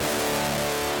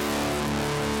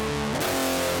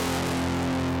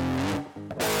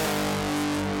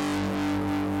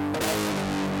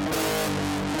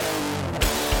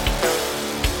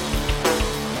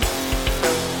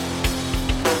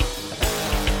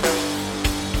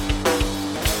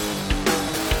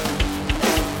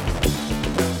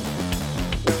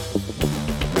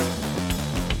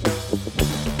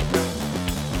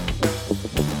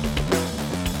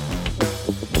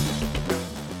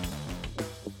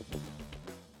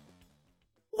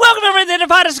to the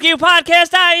Pot Askew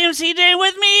podcast. I am CJ.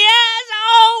 With me, as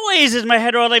always, is my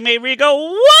head rolling mate Rico.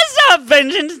 What's up,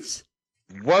 Vengeance?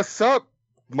 What's up,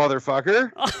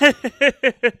 motherfucker?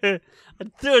 I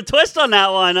threw a twist on that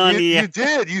one. You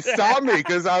did. You saw me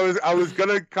because I was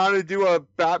gonna kind of do a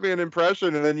Batman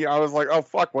impression, and then I was like, "Oh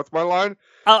fuck, what's my line?"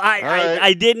 Oh,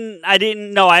 I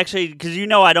didn't know actually, because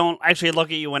I don't actually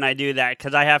look at you when I do that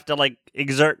because I have to like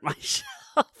exert myself.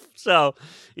 So,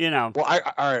 Well, all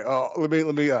right.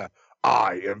 Let me.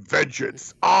 I am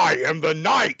vengeance. I am the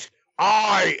night.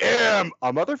 I am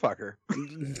a motherfucker.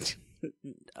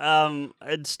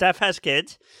 Steph has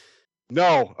kids.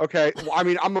 No, okay. Well, I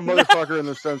mean, I'm a motherfucker in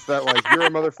the sense that like you're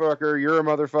a motherfucker.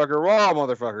 We're all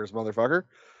motherfuckers, motherfucker.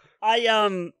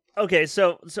 Okay,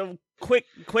 so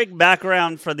quick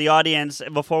background for the audience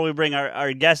before we bring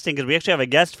our guest in, because we actually have a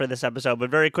guest for this episode, but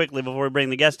very quickly before we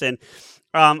bring the guest in,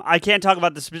 I can't talk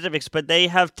about the specifics, but they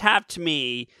have tapped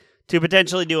me to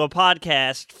potentially do a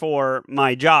podcast for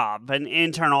my job, an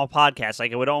internal podcast.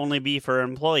 Like, it would only be for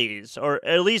employees, or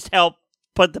at least help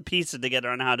put the pieces together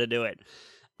on how to do it.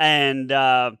 And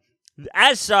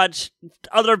as such,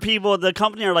 other people at the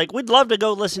company are like, we'd love to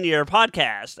go listen to your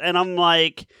podcast. And I'm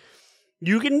like,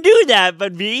 you can do that,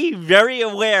 but be very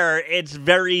aware it's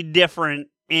very different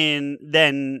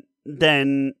than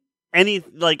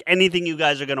anything you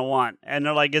guys are going to want. And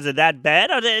they're like, is it that bad?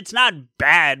 It's not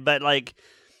bad, but like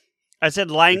I said,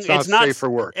 it's not safe for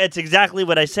work. It's exactly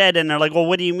what I said. And they're like, well,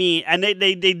 what do you mean? And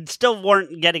they still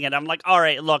weren't getting it. I'm like, all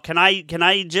right, look, can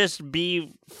I just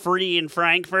be free and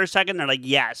frank for a second? They're like,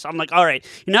 yes. I'm like, all right.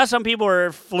 You know how some people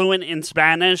are fluent in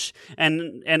Spanish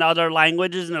and other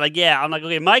languages? And they're like, yeah. I'm like,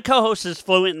 okay, my co-host is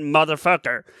fluent in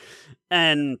motherfucker.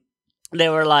 And they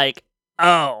were like,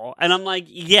 oh. And I'm like,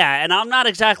 yeah. And I'm not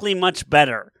exactly much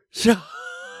better. So,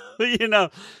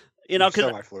 because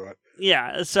semi-fluent.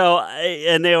 Yeah, so,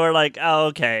 and they were like, oh,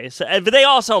 okay. So, but they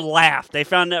also laughed. They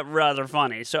found it rather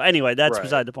funny. So anyway, that's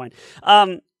beside the point.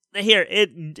 Here,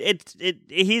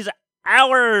 he's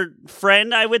our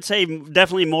friend, I would say,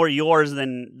 definitely more yours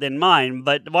than mine.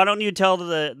 But why don't you tell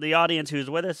the audience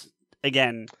who's with us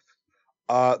again?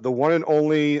 The one and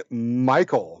only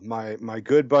Michael, my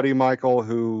good buddy Michael,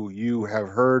 who you have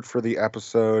heard for the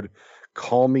episode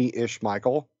Call Me Ish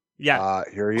Michael. Yeah.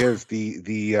 Here he is,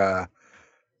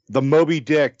 the Moby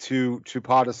Dick to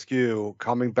Pot Askew,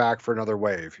 coming back for another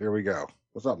wave. Here we go.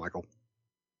 What's up, Michael?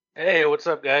 Hey, what's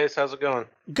up, guys? How's it going?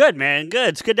 Good, man. Good.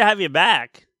 It's good to have you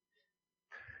back.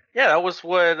 Yeah, that was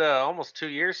almost 2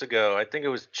 years ago. I think it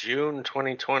was June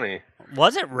 2020.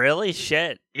 Was it really?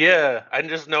 Shit. Yeah, I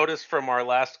just noticed from our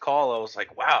last call, I was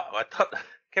like, wow, I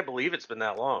can't believe it's been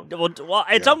that long. Well,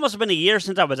 it's almost been a year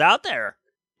since I was out there.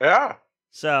 Yeah.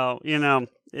 So,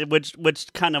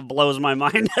 which kind of blows my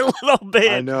mind a little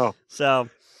bit. I know. So,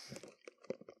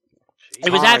 it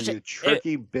was actually you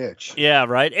tricky bitch. Yeah,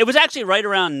 right. It was actually right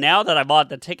around now that I bought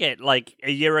the ticket, like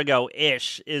a year ago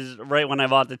ish, is right when I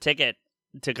bought the ticket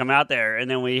to come out there,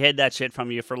 and then we hid that shit from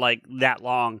you for like that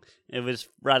long. It was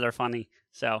rather funny.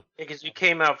 So, because you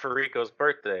came out for Rico's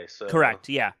birthday. So correct.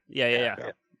 Yeah.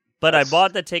 But I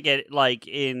bought the ticket like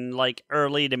in like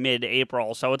early to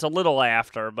mid-April, so it's a little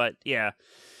after. But yeah,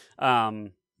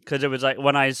 because it was like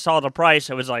when I saw the price,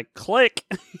 it was like click.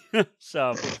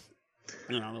 So,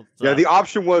 yeah, the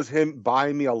option was him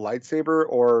buying me a lightsaber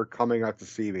or coming out to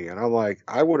see me, and I'm like,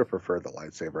 I would have preferred the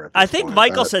lightsaber. I think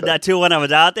Michael said that too when I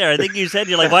was out there. I think you said,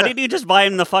 you're like, why didn't you just buy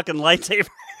him the fucking lightsaber?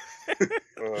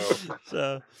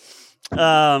 So.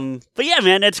 But yeah,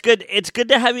 man, it's good. It's good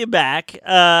to have you back.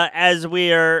 As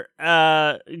we are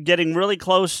getting really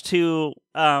close to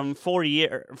 4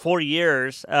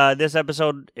 years. This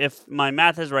episode, if my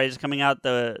math is right, is coming out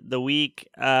the week.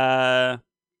 The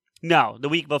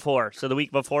week before. So the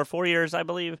week before 4 years, I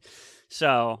believe.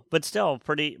 So, but still,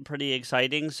 pretty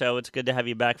exciting. So it's good to have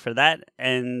you back for that.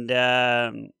 And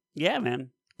yeah,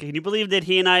 man, can you believe that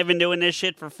he and I have been doing this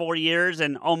shit for 4 years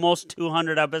and almost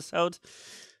 200 episodes?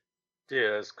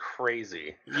 Dude, that's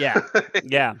crazy. Yeah.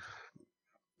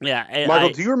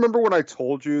 Michael, do you remember when I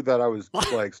told you that I was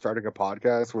like starting a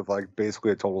podcast with like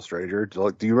basically a total stranger?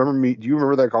 Do you remember me? Do you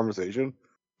remember that conversation?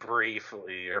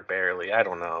 Briefly or barely, I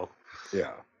don't know.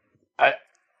 Yeah.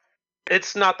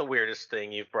 It's not the weirdest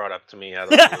thing you've brought up to me out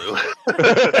of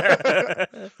the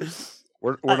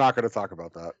blue. We're not going to talk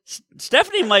about that.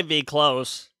 Stephanie might be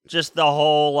close. Just the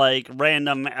whole like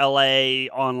random LA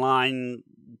online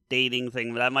dating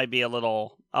thing, that might be a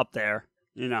little up there,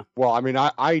 Well, I mean,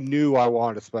 I knew I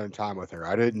wanted to spend time with her.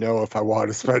 I didn't know if I wanted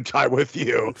to spend time with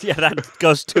you. Yeah, that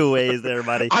goes two ways there,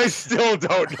 buddy. I still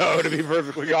don't know, to be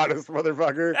perfectly honest,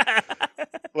 motherfucker.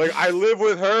 Like I live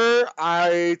with her.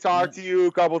 I talk to you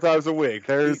a couple times a week.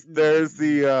 There's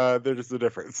the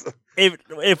difference.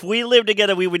 If we lived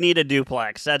together, we would need a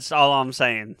duplex. That's all I'm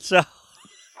saying. So,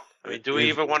 I mean, do we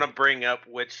even want to bring up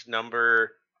which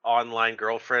number online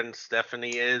girlfriend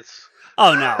Stephanie is?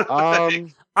 oh no,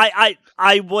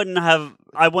 I wouldn't have.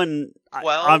 I wouldn't.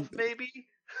 12 maybe.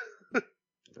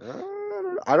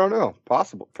 I don't know.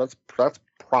 Possible. That's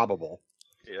probable.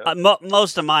 Yeah.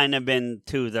 Most of mine have been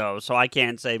 2 though, so I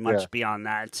can't say much Yeah. beyond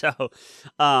that. So,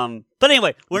 but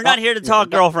anyway, we're not here to talk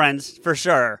girlfriends for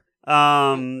sure.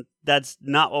 That's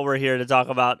not what we're here to talk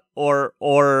about,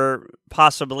 or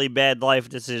possibly bad life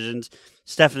decisions.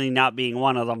 Stephanie not being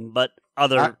one of them, but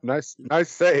other. Nice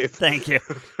save. Thank you.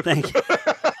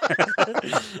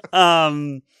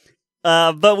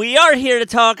 But we are here to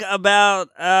talk about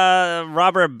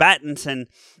Robert Pattinson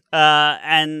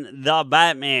and the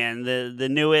Batman, the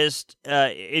newest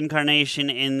incarnation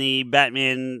in the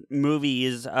Batman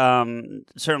movies.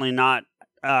 Certainly not.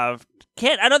 I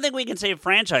don't think we can say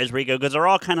franchise, Rico, because they're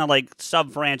all kind of like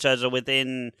sub franchises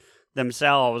within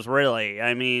themselves. Really,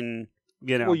 I mean,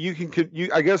 you know. Well,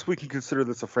 I guess we can consider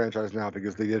this a franchise now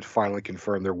because they did finally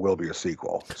confirm there will be a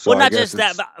sequel. So well, not just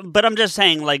that, but I'm just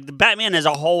saying, like, the Batman as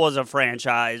a whole is a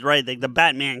franchise, right? Like, the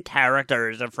Batman character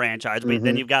is a franchise, but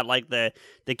then you've got, like, the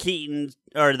Keaton,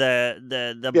 or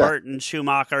the Burton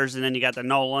Schumachers, and then you got the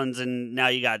Nolans, and now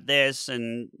you got this,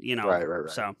 and, you know. Right.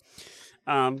 So,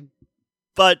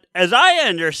 but as I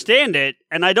understand it,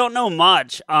 and I don't know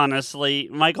much, honestly,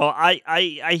 Michael,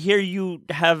 I hear you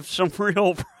have some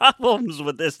real problems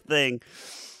with this thing.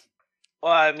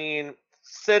 Well, I mean,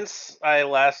 since I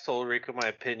last told Rico my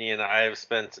opinion, I've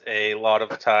spent a lot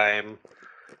of time.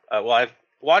 I've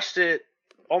watched it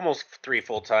almost 3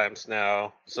 full times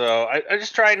now, so I'm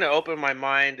just trying to open my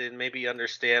mind and maybe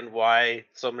understand why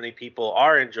so many people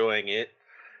are enjoying it.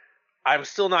 I'm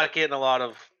still not getting a lot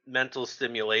of mental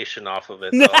stimulation off of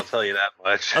it, though, I'll tell you that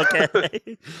much.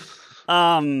 Okay.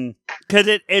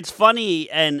 Because it's funny,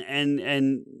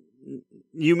 and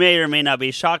you may or may not be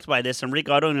shocked by this, and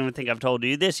Rico, I don't even think I've told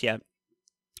you this yet.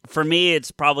 For me, it's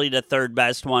probably the 3rd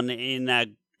best one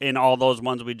in all those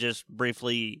ones we just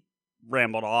briefly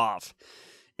rambled off.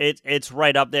 It's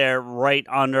right up there, right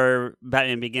under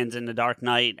Batman Begins and The Dark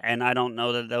Knight, and I don't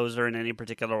know that those are in any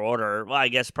particular order. Well, I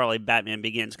guess probably Batman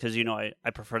Begins, because, you know, I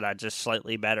prefer that just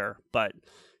slightly better, but,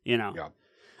 you know.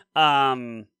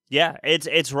 Yeah.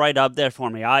 It's right up there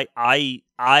for me. I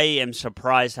am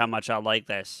surprised how much I like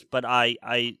this, but I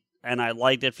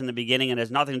liked it from the beginning, and it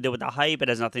has nothing to do with the hype. It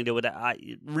has nothing to do with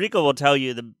it. Rico will tell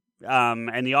you,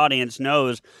 and the audience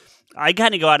knows, I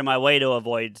kind of go out of my way to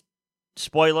avoid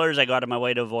spoilers. I go out of my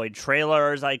way to avoid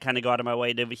trailers. I kind of go out of my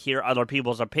way to hear other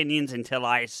people's opinions until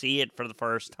I see it for the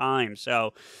first time.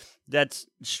 So that's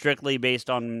strictly based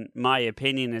on my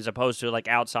opinion as opposed to like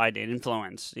outside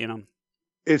influence, you know?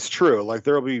 It's true. Like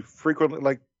there'll be frequently,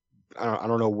 like, I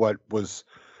don't know what was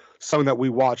something that we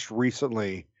watched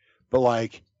recently, but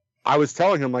like I was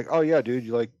telling him like, oh yeah, dude,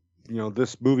 you like, you know,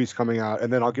 this movie's coming out.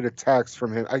 And then I'll get a text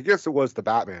from him. I guess it was the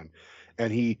Batman.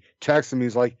 And he texted me,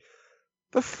 he's like,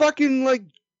 the fucking, like,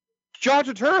 John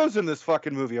Turturro's in this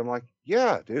fucking movie. I'm like,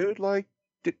 yeah, dude, like,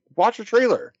 watch the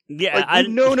trailer. Yeah, like, I've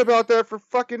known about that for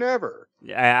fucking ever.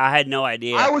 I had no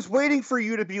idea. I was waiting for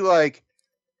you to be like,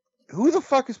 who the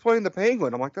fuck is playing the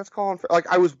Penguin? I'm like, that's Colin Farrell. Like,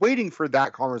 I was waiting for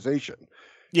that conversation.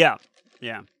 Yeah.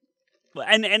 And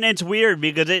it's weird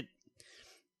because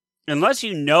unless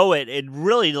you know it, it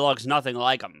really looks nothing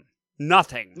like him.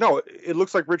 Nothing. No, it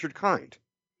looks like Richard Kind.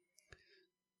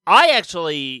 I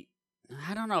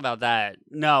don't know about that.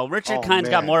 No, Richard Kind's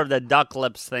got more of the duck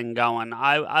lips thing going.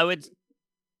 I would.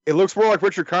 It looks more like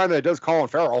Richard Kind than it does Colin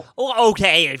Farrell. Well,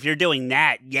 okay, if you're doing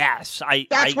that, yes.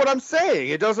 That's what I'm saying.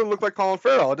 It doesn't look like Colin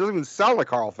Farrell. It doesn't even sound like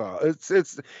Colin Farrell.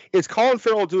 It's Colin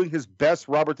Farrell doing his best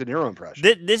Robert De Niro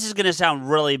impression. This is going to sound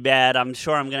really bad. I'm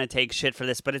sure I'm going to take shit for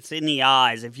this, but it's in the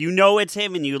eyes. If you know it's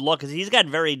him and you look, because he's got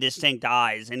very distinct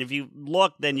eyes, and if you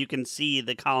look, then you can see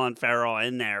the Colin Farrell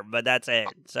in there, but that's it.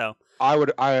 So I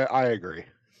agree.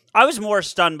 I was more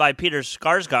stunned by Peter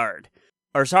Skarsgård,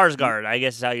 or Sarsgaard, I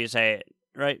guess is how you say it.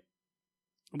 Right,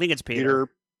 I think it's Peter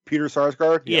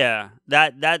Sarsgaard. Yeah,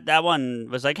 that one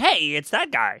was like, hey, it's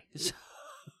that guy. It's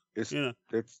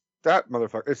that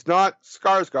motherfucker. It's not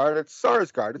Skarsgård. It's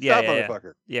Sarsgaard. It's that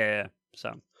motherfucker. Yeah.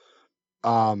 So,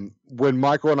 when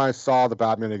Michael and I saw the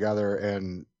Batman together,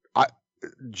 and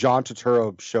John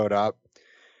Turturro showed up,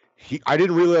 I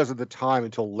didn't realize at the time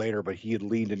until later, but he had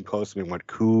leaned in close to me and went,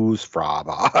 "Who's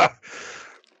Fraba?"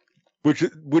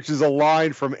 which is a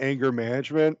line from Anger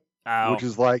Management. which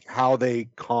is like how they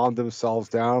calm themselves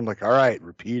down. Like, all right,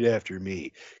 repeat after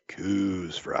me,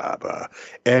 Kuz Fraba.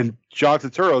 And John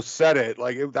Turturro said it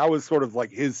like that was sort of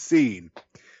like his scene,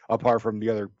 apart from the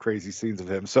other crazy scenes of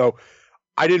him. So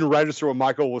I didn't register what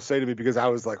Michael will say to me because I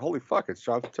was like, holy fuck, it's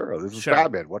John Turturro. This is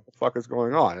Batman. What the fuck is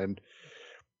going on? And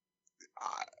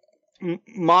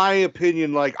my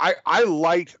opinion, like I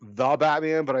liked the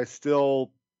Batman, but I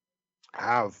still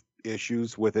have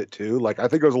issues with it too. Like I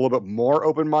think I was a little bit more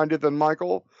open-minded than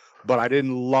Michael, but I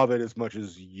didn't love it as much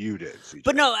as you did, CJ.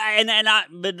 But no,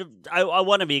 I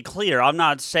want to be clear. I'm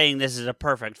not saying this is a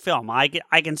perfect film. I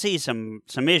can see some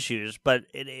issues, but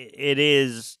it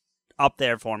is up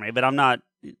there for me. But I'm not.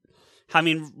 I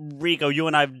mean, Rico, you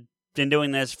and I've been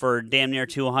doing this for damn near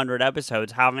 200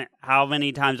 episodes. How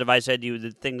many times have I said to you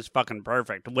the thing's fucking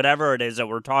perfect? Whatever it is that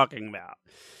we're talking about.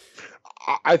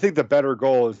 I think the better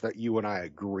goal is that you and I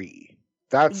agree.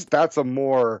 That's a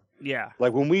more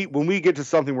like when we get to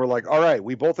something we're like, all right,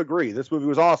 we both agree this movie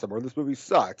was awesome or this movie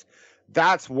sucked.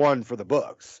 That's one for the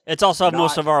books. It's also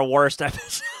most of our worst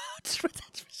episodes.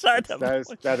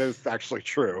 That is actually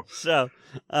true. So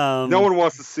no one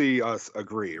wants to see us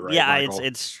agree, right? Yeah, Michael?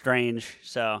 it's strange.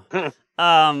 So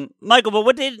Michael, but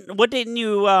what didn't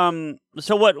you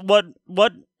so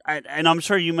what and I'm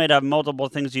sure you might have multiple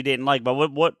things you didn't like, but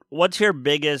what's your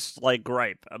biggest like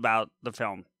gripe about the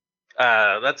film?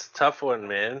 That's a tough one,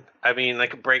 man. I mean, I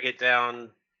could break it down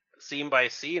scene by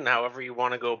scene, however you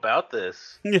want to go about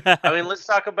this. Yeah. I mean, let's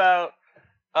talk about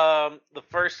the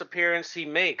first appearance he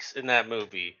makes in that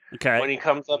movie. Okay. When he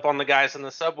comes up on the guys in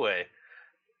the subway.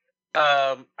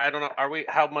 I don't know.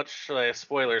 How much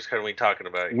spoilers can we talking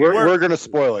about? We're gonna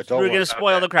spoil it. We're gonna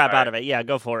spoil the crap out of it. Yeah,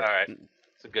 go for it. All right.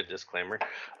 It's a good disclaimer.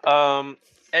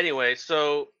 Anyway,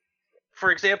 so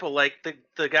for example, like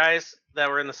the guys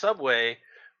that were in the subway,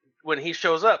 when he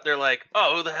shows up, they're like,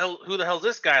 "Oh, who the hell's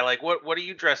this guy? Like, what are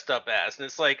you dressed up as?" And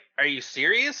it's like, "Are you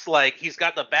serious? Like, he's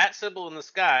got the bat symbol in the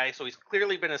sky, so he's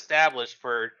clearly been established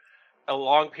for a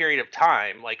long period of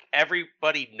time. Like,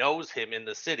 everybody knows him in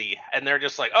the city, and they're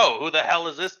just like, "Oh, who the hell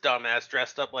is this dumbass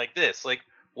dressed up like this?" Like,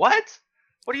 what?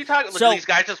 What are you talking about? So, these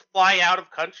guys just fly out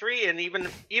of country, and even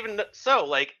so,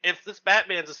 like, if this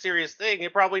Batman's a serious thing,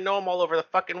 you probably know him all over the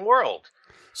fucking world.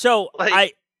 So,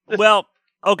 like,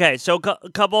 okay, so a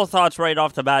couple of thoughts right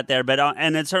off the bat there, but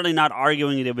and it's certainly not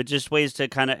arguing it, but just ways to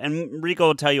kind of, and Rico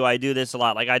will tell you I do this a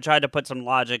lot. Like, I try to put some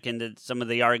logic into some of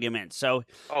the arguments. So,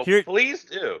 please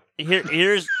do.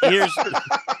 Here's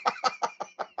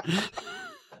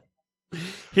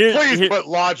Please put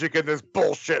logic in this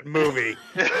bullshit movie.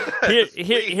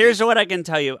 Here's what I can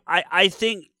tell you. I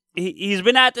think he's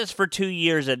been at this for 2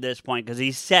 years at this point because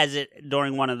he says it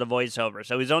during one of the voiceovers.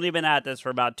 So he's only been at this for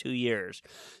about 2 years.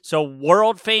 So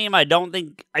world fame, I don't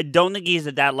think he's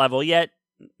at that level yet.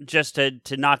 Just to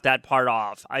knock that part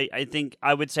off, I think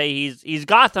I would say he's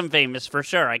Gotham famous for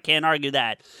sure. I can't argue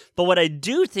that. But what I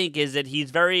do think is that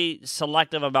he's very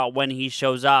selective about when he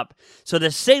shows up. So the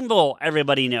symbol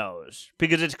everybody knows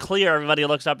because it's clear. Everybody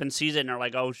looks up and sees it and they're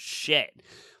like, "Oh shit!"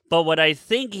 But what I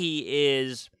think he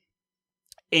is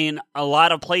in a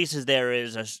lot of places there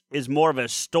is more of a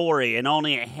story, and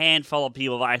only a handful of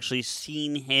people have actually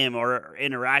seen him or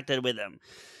interacted with him.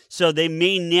 So they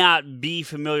may not be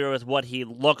familiar with what he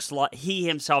looks like. He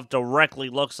himself directly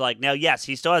looks like. Now, yes,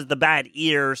 he still has the bad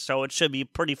ears, so it should be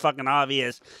pretty fucking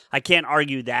obvious. I can't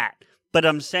argue that. But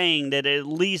I'm saying that at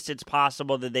least it's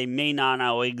possible that they may not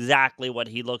know exactly what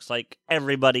he looks like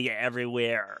everybody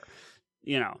everywhere.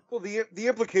 You know. Well, the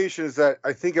implication is that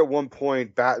I think at one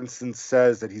point Pattinson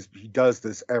says that he does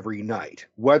this every night.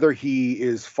 Whether he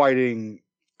is fighting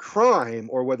crime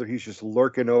or whether he's just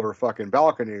lurking over fucking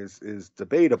balconies is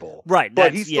debatable. Right.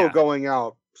 But he's still going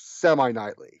out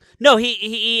semi-nightly. No,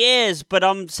 he is, but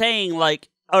I'm saying like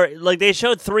they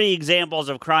showed 3 examples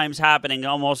of crimes happening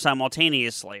almost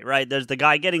simultaneously, right? There's the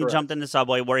guy getting jumped in the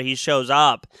subway where he shows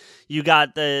up. You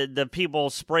got the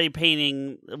people spray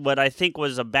painting what I think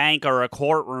was a bank or a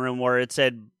courtroom where it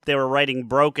said they were writing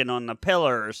broken on the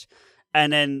pillars.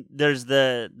 And then there's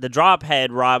the drop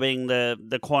head robbing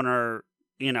the corner.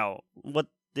 You know, what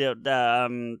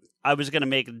I was going to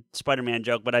make a Spider-Man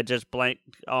joke, but I just blanked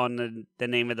on the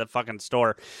name of the fucking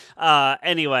store.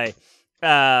 Anyway,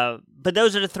 but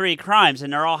those are the 3 crimes,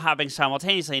 and they're all happening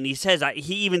simultaneously. And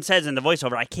he even says in the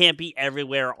voiceover, I can't be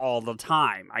everywhere all the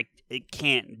time. It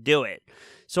can't do it.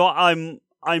 So I'm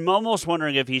almost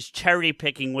wondering if he's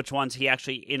cherry-picking which ones he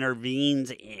actually intervenes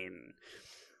in.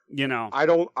 You know, I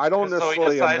don't necessarily. So he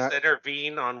decides to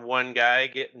intervene on one guy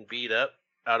getting beat up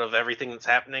out of everything that's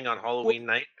happening on Halloween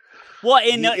night. Well,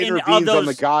 he intervenes on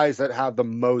the guys that have the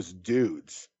most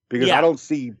dudes, because Yeah.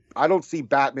 I don't see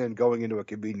Batman going into a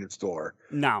convenience store,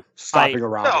 No. stopping a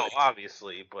robbery. No,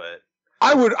 obviously, but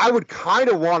I would kind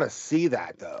of want to see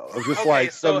that though. Of just okay.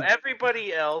 like So some,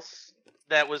 everybody else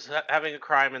that was having a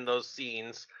crime in those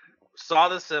scenes saw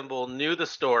the symbol, knew the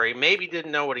story, maybe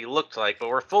didn't know what he looked like, but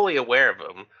were fully aware of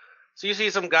him. So you see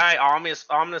some guy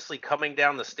ominously coming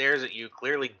down the stairs at you,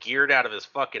 clearly geared out of his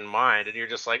fucking mind, and you're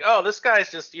just like, oh, this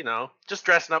guy's just, just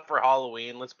dressing up for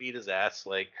Halloween. Let's beat his ass.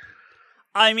 Like,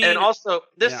 I mean, and also,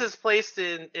 this yeah. is placed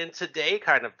in today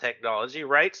kind of technology,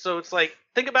 right? So it's like,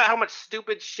 think about how much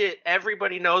stupid shit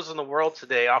everybody knows in the world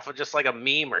today off of just like a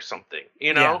meme or something,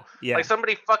 you know? Yeah. Like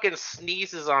somebody fucking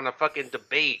sneezes on a fucking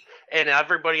debate and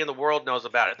everybody in the world knows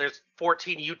about it. There's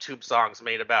 14 YouTube songs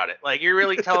made about it. Like, you're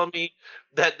really telling me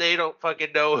that they don't fucking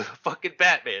know who fucking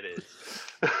Batman is?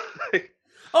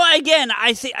 Oh, again,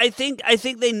 I think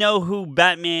they know who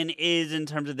Batman is in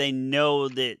terms of they know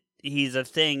that he's a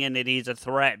thing and that he's a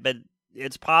threat, but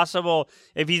it's possible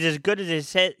if he's as good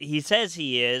as he says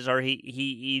he is, or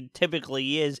he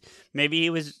typically is, maybe he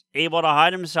was able to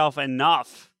hide himself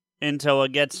enough until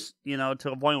it gets,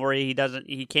 to a point where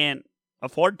he can't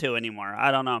afford to anymore.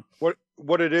 I don't know.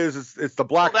 What it is it's the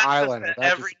Black Eyeliner.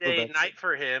 That's everyday night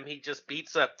for him. He just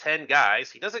beats up 10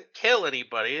 guys. He doesn't kill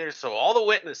anybody, so all the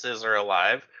witnesses are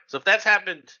alive. So if that's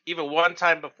happened even one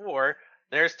time before,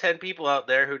 there's 10 people out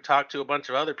there who talk to a bunch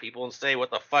of other people and say what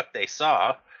the fuck they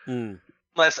saw.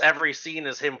 Unless every scene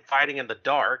is him fighting in the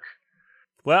dark.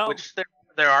 Well, which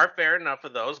there are fair enough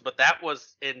of those, but that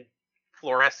was in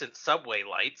fluorescent subway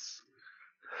lights.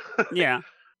 Yeah.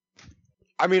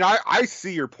 I mean, I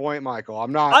see your point, Michael.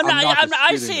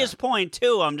 I see his point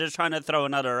too. I'm just trying to throw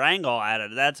another angle at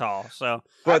it. That's all. So,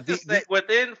 but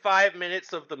within 5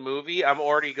 minutes of the movie, I'm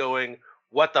already going,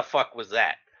 "What the fuck was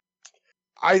that?"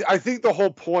 I think the whole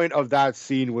point of that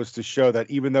scene was to show that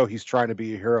even though he's trying to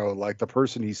be a hero, like the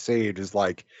person he saved is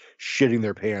like shitting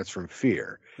their pants from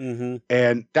fear. Mm-hmm.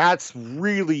 And that's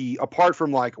really, apart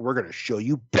from like, we're going to show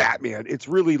you Batman, it's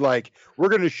really like, we're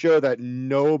going to show that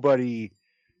nobody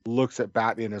looks at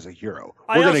Batman as a hero.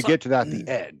 We're going to get to that at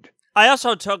the end. I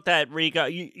also took that, Rico,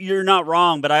 you're not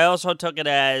wrong, but I also took it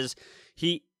as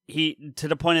he to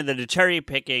the point of the cherry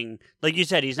picking, like you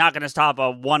said, he's not going to stop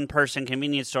a one-person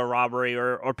convenience store robbery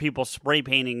or people spray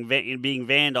painting being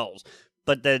vandals,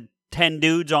 but the 10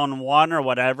 dudes on one or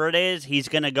whatever it is, he's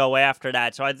going to go after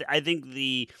that. So I think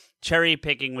the cherry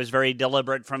picking was very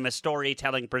deliberate from a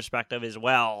storytelling perspective as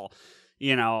well.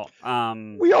 We also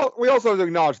have to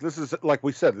acknowledge this is, like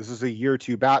we said, this is a year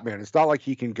 2 Batman. It's not like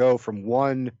he can go from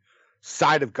one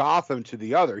side of Gotham to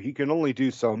the other. He can only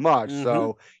do so much. Mm-hmm.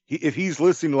 So if he's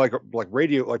listening to like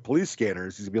radio, like police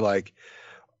scanners, he's gonna be like,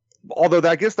 although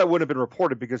I guess that wouldn't have been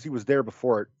reported because he was there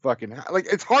before it fucking, like,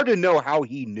 it's hard to know how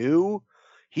he knew.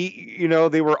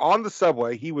 They were on the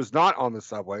subway. He was not on the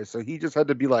subway. So he just had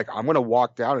to be like, I'm going to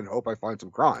walk down and hope I find some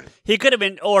crime. He could have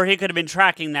been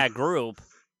tracking that group.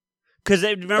 Because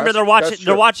remember, they're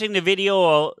watching the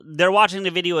video. They're watching the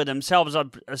video of themselves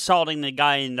assaulting the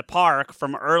guy in the park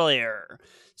from earlier.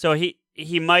 So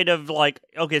he might have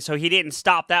so he didn't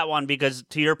stop that one because,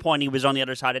 to your point, he was on the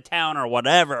other side of town or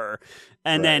whatever.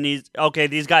 And then these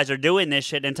guys are doing this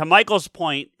shit. And to Michael's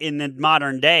point, in the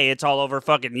modern day, it's all over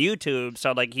fucking YouTube.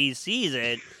 So he sees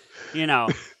it,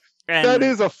 And that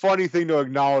is a funny thing to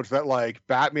acknowledge, that like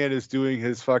Batman is doing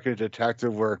his fucking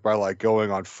detective work by like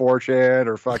going on 4chan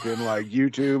or fucking like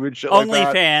YouTube and shit like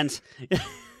that. OnlyFans.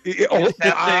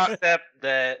 Except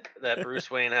that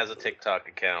Bruce Wayne has a TikTok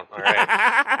account. All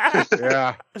right.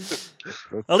 Yeah.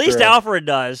 At least Alfred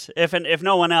does. If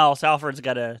no one else, Alfred's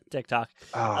got a TikTok.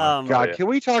 Oh God, yeah. Can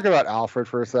we talk about Alfred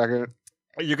for a second?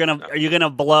 Are you gonna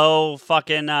blow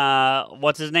fucking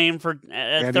what's his name for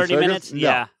 30 minutes? No.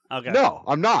 Yeah. Okay. No,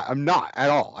 I'm not at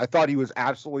all. I thought he was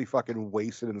absolutely fucking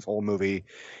wasted in this whole movie.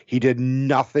 He did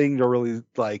nothing to really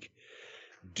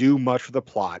do much for the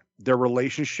plot. Their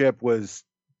relationship was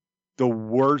the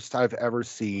worst I've ever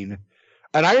seen.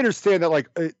 And I understand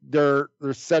that they're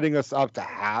setting us up to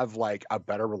have a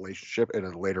better relationship in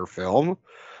a later film,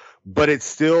 but it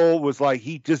still was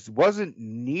he just wasn't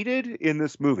needed in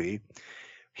this movie.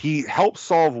 He helps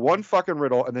solve one fucking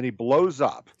riddle and then he blows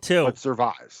up. 2. But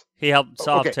survives. He helped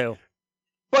solve 2.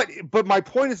 But my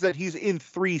point is that he's in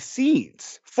 3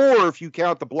 scenes. 4 if you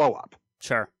count the blow up.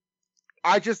 Sure.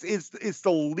 It's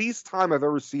the least time I've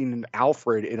ever seen an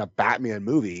Alfred in a Batman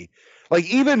movie.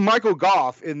 Even Michael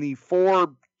Goff in the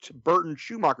 4 Burton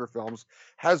Schumacher films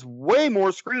has way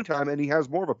more screen time and he has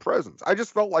more of a presence. I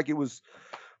just felt like it was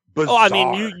bizarre. Oh, I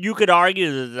mean, you could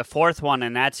argue that the 4th one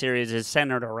in that series is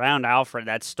centered around Alfred.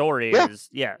 That story is,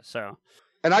 so.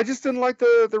 And I just didn't like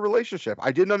the relationship.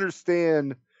 I didn't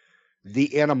understand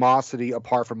the animosity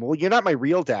apart from, well, you're not my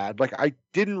real dad. Like, I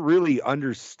didn't really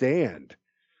understand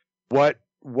what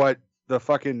the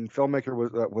fucking filmmaker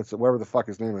was, whatever the fuck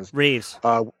his name is, Reeves.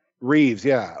 Reeves,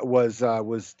 yeah, was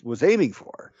aiming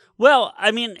for. Well,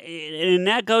 I mean, and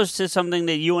that goes to something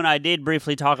that you and I did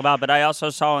briefly talk about, but I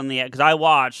also saw because I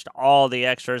watched all the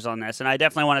extras on this, and I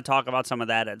definitely want to talk about some of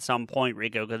that at some point,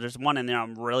 Rico, because there's one in there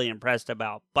I'm really impressed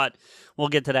about, but we'll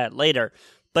get to that later.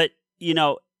 But, you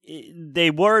know, they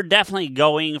were definitely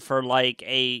going for like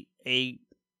a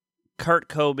Kurt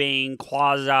Cobain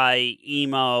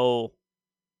quasi-emo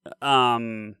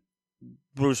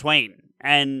Bruce Wayne.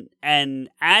 And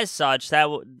as such,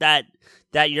 that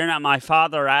you're not my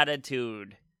father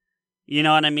attitude, you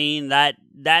know what I mean? That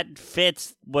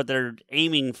fits what they're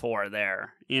aiming for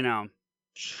there, you know.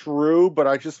 True, but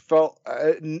I just felt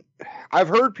I've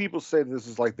heard people say this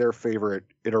is like their favorite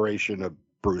iteration of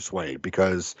Bruce Wayne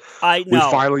because I'm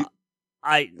sorry,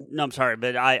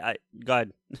 but I go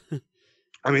ahead.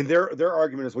 I mean, their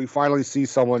argument is we finally see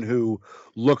someone who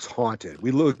looks haunted.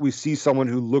 We see someone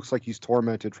who looks like he's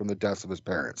tormented from the deaths of his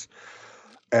parents.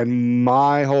 And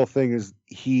my whole thing is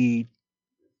he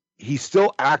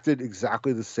still acted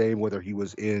exactly the same whether he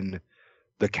was in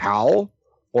the cowl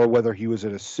or whether he was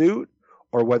in a suit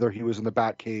or whether he was in the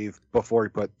Batcave before he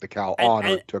put the cowl on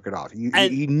or took it off.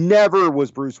 He never was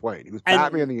Bruce Wayne. He was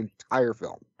Batman the entire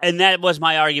film. And that was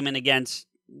my argument against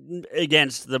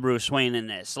the Bruce Wayne in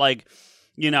this. Like,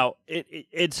 you know,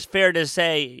 it's fair to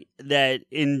say that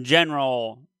in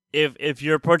general, if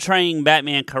you're portraying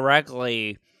Batman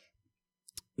correctly,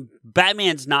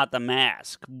 Batman's not the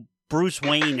mask. Bruce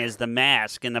Wayne is the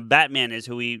mask, and the Batman is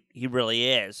who he really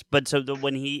is. But so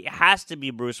when he has to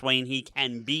be Bruce Wayne, he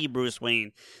can be Bruce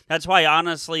Wayne. That's why,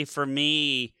 honestly, for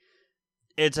me,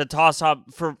 it's a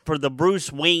toss-up. For the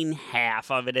Bruce Wayne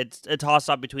half of it, it's a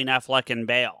toss-up between Affleck and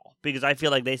Bale, because I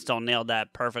feel like they still nailed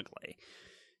that perfectly,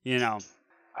 you know.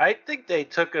 I think they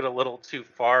took it a little too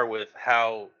far with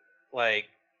how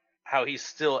he's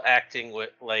still acting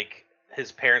with like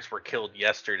his parents were killed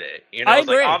yesterday. You know, I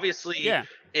agree. Like obviously Yeah.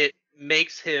 It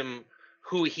makes him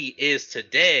who he is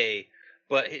today,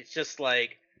 but it's just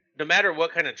like no matter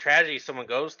what kind of tragedy someone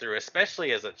goes through,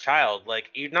 especially as a child, like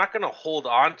you're not going to hold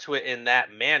on to it in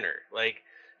that manner. Like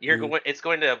it's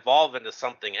going to evolve into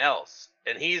something else.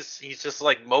 And he's just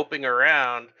like moping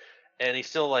around. And he's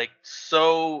still like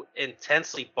so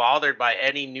intensely bothered by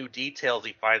any new details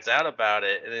he finds out about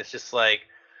it. And it's just like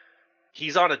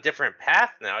he's on a different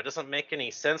path now. It doesn't make any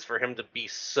sense for him to be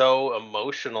so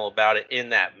emotional about it in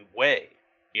that way,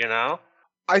 you know?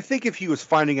 I think if he was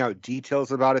finding out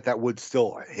details about it, that would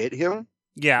still hit him.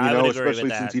 Yeah, I would agree especially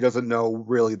with that. Since he doesn't know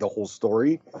really the whole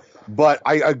story. But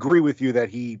I agree with you that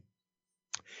it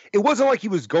wasn't like he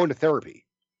was going to therapy.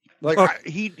 Like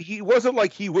he wasn't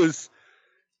like he was.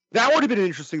 That would have been an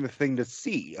interesting thing to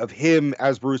see of him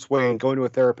as Bruce Wayne going to a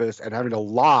therapist and having to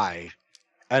lie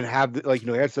and have he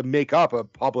has to make up a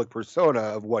public persona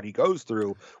of what he goes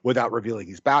through without revealing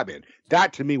he's Batman.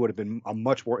 That to me would have been a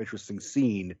much more interesting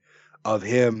scene of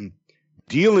him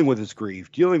dealing with his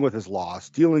grief, dealing with his loss,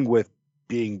 dealing with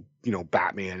being,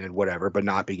 Batman and whatever, but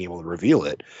not being able to reveal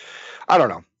it. I don't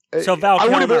know. So Val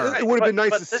Kilmer, it would have been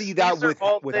nice to see that with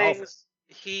Alfred.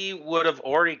 He would have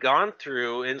already gone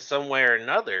through in some way or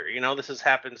another. This has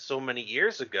happened so many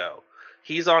years ago.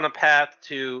 He's on a path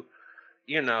to,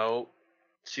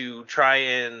 to try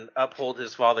and uphold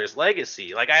his father's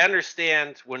legacy. Like, I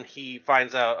understand when he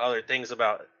finds out other things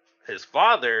about his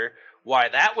father, why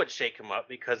that would shake him up,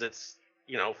 because it's,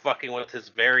 fucking with his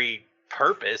very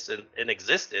purpose in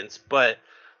existence. But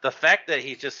the fact that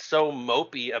he's just so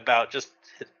mopey about just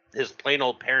his plain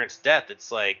old parents' death,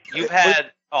 it's like, you've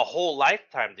had a whole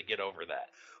lifetime to get over that.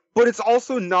 But it's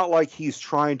also not like he's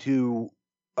trying to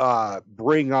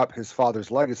bring up his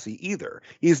father's legacy either.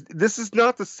 This is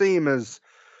not the same as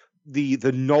the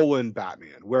Nolan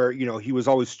Batman, where he was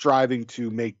always striving to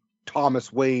make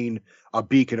Thomas Wayne a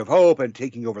beacon of hope and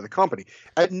taking over the company.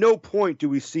 At no point do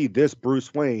we see this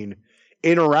Bruce Wayne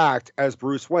interact as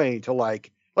Bruce Wayne to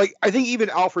like I think even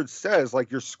Alfred says,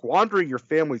 like, you're squandering your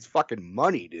family's fucking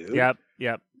money, dude.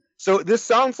 Yep. So this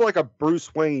sounds like a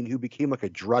Bruce Wayne who became like a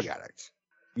drug addict,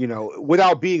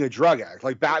 without being a drug addict.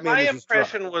 Like Batman. My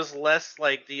impression was less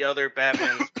like the other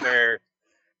Batmans where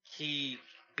he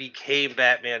became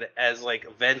Batman as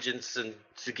like vengeance and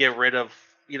to get rid of,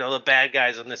 the bad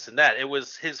guys and this and that. It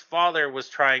was his father was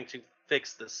trying to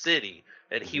fix the city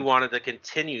and he wanted to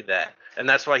continue that. And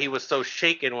that's why he was so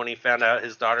shaken when he found out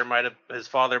his father might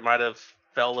have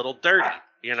fell a little dirty,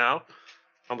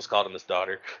 Almost called him his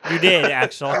daughter. You did,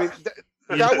 actually. I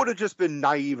mean, that would have just been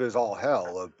naive as all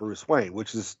hell of Bruce Wayne,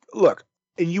 which is, look,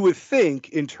 you would think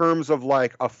in terms of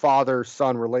like a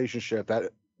father-son relationship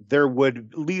that there would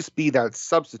at least be that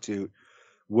substitute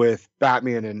with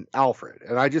Batman and Alfred,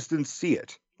 and I just didn't see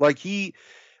it. Like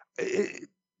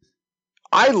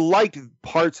I liked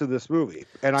parts of this movie,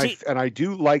 and I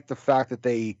do like the fact that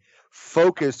they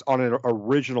focused on an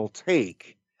original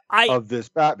take of this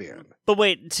Batman. But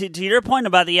wait, to your point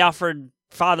about the Alfred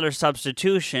father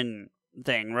substitution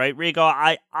thing, right, Rico?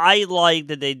 I like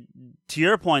that they, to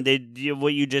your point,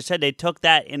 what you just said, they took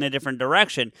that in a different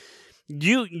direction.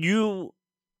 You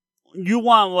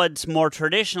want what's more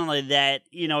traditionally that,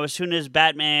 as soon as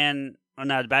Batman, or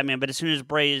not Batman, but as soon as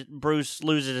Bruce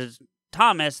loses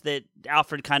Thomas, that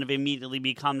Alfred kind of immediately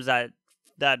becomes that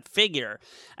figure.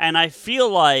 And I feel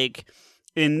like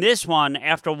in this one,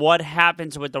 after what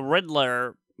happens with the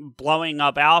Riddler blowing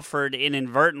up Alfred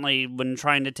inadvertently when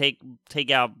trying to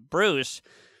take out Bruce,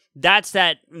 that's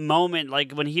that moment,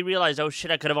 like when he realized, oh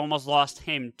shit, I could have almost lost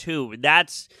him too.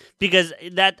 That's because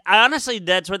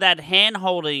that's what that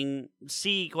hand-holding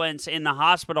sequence in the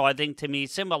hospital, I think, to me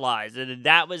symbolized.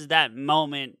 That was that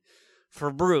moment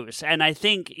for Bruce. And I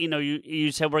think,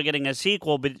 you said we're getting a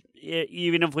sequel, but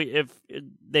even if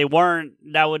they weren't,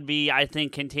 that would be, I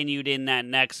think, continued in that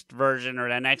next version or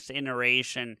that next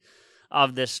iteration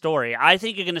of this story. I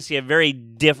think you're going to see a very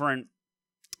different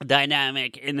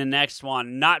dynamic in the next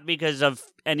one, not because of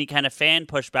any kind of fan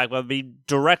pushback, but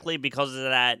directly because of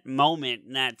that moment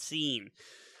in that scene.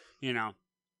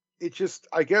 It just,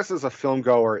 I guess as a film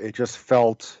goer, it just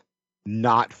felt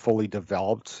not fully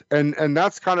developed, and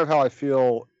that's kind of how I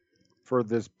feel for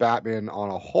this Batman on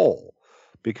a whole,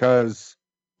 because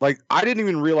like I didn't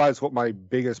even realize what my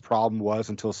biggest problem was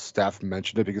until Steph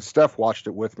mentioned it, because Steph watched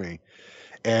it with me,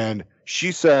 and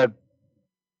she said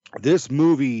this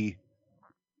movie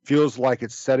feels like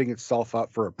it's setting itself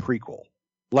up for a prequel.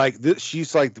 Like this,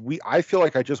 she's like, I feel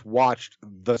like I just watched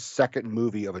the second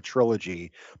movie of a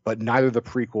trilogy, but neither the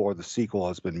prequel or the sequel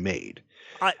has been made.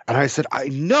 And I said, I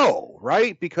know,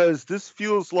 right? Because this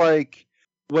feels like,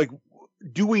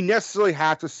 do we necessarily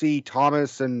have to see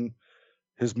Thomas and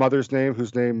his mother's name,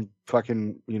 whose name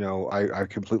fucking, I've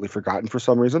completely forgotten for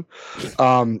some reason.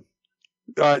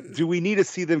 Do we need to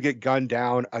see them get gunned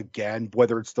down again,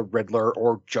 whether it's the Riddler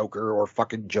or Joker or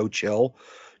fucking Joe Chill?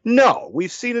 No,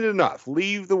 we've seen it enough.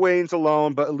 Leave the Waynes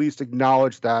alone, but at least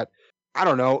acknowledge that, I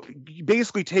don't know,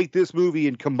 basically take this movie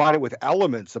and combine it with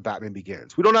elements of Batman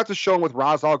Begins. We don't have to show him with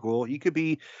Ra's al Ghul. He could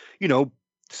be,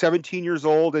 17 years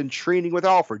old and training with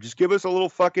Alfred. Just give us a little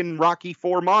fucking Rocky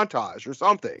IV montage or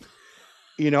something.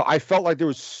 I felt like there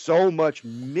was so much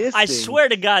missing. I swear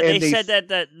to God, they said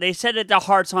that they said it to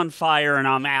Hearts on Fire and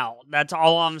I'm out. That's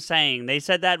all I'm saying. They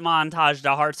said that montage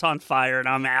to Hearts on Fire and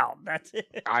I'm out. That's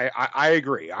it. I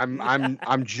agree.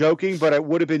 I'm joking, but it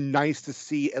would have been nice to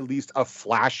see at least a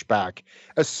flashback,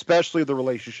 especially the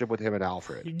relationship with him and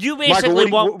Alfred. You basically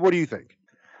Michael, what do you think?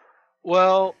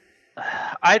 Well,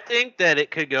 I think that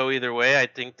it could go either way. I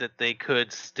think that they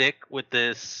could stick with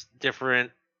this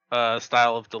different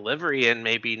style of delivery and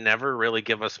maybe never really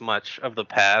give us much of the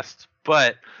past.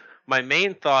 But my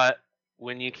main thought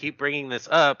when you keep bringing this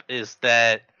up is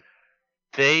that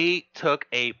they took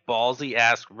a ballsy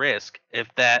ass risk, if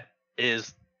that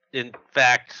is in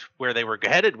fact where they were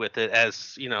headed with it,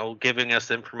 as giving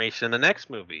us information in the next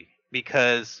movie.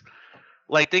 Because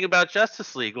think about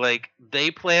Justice League. They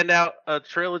planned out a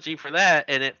trilogy for that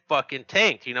and it fucking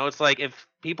tanked. It's like, if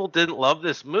people didn't love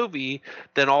this movie,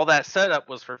 then all that setup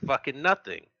was for fucking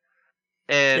nothing.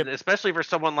 And especially for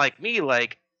someone like me,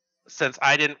 since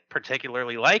I didn't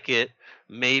particularly like it,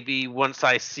 maybe once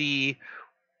I see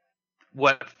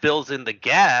what fills in the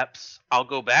gaps, I'll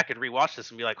go back and rewatch this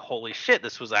and be like, holy shit,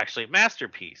 this was actually a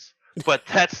masterpiece. But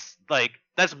that's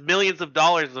millions of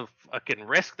dollars of fucking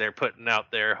risk they're putting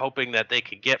out there, hoping that they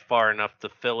could get far enough to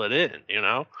fill it in,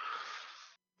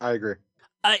 I agree.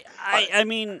 I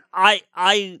mean,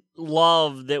 I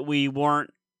love that we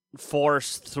weren't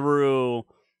forced through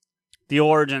the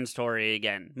origin story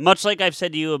again. Much like I've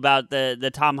said to you about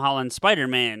the Tom Holland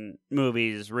Spider-Man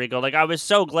movies, Rico. I was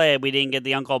so glad we didn't get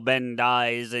the Uncle Ben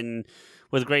dies and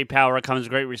with great power comes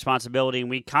great responsibility, and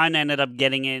we kind of ended up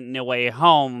getting it in A Way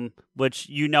Home, which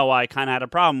I kind of had a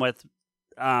problem with.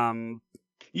 You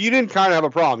didn't kind of have a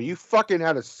problem. You fucking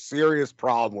had a serious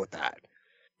problem with that.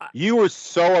 You were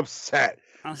so upset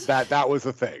that was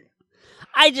the thing.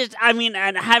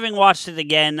 And having watched it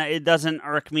again, it doesn't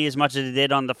irk me as much as it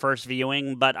did on the first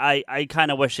viewing, but I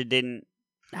kind of wish it didn't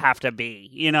have to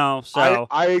be, so.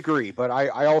 I agree, but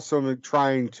I also am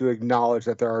trying to acknowledge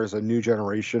that there is a new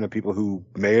generation of people who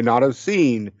may not have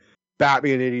seen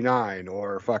Batman '89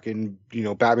 or fucking,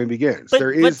 Batman Begins.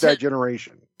 There is that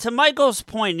generation. to Michael's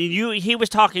point, he was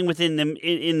talking within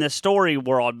in the story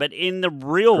world, but in the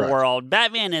real Correct. world,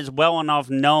 Batman is well enough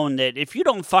known that if you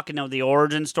don't fucking know the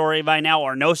origin story by now,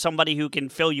 or know somebody who can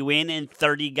fill you in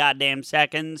 30 goddamn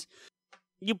seconds,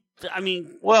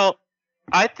 Well,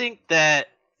 I think that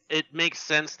it makes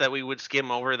sense that we would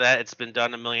skim over that. It's been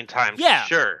done a million times. Yeah.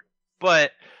 Sure.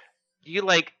 But you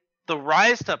the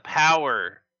rise to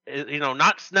power,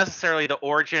 not necessarily the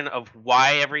origin of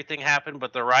why everything happened,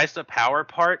 but the rise to power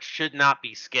part should not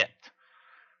be skipped.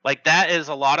 Like, that is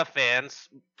a lot of fans'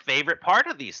 favorite part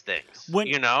of these things.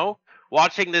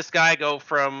 Watching this guy go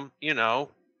from,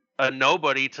 a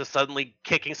nobody to suddenly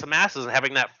kicking some asses and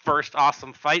having that first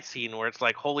awesome fight scene where it's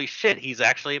like, holy shit, he's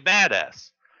actually a badass.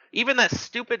 Even that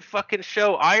stupid fucking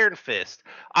show, Iron Fist.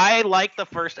 I like the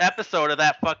first episode of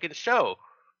that fucking show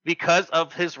because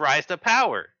of his rise to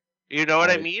power. You know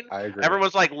what I mean? I agree.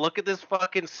 Everyone's like, look at this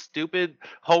fucking stupid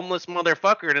homeless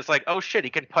motherfucker. And it's like, oh shit, he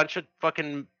can punch a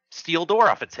fucking steel door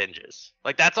off its hinges.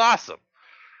 Like, that's awesome.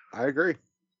 I agree.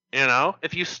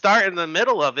 If you start in the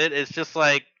middle of it, it's just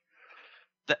like,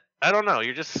 I don't know.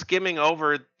 You're just skimming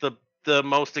over the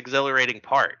most exhilarating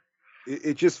part.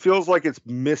 It just feels like it's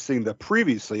missing the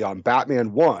previously on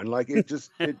Batman 1. Like,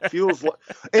 it feels like,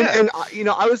 and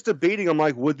I was debating, I'm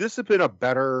like, would this have been a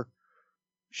better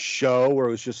show where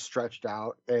it was just stretched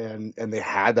out and they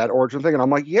had that origin thing? And I'm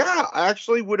like, yeah,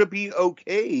 actually, would it be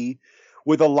okay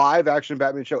with a live action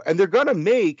Batman show? And they're going to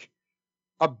make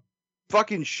a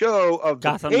fucking show of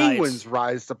Gotham the Penguin's Knights.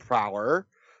 rise to power.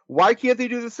 Why can't they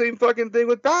do the same fucking thing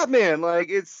with Batman? Like,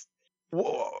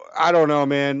 I don't know,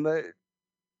 man.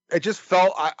 It just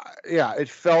felt, it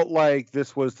felt like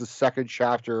this was the second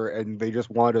chapter, and they just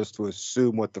wanted us to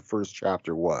assume what the first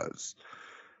chapter was.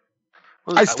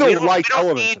 I still like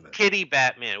elements of it. Kitty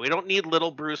Batman. We don't need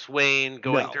little Bruce Wayne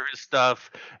going through his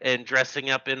stuff and dressing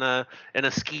up in a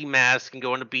ski mask and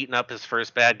going to beating up his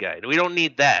first bad guy. We don't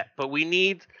need that, but we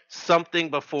need something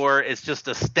before it's just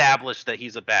established that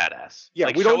he's a badass.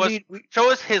 Yeah, show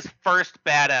us his first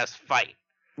badass fight.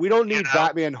 We don't need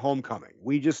Batman Homecoming.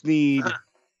 We just need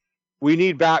we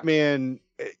need Batman.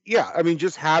 Yeah, I mean,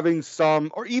 just having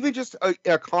some, or even just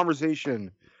a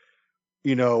conversation,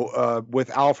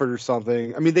 with Alfred or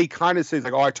something. I mean, they kind of say,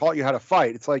 like, oh, I taught you how to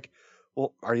fight. It's like,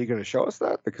 well, are you going to show us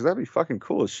that? Because that'd be fucking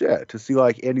cool as shit to see,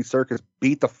 like, Andy Serkis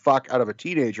beat the fuck out of a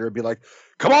teenager and be like,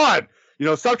 come on,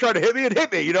 stop trying to hit me and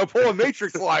hit me, pull a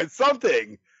Matrix line,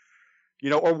 something,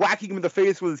 or whacking him in the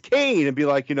face with his cane and be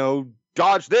like,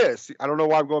 dodge this. I don't know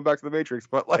why I'm going back to the Matrix,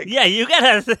 but like, yeah, you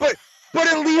gotta. But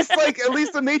at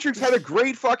least the Matrix had a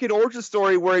great fucking origin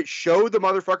story where it showed the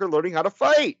motherfucker learning how to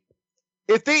fight.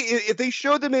 If they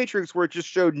showed the Matrix where it just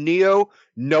showed Neo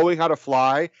knowing how to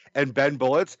fly and bend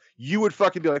bullets, you would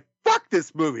fucking be like, fuck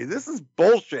this movie. This is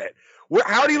bullshit.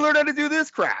 How do you learn how to do this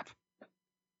crap?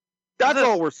 That's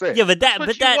all we're saying. Yeah,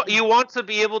 but you want to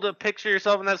be able to picture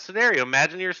yourself in that scenario.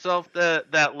 Imagine yourself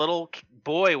that little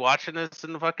boy watching this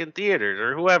in the fucking theaters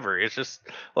or whoever. It's just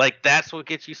like, that's what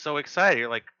gets you so excited. You're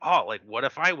like, oh, like, what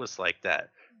if I was like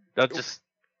that? That's just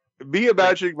me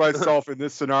imagining myself in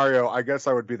this scenario. I guess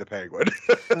I would be the Penguin.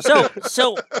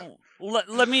 So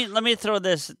let me throw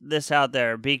this out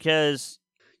there, because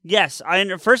yes,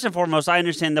 first and foremost, I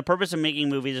understand the purpose of making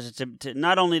movies is to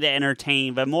not only to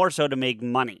entertain, but more so to make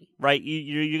money, right?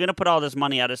 You're going to put all this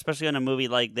money out, especially on a movie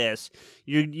like this.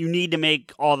 You need to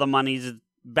make all the monies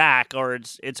back, or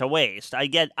it's a waste. I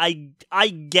get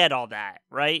all that,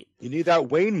 right? You need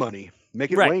that Wayne money.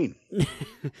 Make it right. Wayne.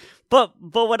 But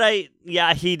what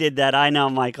he did that. I know,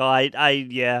 Michael.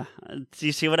 Do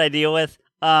you see what I deal with?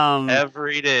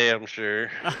 Every day, I'm sure.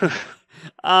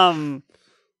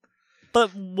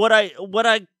 But what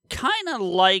I kind of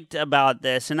liked about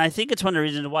this, and I think it's one of the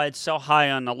reasons why it's so high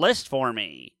on the list for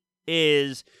me,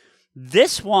 is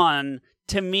this one,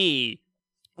 to me,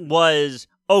 was,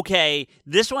 okay,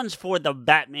 this one's for the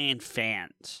Batman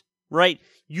fans, right?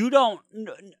 You don't,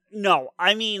 no,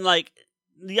 I mean, like,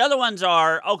 the other ones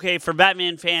are, okay, for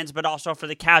Batman fans, but also for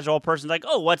the casual person, like,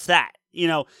 oh, what's that?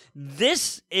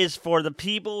 This is for the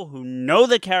people who know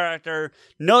the character,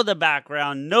 know the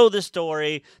background, know the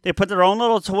story. They put their own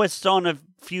little twist on a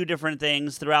few different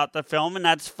things throughout the film, and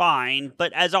that's fine.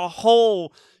 But as a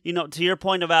whole, to your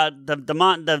point about the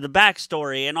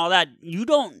backstory and all that, you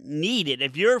don't need it.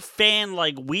 If you're a fan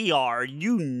like we are,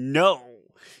 you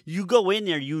go in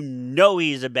there,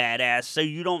 he's a badass, so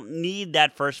you don't need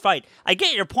that first fight. I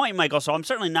get your point, Michael, so I'm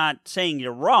certainly not saying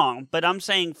you're wrong, but I'm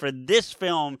saying for this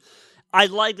film, I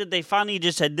like that they finally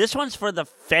just said, this one's for the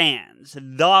fans, you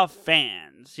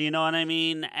know what I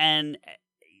mean? And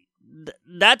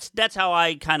that's how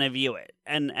I kind of view it,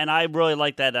 and I really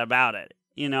like that about it,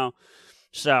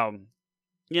 so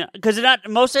Yeah, because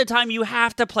most of the time you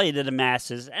have to play to the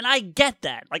masses, and I get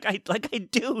that. I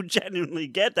do genuinely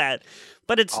get that,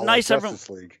 but it's nice Justice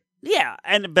League. Yeah,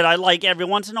 but I like every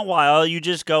once in a while you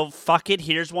just go, fuck it,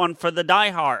 here's one for the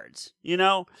diehards,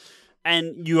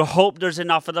 and you hope there's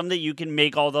enough of them that you can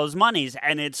make all those monies,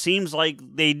 and it seems like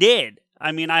they did.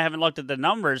 I mean, I haven't looked at the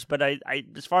numbers, but I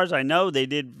as far as I know, they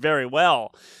did very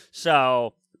well.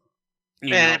 So,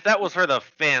 if that was for the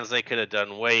fans, they could have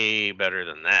done way better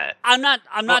than that. I'm not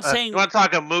saying you want to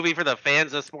talk a movie for the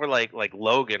fans. That's more like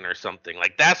Logan or something.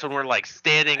 Like that's when we're like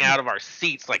standing out of our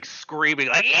seats, like screaming,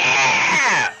 like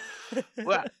yeah.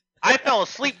 Well, I fell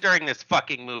asleep during this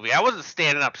fucking movie. I wasn't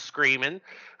standing up screaming.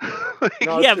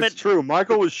 No, it's true.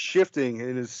 Michael was shifting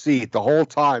in his seat the whole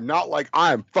time. Not like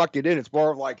I'm fucking in. It's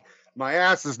more of like my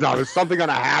ass is not. Is something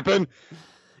gonna happen?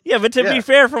 Yeah, but to be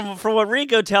fair, from what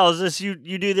Rico tells us, you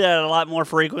do that a lot more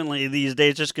frequently these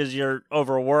days just because you're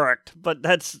overworked. But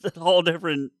that's a whole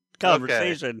different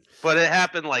conversation. Okay. But it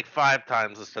happened like 5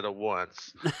 times instead of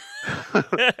once.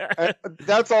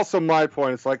 That's also my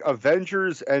point. It's like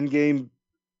Avengers Endgame.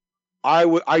 I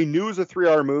knew it was a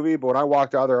 3-hour movie, but when I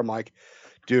walked out there, I'm like,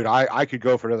 dude, I could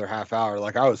go for another half hour.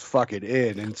 Like I was fucking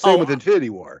in. And same with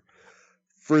Infinity War.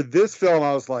 For this film,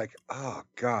 I was like, oh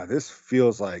god, this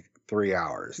feels like 3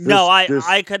 hours.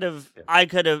 I could have.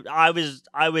 I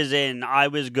was in. I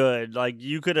was good. Like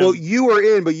you could have. Well, you were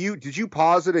in, but did you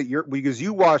pause it because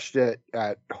you watched it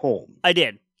at home? I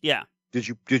did. Yeah. Did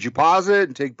you pause it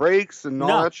and take breaks and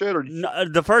all that shit? Or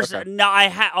the first I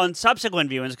had on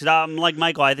subsequent viewings because I'm like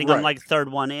Michael. I think I'm like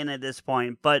third one in at this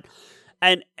point. But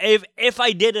and if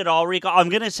I did it all, Rico, I'm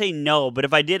gonna say no. But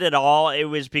if I did it all, it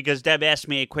was because Deb asked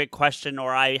me a quick question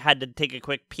or I had to take a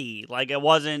quick pee. Like it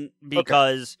wasn't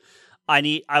because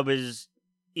I was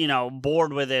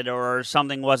bored with it or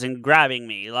something wasn't grabbing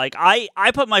me. Like I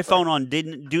put my phone on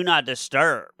do not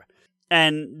disturb.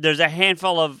 And there's a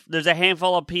handful of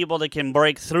people that can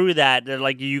break through that. They're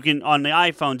like you can on the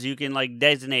iPhones you can like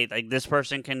designate like this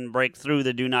person can break through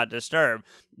the do not disturb.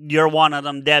 You're one of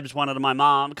them. Deb's one of them. My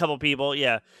mom, a couple people,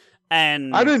 yeah.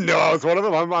 And I didn't know I was one of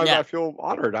them. I feel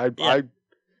honored.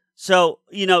 So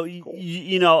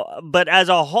but as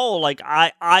a whole, like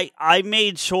I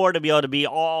made sure to be able to be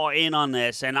all in on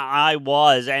this, and I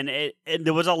was, and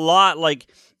there was a lot like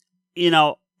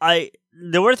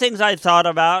there were things I thought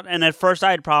about, and at first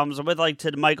I had problems with, like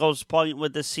to Michael's point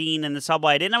with the scene in the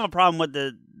subway. I didn't have a problem with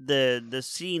the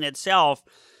scene itself,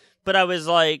 but I was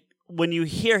like, when you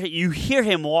hear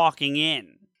him walking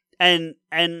in, and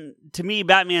to me,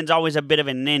 Batman's always a bit of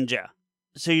a ninja,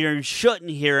 so you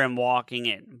shouldn't hear him walking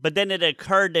in. But then it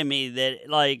occurred to me that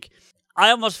like I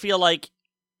almost feel like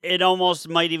it almost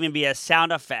might even be a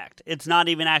sound effect. It's not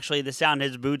even actually the sound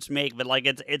his boots make, but like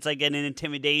it's like an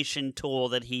intimidation tool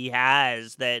that he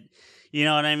has that, you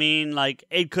know what I mean? Like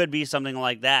it could be something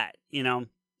like that,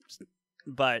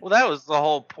 But that was the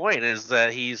whole point, is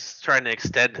that he's trying to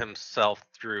extend himself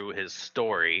through his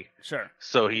story. Sure.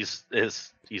 So he's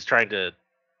trying to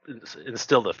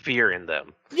instill the fear in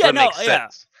them. Yeah, that makes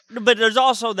sense. But there's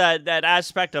also that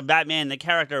aspect of Batman, the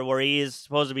character, where he is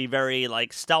supposed to be very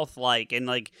like stealth-like, and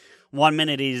like 1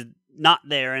 minute he's not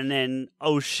there, and then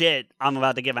oh shit, I'm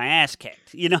about to get my ass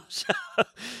kicked. So,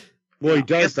 well, he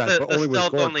does that. The but only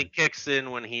stealth with only kicks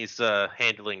in when he's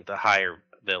handling the higher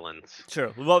villains.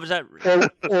 True. What was that?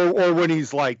 or when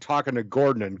he's like talking to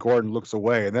Gordon, and Gordon looks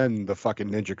away, and then the fucking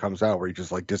ninja comes out where he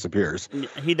just like disappears.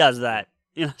 He does that.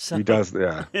 So. He does,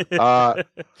 yeah.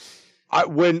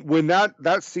 When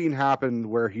that scene happened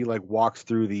where he like walks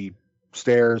through the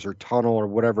stairs or tunnel or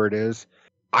whatever it is,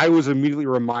 I was immediately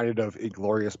reminded of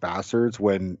Inglourious Bastards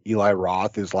when Eli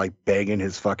Roth is like banging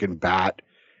his fucking bat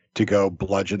to go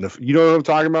bludgeon the. You know what I'm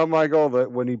talking about, Michael?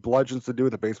 That when he bludgeons the dude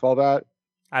with a baseball bat.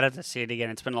 I'd have to see it again.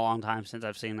 It's been a long time since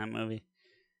I've seen that movie.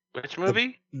 Which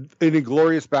movie? In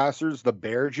Inglourious Bastards, the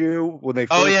Bear Jew, when they.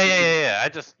 Oh yeah.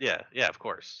 Yeah, of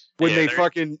course. When they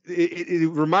fucking,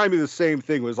 it reminded me of the same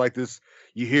thing. It was like this.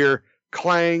 You hear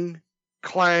clang,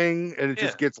 clang, and it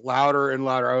just gets louder and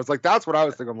louder. I was like, that's what I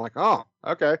was thinking. I'm like, oh,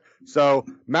 okay. So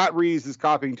Matt Reeves is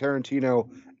copying Tarantino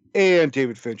and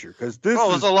David Fincher because this.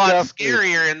 Oh, it was a lot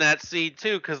scarier in that scene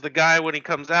too, because the guy when he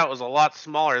comes out was a lot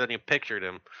smaller than you pictured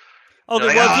him. Okay,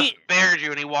 like, well, he bared you,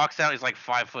 and he walks out. He's like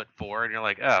 5'4", and you're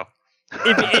like, oh.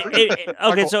 Okay,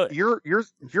 Michael, so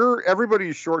you're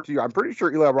everybody's short to you. I'm pretty sure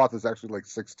Eli Roth is actually like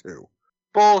 6'2".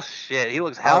 Bullshit. He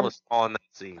looks hella small in that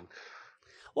scene.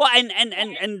 Well,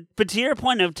 and but to your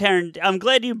point of Tarantino, I'm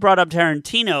glad you brought up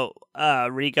Tarantino,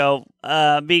 Rico,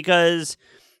 because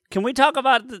can we talk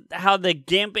about how the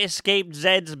Gimp escaped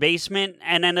Zed's basement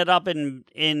and ended up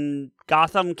in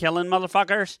Gotham killing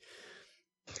motherfuckers?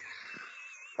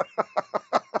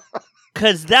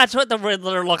 Because that's what the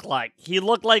Riddler looked like. He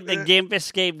looked like the Gimp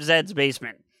escaped Zed's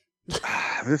basement.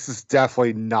 This is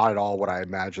definitely not at all what I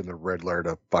imagined the Riddler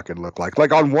to fucking look like.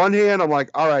 Like, on one hand, I'm like,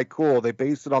 all right, cool. They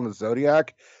based it on the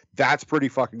Zodiac. That's pretty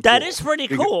fucking cool. That is pretty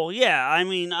cool. Yeah, I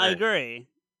mean, I agree.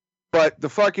 But the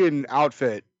fucking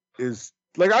outfit is...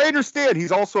 Like, I understand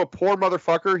he's also a poor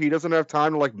motherfucker. He doesn't have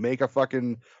time to, like, make a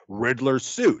fucking Riddler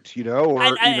suit, you know?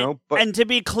 Or, but... And to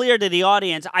be clear to the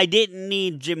audience, I didn't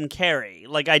need Jim Carrey.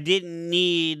 Like, I didn't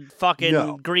need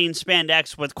fucking green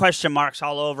spandex with question marks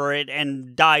all over it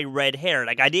and dye red hair.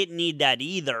 Like, I didn't need that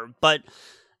either. But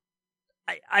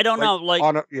I don't know. Like,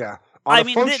 on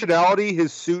functionality,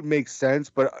 his suit makes sense.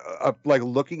 But, like,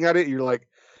 looking at it, you're like,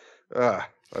 okay.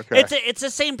 It's the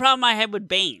same problem I had with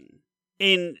Bane.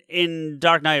 In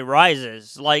Dark Knight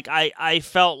Rises, like I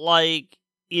felt like,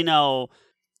 I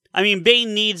mean,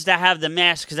 Bane needs to have the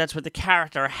mask because that's what the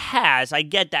character has. I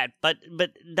get that, but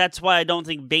that's why I don't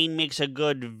think Bane makes a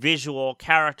good visual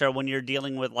character when you're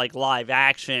dealing with like live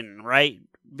action, right?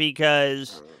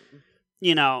 Because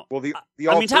well,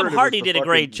 I mean, Tom Hardy did a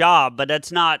great job, but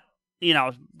that's not,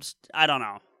 I don't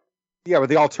know. Yeah, but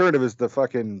the alternative is the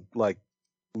fucking like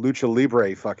Lucha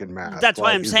Libre fucking mask. That's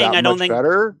why I'm saying I don't think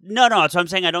better? No, that's what I'm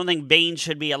saying. I don't think Bane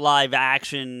should be a live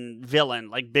action villain.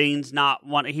 Like, Bane's not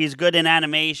one. He's good in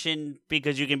animation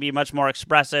because you can be much more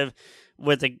expressive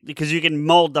because you can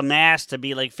mold the mask to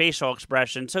be like facial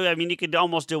expression. So I mean, you could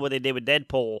almost do what they did with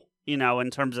Deadpool, in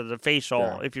terms of the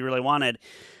facial, if you really wanted.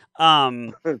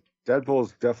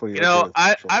 Deadpool's definitely.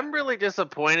 I'm really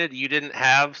disappointed you didn't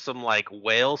have some like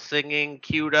whale singing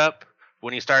queued up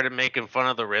when he started making fun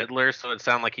of the Riddler, so it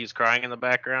sounded like he's crying in the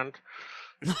background.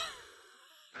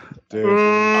 Dude.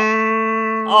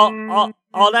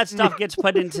 All that stuff gets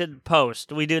put into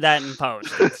post. We do that in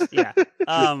post.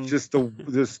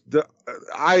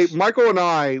 Michael and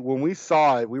I, when we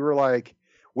saw it, we were like,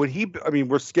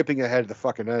 we're skipping ahead to the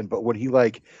fucking end, but when he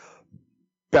like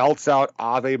belts out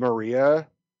Ave Maria,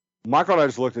 Michael and I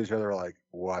just looked at each other like,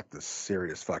 what the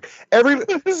serious fuck?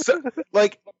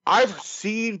 I've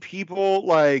seen people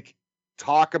like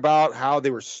talk about how they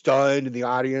were stunned in the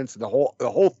audience and the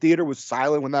whole theater was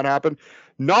silent when that happened.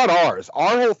 Not ours.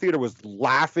 Our whole theater was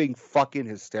laughing fucking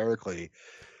hysterically.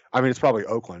 I mean, it's probably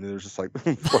Oakland. And it was just like, what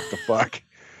the fuck?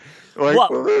 Like,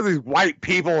 what are these white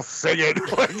people singing?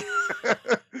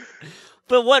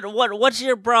 But what's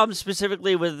your problem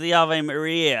specifically with the Ave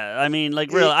Maria? I mean,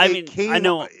 like, really, I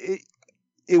know.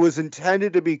 It was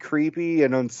intended to be creepy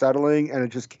and unsettling, and it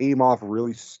just came off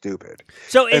really stupid.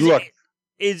 So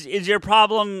is your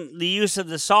problem the use of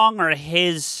the song or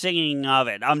his singing of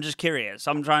it? I'm just curious.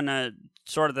 I'm trying to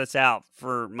sort this out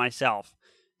for myself.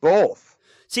 Both.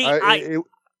 See,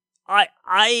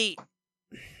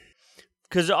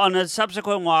 because on a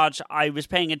subsequent watch, I was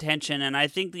paying attention, and I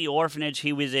think the orphanage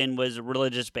he was in was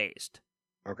religious based.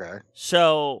 Okay.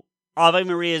 So Ave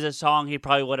Maria is a song he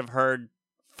probably would have heard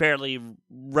fairly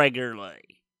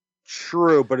regularly.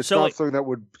 True, but it's not something that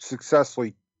would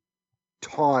successfully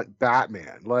taunt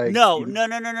Batman. Like no.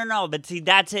 But see,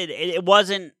 that's it. It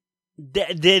wasn't.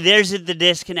 There's the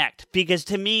disconnect, because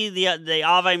to me, the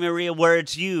Ave Maria where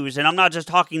it's used, and I'm not just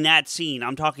talking that scene.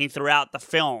 I'm talking throughout the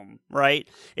film. Right?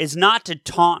 It's not to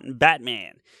taunt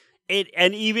Batman.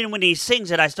 And even when he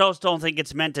sings it, I still don't think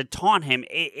it's meant to taunt him.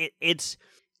 It's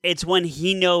when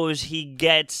he knows he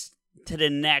gets to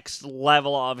the next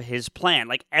level of his plan.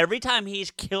 Like, every time he's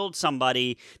killed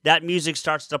somebody, that music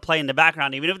starts to play in the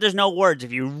background, even if there's no words.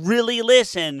 If you really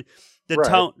listen, the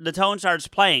tone starts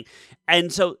playing.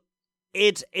 And so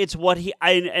it's what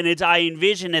I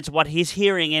envision it's what he's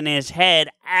hearing in his head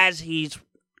as he's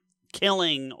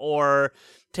killing or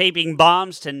taping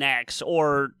bombs to necks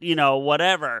or,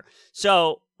 whatever.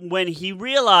 So when he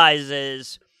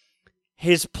realizes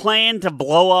his plan to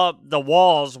blow up the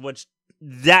walls, which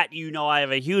that I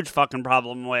have a huge fucking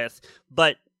problem with,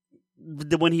 but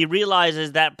when he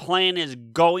realizes that plan is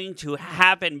going to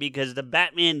happen because the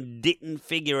Batman didn't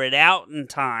figure it out in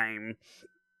time,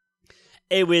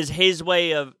 it was his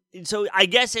way of... So I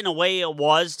guess in a way it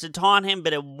was to taunt him,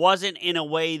 but it wasn't in a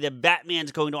way that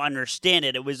Batman's going to understand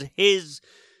it. It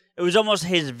was almost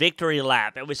his victory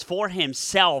lap. It was for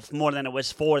himself more than it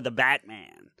was for the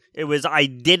Batman. It was, I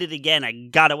did it again. I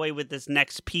got away with this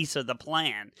next piece of the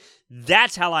plan.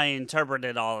 That's how I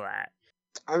interpreted all of that.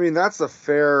 I mean, that's a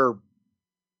fair...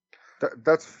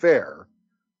 That's fair.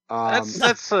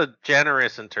 That's a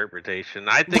generous interpretation.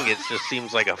 I think it just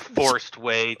seems like a forced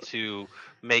way to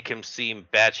make him seem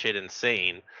batshit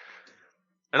insane.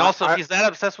 And also, if he's that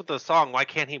obsessed with the song, why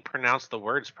can't he pronounce the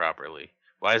words properly?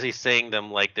 Why is he saying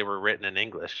them like they were written in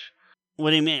English? What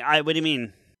do you mean? What do you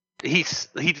mean? he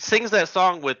sings that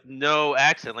song with no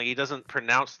accent. Like he doesn't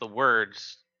pronounce the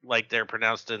words like they're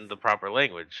pronounced in the proper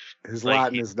language. His Like,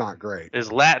 Latin is not great.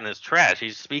 His Latin is trash.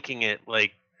 He's speaking it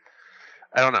like,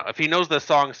 I don't know. If he knows the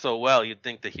song so well, you'd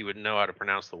think that he would know how to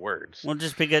pronounce the words. Well,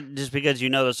 just because you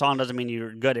know the song doesn't mean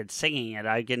you're good at singing it.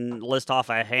 I can list off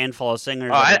a handful of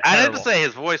singers. Oh, I terrible. didn't say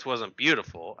his voice wasn't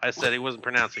beautiful. I said he wasn't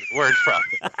pronouncing the words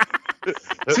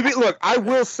properly. Look, I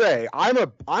will say I'm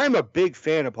a big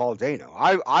fan of Paul Dano.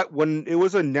 I when it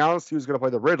was announced he was going to play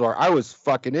the Riddler, I was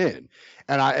fucking in,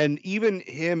 and even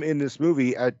him in this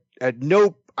movie at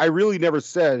no, I really never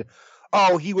said,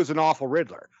 oh, he was an awful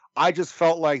Riddler. I just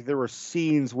felt like there were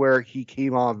scenes where he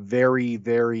came off very,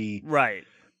 very right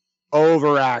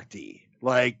overacty,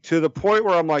 like to the point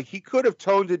where I'm like, he could have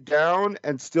toned it down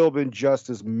and still been just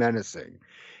as menacing.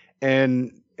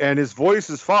 And his voice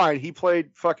is fine. He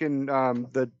played fucking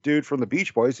the dude from the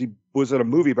Beach Boys. He was in a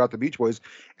movie about the Beach Boys,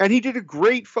 and he did a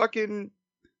great fucking,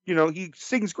 he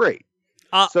sings great.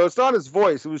 So it's not his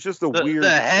voice. It was just weird. The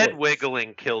head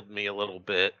wiggling killed me a little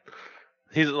bit.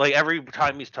 He's like, every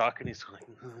time he's talking, he's like,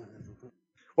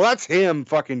 well, that's him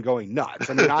fucking going nuts.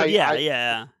 I mean,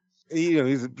 yeah.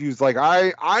 He's like,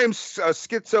 I'm a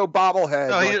schizo bobblehead.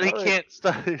 No, like, he can't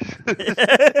stop.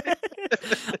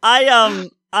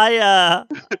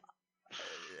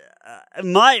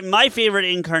 My favorite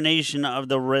incarnation of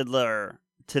the Riddler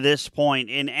to this point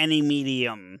in any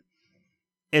medium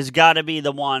has got to be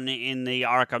the one in the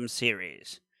Arkham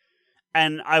series,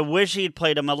 and I wish he'd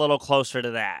played him a little closer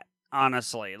to that.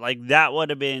 Honestly, like that would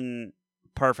have been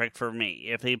perfect for me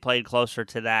if he played closer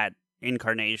to that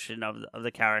incarnation of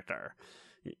the character,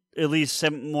 at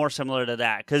least more similar to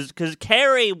that. Because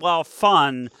Carey, while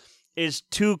fun, is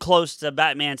too close to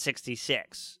Batman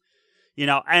 66.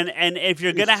 And if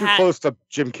you're gonna have close to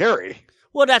Jim Carrey.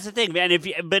 Well, that's the thing, man.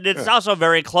 But it's also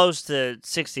very close to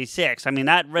 66. I mean,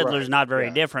 that Riddler's not very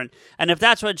different. And if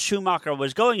that's what Schumacher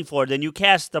was going for, then you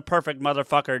cast the perfect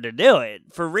motherfucker to do it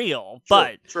for real.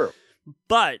 True.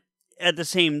 But at the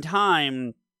same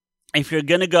time, if you're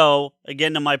gonna go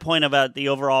again to my point about the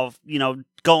overall,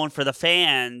 going for the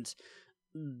fans,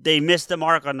 they missed the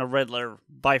mark on the Riddler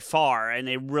by far, and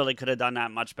they really could have done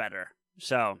that much better.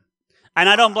 So, and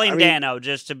I don't blame Dano.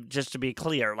 Just to be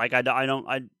clear, like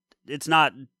it's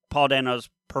not Paul Dano's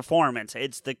performance;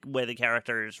 it's the way the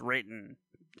character is written.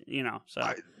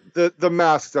 So the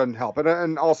mask doesn't help,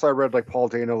 and also I read like Paul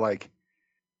Dano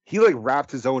he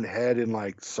wrapped his own head in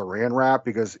saran wrap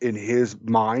because in his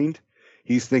mind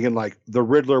he's thinking the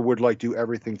Riddler would do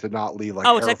everything to not leave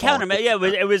it's a countermeasure. Yeah,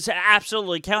 it was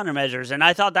absolutely countermeasures, and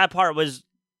I thought that part was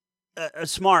a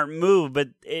smart move, but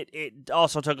it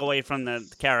also took away from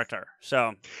the character.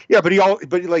 So yeah, but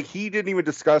he didn't even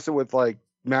discuss it with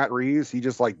Matt Reeves. He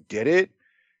just did it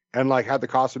and had the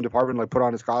costume department put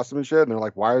on his costume and shit, and they're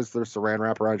like, why is there saran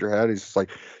wrap around your head? He's just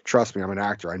trust me, I'm an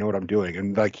actor, I know what I'm doing.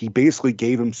 And he basically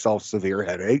gave himself severe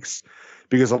headaches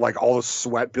because of all the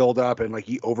sweat buildup, and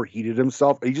he overheated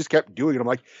himself, and he just kept doing it. I'm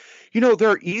like, there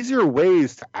are easier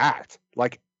ways to act,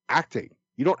 acting.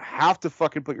 You don't have to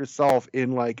fucking put yourself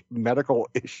in medical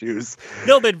issues.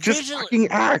 No, but just fucking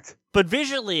act. But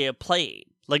visually it played.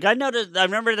 I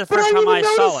remember the first time I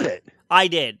saw it. I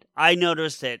did. I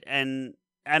noticed it, and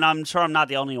I'm sure I'm not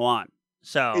the only one.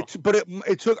 So,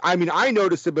 it took. I mean, I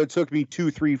noticed it, but it took me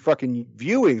 2-3 fucking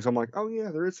viewings. I'm like, oh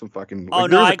yeah, there is some fucking. Oh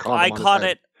no, I caught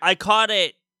it. I caught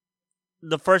it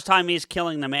the first time he's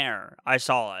killing the mayor. I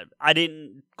saw it. I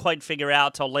didn't quite figure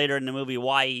out till later in the movie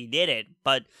why he did it,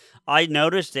 but I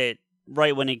noticed it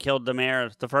right when he killed the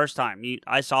mayor the first time.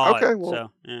 I saw it. Well,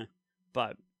 so yeah,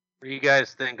 but. What do you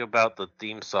guys think about the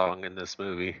theme song in this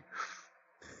movie?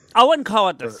 I wouldn't call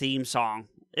it the theme song,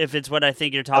 if it's what I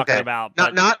think you're talking about.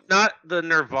 But... Not the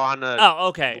Nirvana. Oh,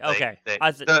 okay.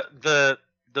 The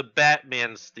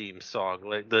Batman's theme song,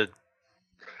 the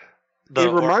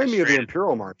it reminded me of the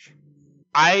Imperial March.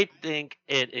 I think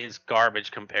it is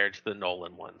garbage compared to the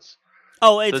Nolan ones.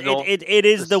 Oh, it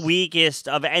is the weakest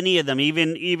of any of them.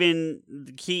 Even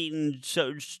Keaton,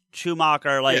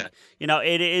 Schumacher,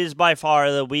 it is by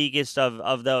far the weakest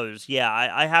of those. Yeah,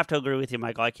 I have to agree with you,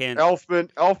 Michael. I can't.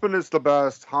 Elfman is the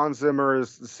best. Hans Zimmer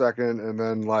is the second, and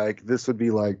then this would be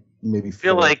maybe. I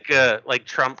feel like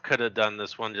Trump could have done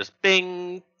this one, just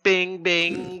bing, bing,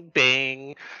 bing,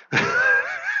 bing.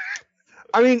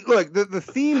 I mean, look, the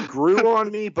theme grew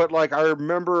on me, but I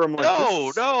remember I'm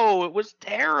no, it was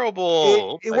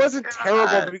terrible. It wasn't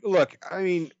terrible. But look, I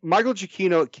mean, Michael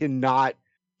Giacchino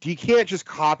he can't just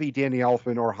copy Danny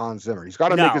Elfman or Hans Zimmer. He's got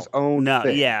to make his own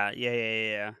thing.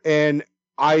 Yeah. And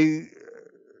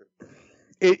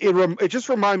it just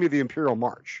reminded me of the Imperial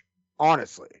March,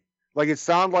 honestly. Like it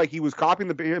sounded like he was copying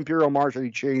the Imperial March and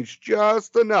he changed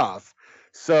just enough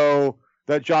so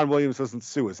that John Williams doesn't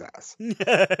sue his ass.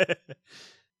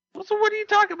 Well, so what are you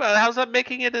talking about? How's that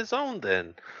making it his own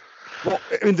then? Well,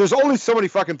 I mean, there's only so many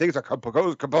fucking things a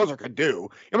composer could do.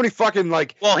 How many fucking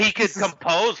like? Well, he could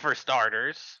compose for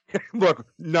starters. Look,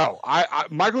 no,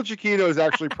 Michael Giacchino is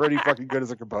actually pretty fucking good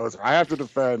as a composer. I have to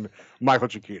defend Michael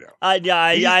Giacchino.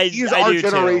 He's our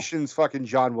generation's fucking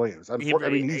John Williams. I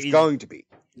mean, he's going to be.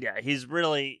 Yeah, he's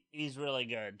really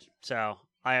good. So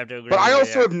I have to agree. But I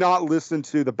also have not listened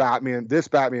to this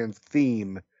Batman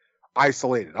theme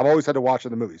isolated. I've always had to watch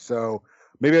it in the movie, so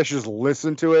maybe I should just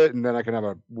listen to it and then I can have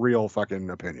a real fucking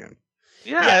opinion.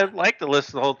 Yeah, I'd like to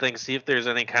listen to the whole thing, see if there's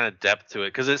any kind of depth to it,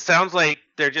 because it sounds like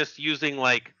they're just using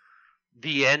like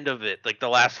the end of it, like the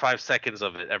last 5 seconds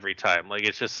of it every time. Like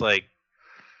it's just like.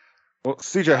 Well,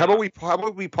 CJ, how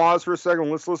about we pause for a second?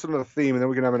 Let's listen to the theme, and then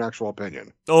we can have an actual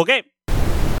opinion. Okay.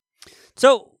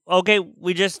 So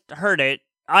we just heard it.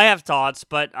 I have thoughts,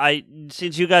 but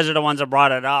since you guys are the ones that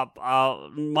brought it up,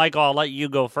 Michael, I'll let you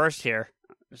go first here.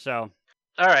 So.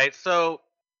 All right, so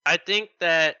I think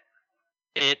that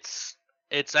it's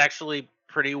actually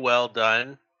pretty well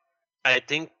done. I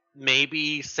think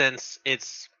maybe since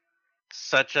it's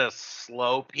such a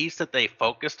slow piece that they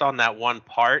focused on that one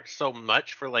part so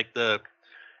much for like the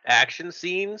action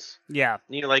scenes. Yeah.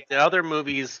 You know, like the other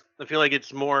movies, I feel like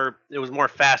it was more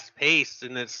fast paced,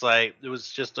 and it's like it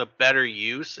was just a better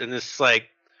use. And it's like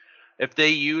if they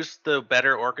use the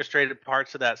better orchestrated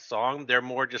parts of that song, they're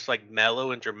more just like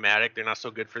mellow and dramatic. They're not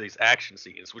so good for these action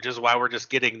scenes, which is why we're just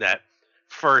getting that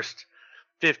first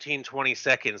 15-20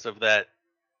 seconds of that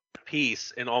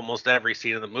piece in almost every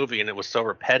scene of the movie, and it was so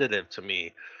repetitive to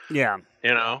me. Yeah.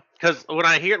 You know, because when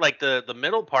I hear like the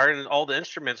middle part and all the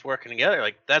instruments working together,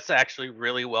 like that's actually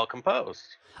really well composed.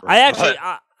 I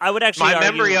would actually my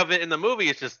memory of it in the movie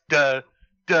is just duh,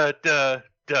 duh, duh,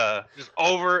 duh, just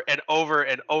over and over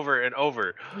and over and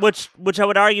over. Which I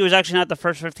would argue is actually not the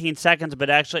first 15 seconds, but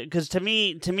actually, because to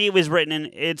me it was written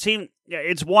in. It seemed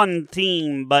it's one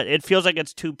theme, but it feels like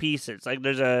it's two pieces. Like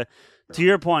there's to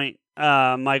your point,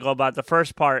 Michael, about the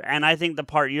first part, and I think the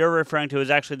part you're referring to is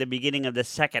actually the beginning of the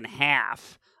second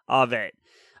half of it.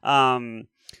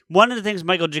 One of the things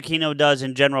Michael Giacchino does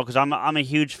in general, because I'm a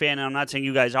huge fan, and I'm not saying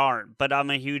you guys aren't, but I'm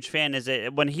a huge fan, is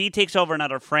that when he takes over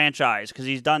another franchise, because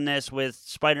he's done this with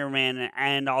Spider-Man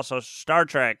and also Star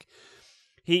Trek,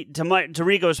 to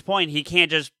Rico's point, he can't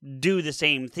just do the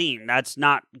same theme. That's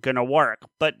not going to work.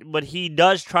 But what he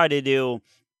does try to do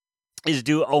is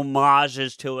do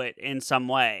homages to it in some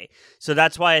way. So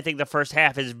that's why I think the first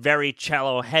half is very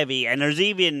cello heavy, and there's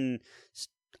even,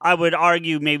 I would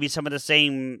argue, maybe some of the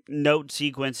same note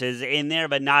sequences in there,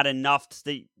 but not enough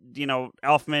that,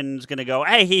 Elfman's going to go,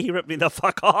 hey, he ripped me the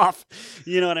fuck off.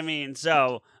 You know what I mean?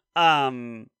 So,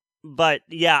 but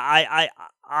yeah,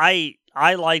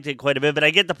 I liked it quite a bit, but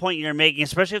I get the point you're making,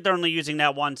 especially if they're only using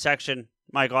that one section,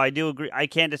 Michael. I do agree. I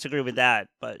can't disagree with that,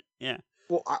 but yeah.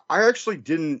 Well, I actually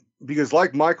didn't, because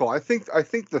like Michael, I think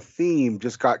the theme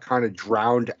just got kind of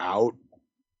drowned out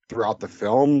throughout the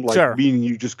film, like sure. Meaning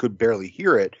you just could barely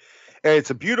hear it. And it's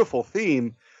a beautiful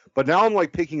theme, but now I'm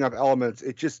like picking up elements.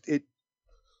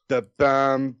 The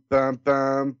bum bum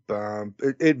bum bum.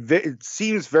 It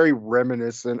seems very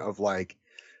reminiscent of like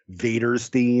Vader's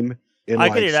theme in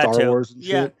like Star Wars and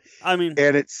shit. I mean,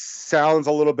 and it sounds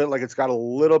a little bit like it's got a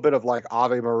little bit of like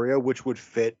Ave Maria, which would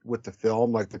fit with the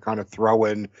film, like to kind of throw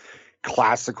in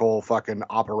classical fucking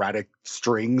operatic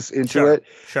strings into it.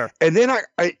 Sure. And then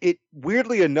it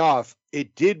weirdly enough,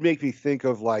 it did make me think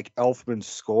of like Elfman's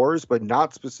scores, but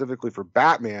not specifically for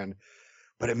Batman.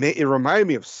 But it reminded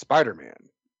me of Spider-Man.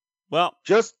 Well,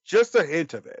 just a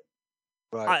hint of it.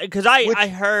 Because I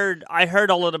heard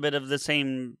a little bit of the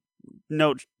same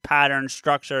note pattern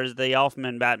structure as the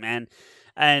Elfman Batman,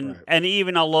 and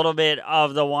even a little bit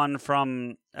of the one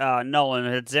from Nolan.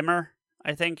 It's Zimmer,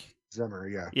 I think. Zimmer,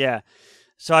 yeah. Yeah.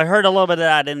 So I heard a little bit of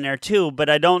that in there too, but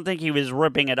I don't think he was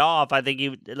ripping it off. I think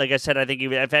he, like I said,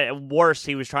 if at worst,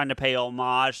 he was trying to pay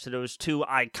homage to those two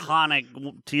iconic,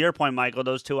 to your point, Michael,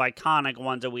 those two iconic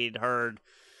ones that we'd heard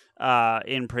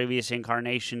in previous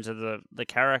incarnations of the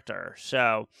character.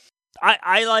 So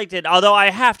I liked it, although I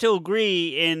have to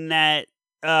agree in that,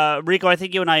 Rico, I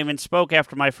think you and I even spoke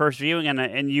after my first viewing, and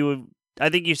I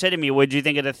think you said to me, "What did you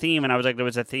think of the theme?" And I was like, "There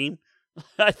was a theme."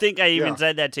 I think I even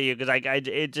said that to you because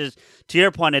it just, to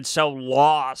your point, it's so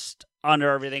lost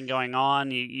under everything going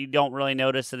on. You don't really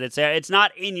notice that it's there. It's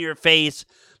not in your face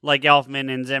like Elfman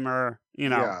and Zimmer.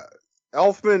 Yeah,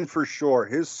 Elfman for sure.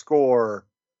 His score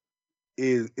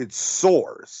it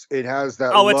soars. It has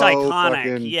that. Oh, it's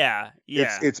iconic. Yeah.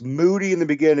 It's moody in the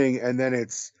beginning, and then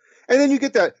And then you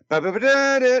get that,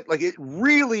 like it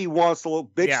really wants to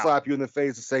bitch slap you in the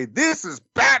face and say, "This is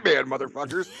Batman,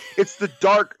 motherfuckers." It's the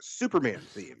dark Superman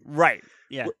theme, right?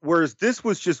 Yeah. Whereas this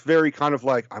was just very kind of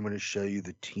like, I'm going to show you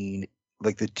the teenage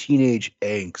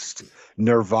angst,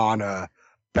 Nirvana,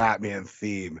 Batman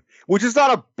theme, which is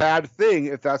not a bad thing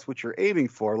if that's what you're aiming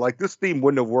for. Like this theme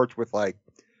wouldn't have worked with like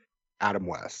Adam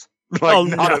West,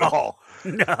 not at all.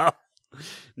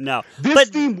 No. This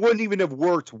theme wouldn't even have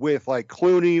worked with like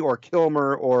Clooney or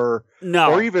Kilmer or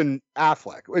even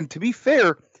Affleck. And to be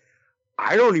fair,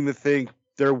 I don't even think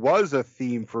there was a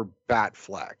theme for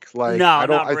Batfleck. Like, not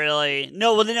really.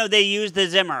 No, they used the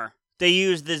Zimmer.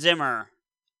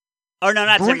 Or no,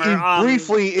 not Zimmer.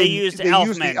 Briefly, they used the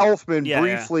Elfman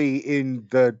briefly in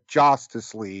the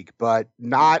Justice League, but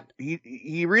not.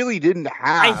 He really didn't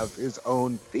have his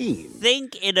own theme. I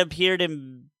think it appeared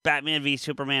in Batman v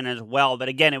Superman as well, but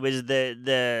again, it was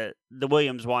the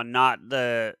Williams one, not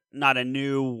a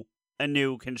new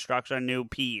construction, a new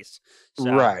piece.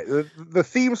 So. Right. The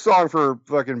theme song for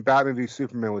fucking Batman v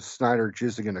Superman was Snyder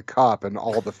jizzing in a cup and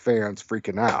all the fans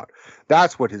freaking out.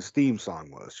 That's what his theme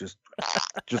song was.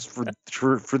 Just for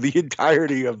the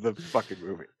entirety of the fucking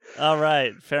movie. All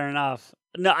right, fair enough.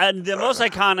 No, the most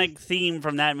iconic theme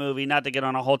from that movie, not to get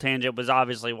on a whole tangent, was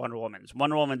obviously Wonder Woman's.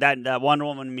 Wonder Woman, that Wonder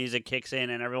Woman music kicks in,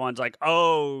 and everyone's like,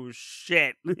 "Oh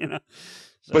shit!" So.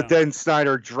 But then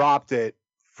Snyder dropped it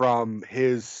from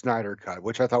his Snyder cut,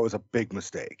 which I thought was a big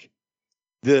mistake.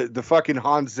 The fucking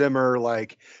Hans Zimmer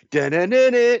like I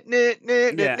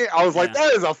was like,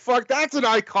 that's an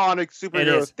iconic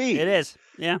superhero theme. It is.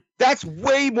 Yeah. That's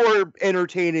way more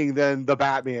entertaining than the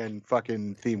Batman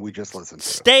fucking theme we just listened to.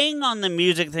 Staying on the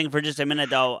music thing for just a minute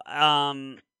though,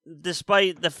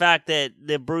 despite the fact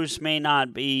that Bruce may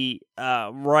not be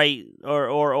right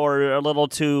or a little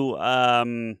too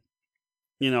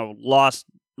lost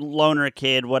loner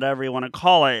kid, whatever you want to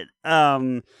call it,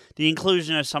 the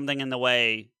inclusion of Something in the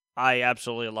Way I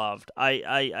absolutely loved.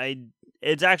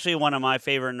 It's actually one of my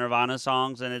favorite Nirvana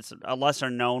songs, and it's a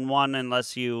lesser known one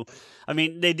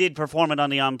they did perform it on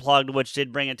the Unplugged, which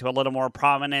did bring it to a little more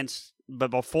prominence,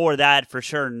 but before that, for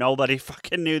sure, nobody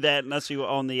fucking knew that unless you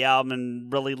own the album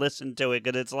and really listened to it,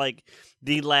 because it's like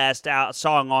the last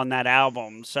song on that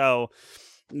album, so,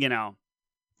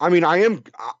 I mean, I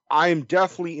am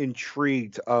definitely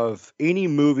intrigued of any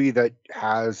movie that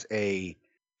has a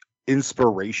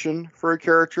inspiration for a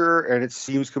character and it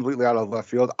seems completely out of left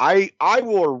field. I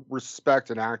will respect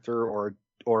an actor or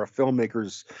a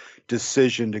filmmaker's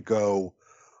decision to go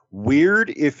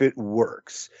weird if it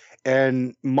works.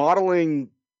 And modeling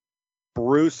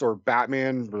Bruce or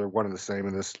Batman, they're one and the same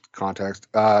in this context,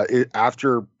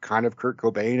 after kind of Kurt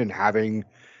Cobain and having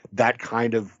that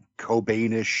kind of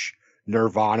Cobainish,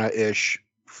 Nirvana-ish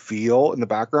feel in the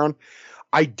background,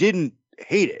 I didn't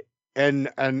hate it. And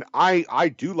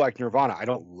I do like Nirvana. I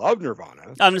don't love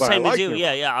Nirvana. I'm the same as you.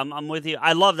 Nirvana. Yeah. I'm with you.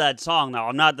 I love that song, though.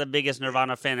 I'm not the biggest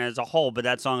Nirvana fan as a whole, but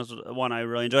that song is one I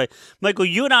really enjoy. Michael,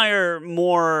 you and I are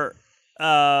more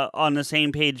on the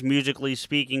same page musically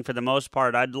speaking for the most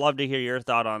part. I'd love to hear your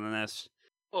thought on this.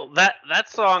 Well, that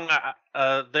song,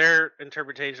 their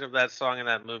interpretation of that song in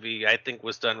that movie, I think,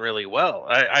 was done really well.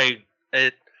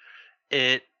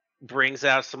 It brings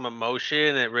out some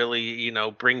emotion. It really,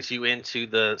 brings you into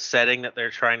the setting that they're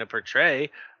trying to portray,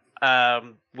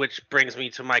 which brings me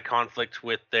to my conflict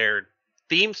with their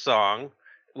theme song,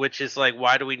 which is like,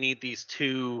 why do we need these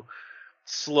two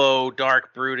slow,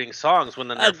 dark, brooding songs when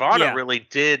the Nirvana really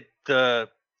did the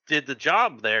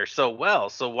job there so well?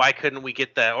 So why couldn't we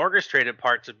get that orchestrated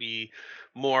part to be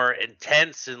more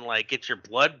intense and like get your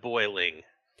blood boiling?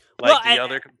 The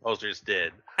other composers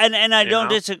did. And I don't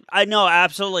disagree. I know,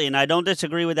 absolutely, and I don't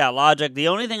disagree with that logic. The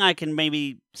only thing I can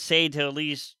maybe say to at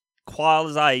least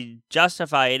quasi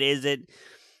justify it is that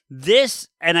this,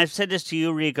 and I've said this to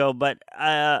you, Rico, but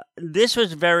this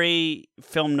was very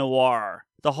film noir.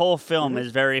 The whole film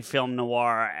is very film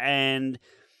noir, and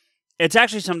it's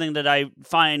actually something that I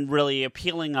find really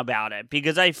appealing about it,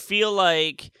 because I feel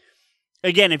like,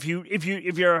 again, if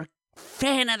you're a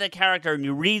fan of the character and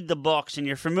you read the books and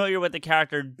you're familiar with the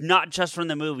character, not just from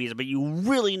the movies, but you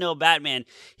really know Batman,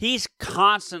 he's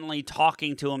constantly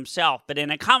talking to himself. But in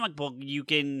a comic book, you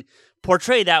can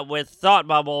portray that with thought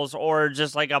bubbles or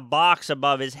just like a box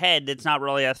above his head that's not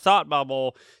really a thought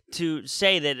bubble, to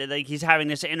say that like he's having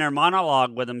this inner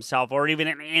monologue with himself, or even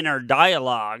an inner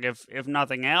dialogue, if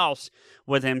nothing else,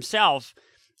 with himself.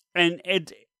 And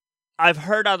I've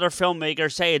heard other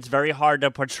filmmakers say it's very hard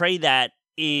to portray that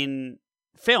in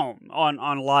film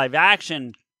on live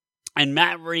action. And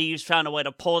Matt Reeves found a way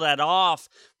to pull that off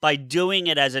by doing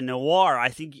it as a noir. I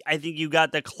think you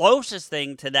got the closest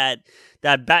thing to that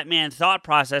Batman thought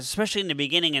process, especially in the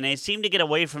beginning, and they seemed to get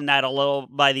away from that a little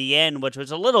by the end, which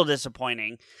was a little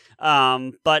disappointing.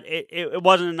 But it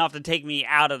wasn't enough to take me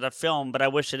out of the film, but I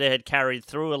wish it had carried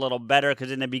through a little better, because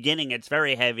in the beginning it's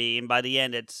very heavy, and by the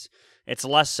end it's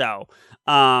less so.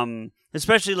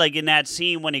 Especially like in that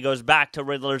scene when he goes back to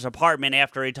Riddler's apartment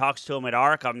after he talks to him at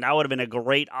Arkham. That would have been a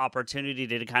great opportunity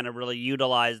to kind of really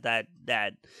utilize that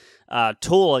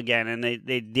tool again, and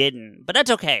they didn't. But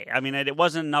that's okay. I mean, it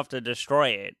wasn't enough to destroy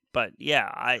it. But yeah,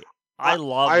 I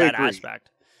love that agree. aspect.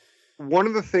 One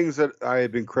of the things that I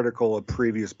have been critical of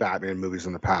previous Batman movies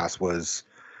in the past was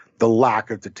the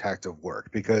lack of detective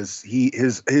work, because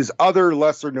his other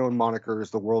lesser known moniker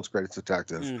is the world's greatest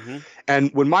detective. Mm-hmm. And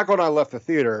when Michael and I left the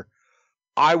theater,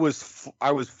 I was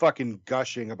fucking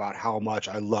gushing about how much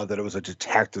I love that it was a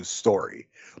detective story.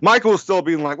 Michael was still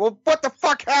being like, well, what the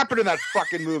fuck happened in that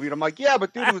fucking movie? And I'm like, yeah,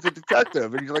 but dude, he was a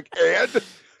detective. And he's like, and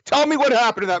tell me what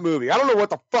happened in that movie. I don't know what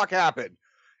the fuck happened.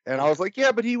 And I was like,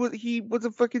 yeah, but he was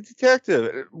a fucking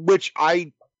detective, which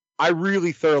I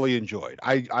really thoroughly enjoyed.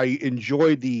 I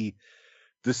enjoyed the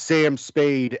Sam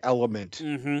Spade element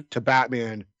to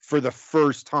Batman for the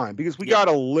first time, because we got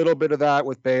a little bit of that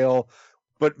with Bale,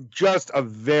 but just a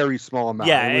very small amount.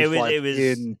 Yeah, it was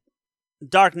in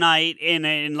Dark Knight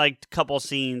in like a couple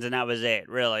scenes, and that was it,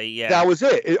 really. Yeah, that was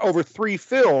it. Over 3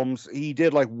 films, he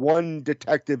did like one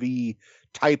detective-y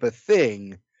type of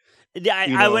thing.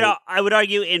 I would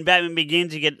argue in Batman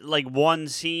Begins you get like one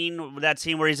scene, that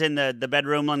scene where he's in the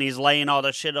bedroom and he's laying all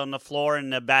the shit on the floor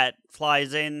and the bat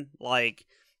flies in, like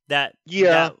that.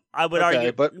 Yeah, I would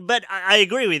argue, but I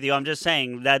agree with you. I'm just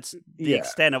saying that's the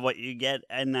extent of what you get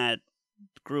in that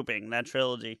grouping, that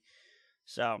trilogy.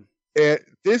 So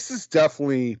this is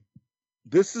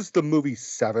the movie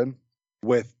 7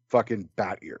 with fucking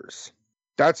bat ears.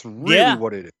 That's really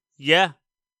what it is. Yeah.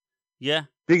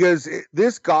 Because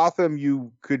this Gotham,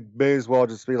 you may as well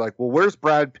just be like, well, where's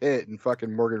Brad Pitt and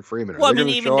fucking Morgan Freeman? Well, I mean,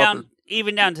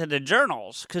 even down to the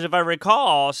journals, because if I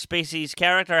recall, Spacey's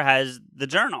character has the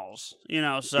journals,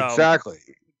 so exactly,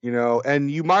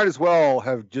 and you might as well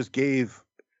have just gave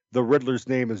the Riddler's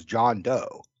name as John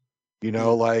Doe,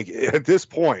 like at this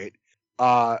point.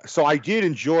 So I did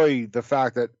enjoy the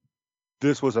fact that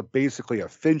this was basically a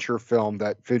Fincher film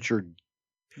that Fincher.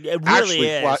 It really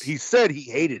is. He said he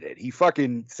hated it. He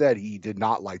fucking said he did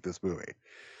not like this movie.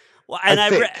 Well,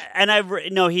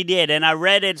 no, he did, and I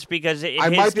read it's because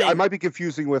I might be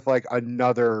confusing with like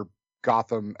another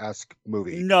Gotham-esque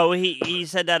movie. No, he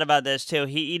said that about this too.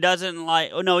 He doesn't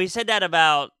like. Oh no, he said that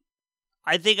about.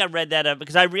 I think I read that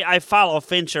because I follow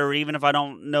Fincher, even if I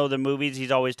don't know the movies he's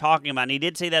always talking about. And he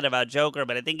did say that about Joker,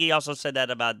 but I think he also said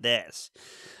that about this.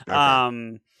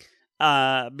 Okay.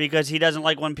 Because he doesn't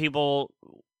like when people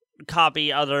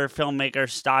copy other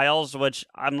filmmakers' styles, which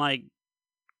I'm like,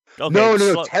 okay. No,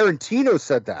 Tarantino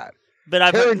said that.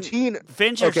 But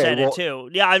Fincher said it too.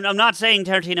 Yeah, I'm not saying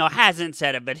Tarantino hasn't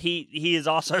said it, but he has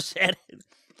also said it.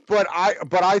 But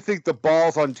I think the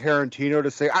ball's on Tarantino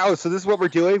to say, oh, so this is what we're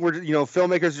doing. We're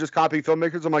filmmakers are just copying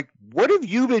filmmakers. I'm like, what have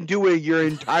you been doing your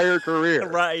entire career?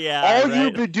 Right? Yeah. All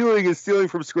you've been doing is stealing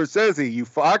from Scorsese. You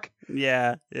fuck.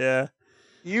 Yeah.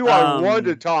 You are one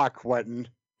to talk, Quentin.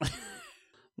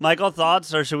 Michael,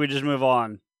 thoughts, or should we just move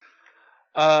on?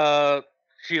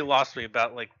 She lost me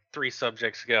about like 3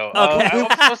 subjects ago. Okay.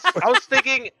 I was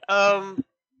thinking,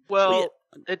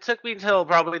 it took me until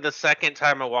probably the second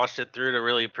time I watched it through to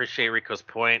really appreciate Rico's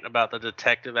point about the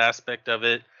detective aspect of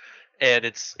it. And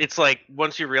it's like,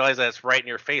 once you realize that it's right in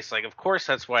your face, like, of course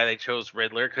that's why they chose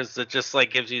Riddler, because it just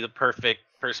like gives you the perfect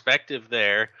perspective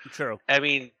there. True. I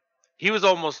mean, he was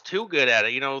almost too good at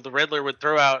it. The Riddler would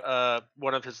throw out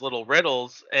one of his little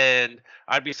riddles, and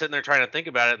I'd be sitting there trying to think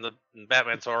about it, and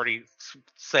Batman's already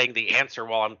saying the answer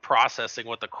while I'm processing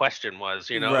what the question was.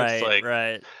 Right, it's like,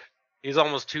 right. He's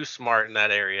almost too smart in that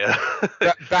area.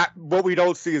 What we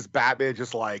don't see is Batman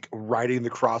just like writing the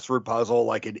crossword puzzle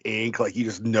like in ink, like he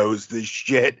just knows this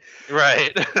shit.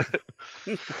 Right.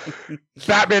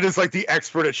 Batman is like the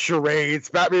expert at charades.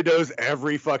 Batman knows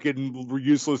every fucking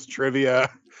useless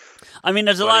trivia. I mean,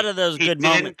 there's a lot of those good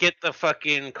moments. He didn't get the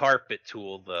fucking carpet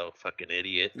tool though, fucking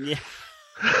idiot. Yeah.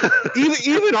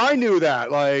 even I knew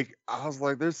that. Like, I was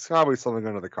like, there's probably something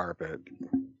under the carpet.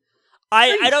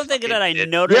 I don't think that I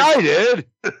noticed. Yeah, I did.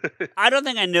 I don't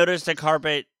think I noticed the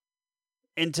carpet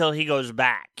until he goes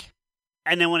back.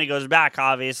 And then when he goes back,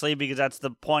 obviously, because that's the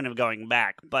point of going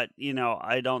back. But,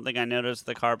 I don't think I noticed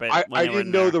the carpet. I didn't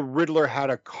know the Riddler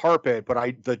had a carpet,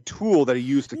 but the tool that he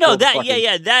used to No, kill that, the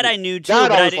fucking, that I knew too. that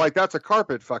but I was like, that's a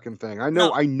carpet fucking thing. I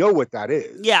know what that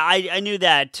is. Yeah, I knew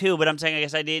that too, but I'm saying I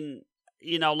guess I didn't,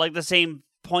 like the same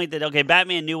point that, okay,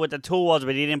 Batman knew what the tool was,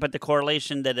 but he didn't put the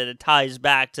correlation that it ties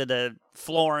back to the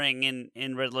flooring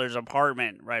in Riddler's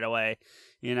apartment right away,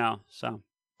 so.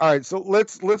 All right, so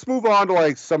let's move on to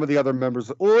like some of the other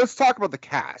members. Well, let's talk about the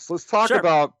cast. Let's talk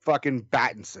about fucking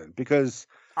Pattinson, because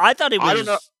I thought he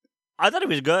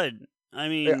was good. I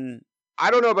mean,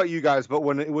 I don't know about you guys, but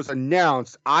when it was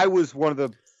announced, I was one of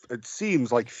the, it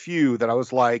seems like few that I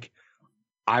was like,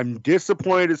 I'm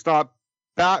disappointed it's not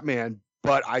Batman,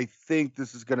 but I think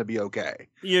this is going to be okay.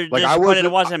 You're like, disappointed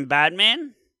it wasn't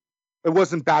Batman? It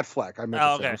wasn't Batfleck. I meant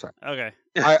to say. Okay. I'm sorry. Okay.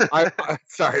 I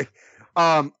sorry.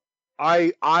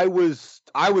 I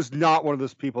was not one of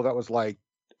those people that was like,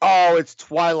 oh, it's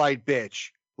Twilight, bitch.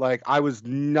 Like, I was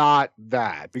not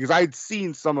that, because I had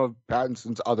seen some of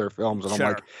Pattinson's other films, and I'm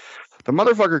like, the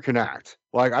motherfucker can act.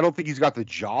 Like, I don't think he's got the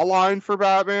jawline for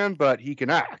Batman, but he can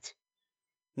act.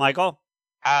 Michael?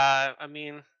 I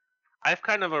mean, I've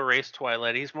kind of erased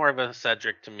Twilight. He's more of a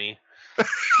Cedric to me.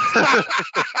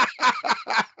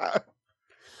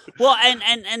 Well,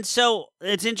 and so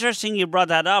it's interesting you brought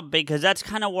that up, because that's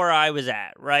kind of where I was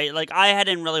at, right? Like, I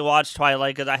hadn't really watched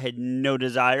Twilight because I had no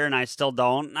desire, and I still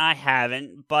don't, and I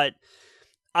haven't, but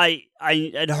I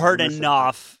had heard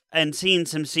enough and seen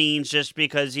some scenes just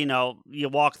because, you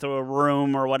walk through a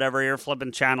room or whatever, you're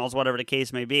flipping channels, whatever the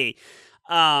case may be.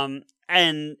 And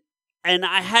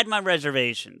I had my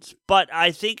reservations, but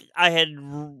I think I had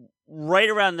right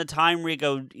around the time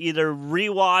Rico either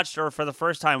rewatched or for the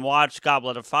first time watched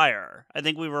Goblet of Fire. I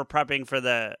think we were prepping for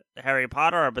the Harry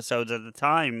Potter episodes at the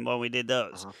time when we did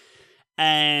those. Uh-huh.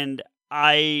 And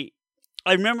I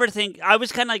remember thinking, I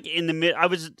was kind of like I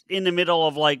was in the middle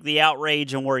of like the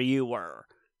outrage and where you were.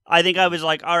 I think I was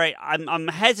like, all right, I'm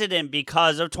hesitant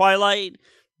because of Twilight,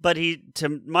 but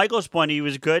to Michael's point, he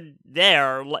was good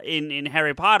there in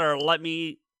Harry Potter.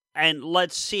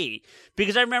 Let's see.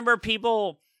 Because I remember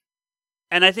people,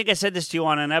 and I think I said this to you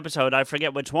on an episode, I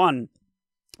forget which one,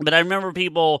 but I remember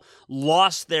people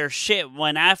lost their shit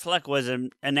when Affleck was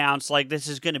announced, like, this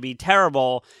is going to be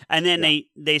terrible, and then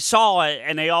they saw it,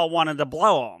 and they all wanted to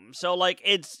blow him. So, like,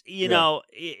 it's, you got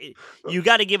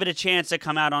to give it a chance to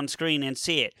come out on screen and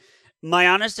see it. My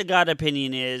honest-to-God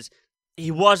opinion is,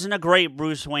 he wasn't a great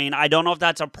Bruce Wayne. I don't know if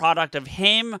that's a product of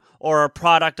him or a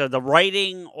product of the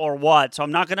writing or what, so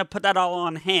I'm not going to put that all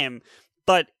on him,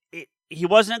 but he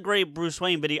wasn't a great Bruce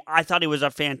Wayne, but I thought he was a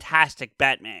fantastic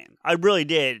Batman. I really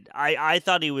did. I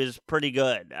thought he was pretty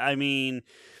good. I mean,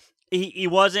 he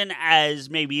wasn't as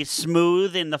maybe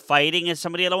smooth in the fighting as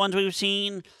some of the other ones we've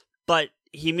seen, but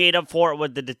he made up for it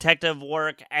with the detective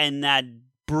work and that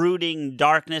brooding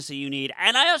darkness that you need.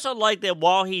 And I also like that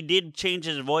while he did change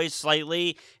his voice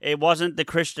slightly, it wasn't the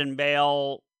Christian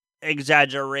Bale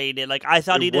exaggerated. Like, I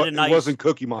thought he did a nice... It wasn't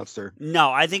Cookie Monster.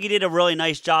 No, I think he did a really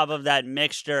nice job of that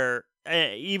mixture.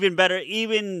 Even better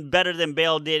than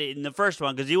Bale did in the first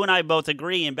one, because you and I both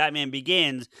agree in Batman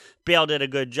Begins, Bale did a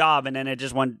good job, and then it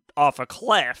just went off a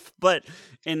cliff. But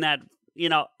in that,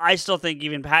 I still think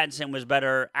even Pattinson was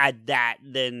better at that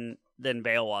than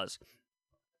Bale was.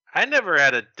 I never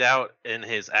had a doubt in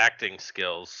his acting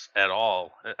skills at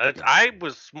all. I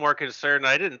was more concerned.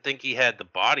 I didn't think he had the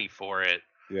body for it.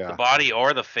 Yeah. The body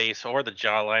or the face or the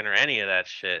jawline or any of that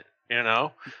shit.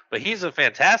 But he's a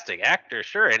fantastic actor,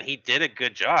 sure, and he did a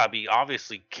good job. He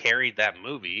obviously carried that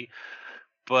movie,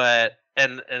 but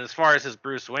and as far as his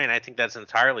Bruce Wayne, I think that's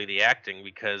entirely the acting,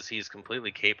 because he's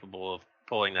completely capable of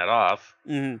pulling that off.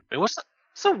 Mm-hmm. I mean, what's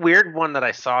a weird one that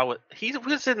I saw? He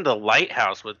was in The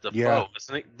Lighthouse with Dafoe,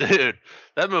 wasn't he? Dude,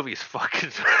 that movie's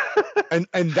fucking.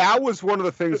 and that was one of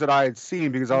the things that I had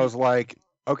seen, because I was like,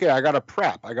 okay, I got to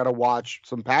prep. I got to watch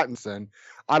some Pattinson.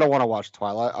 I don't want to watch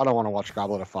Twilight. I don't want to watch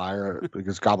Goblet of Fire,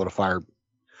 because Goblet of Fire,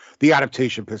 the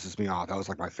adaptation pisses me off. That was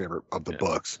like my favorite of the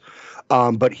books.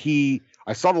 But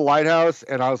I saw The Lighthouse,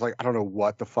 and I was like, I don't know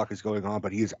what the fuck is going on,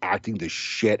 but he is acting the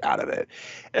shit out of it.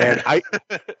 And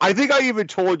I think I even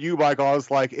told you, Michael, I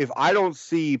was like, if I don't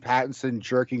see Pattinson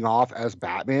jerking off as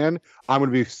Batman, I'm going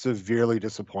to be severely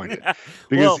disappointed.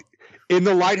 Because in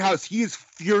The Lighthouse, he is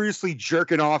furiously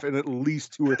jerking off in at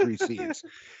least 2 or 3 scenes.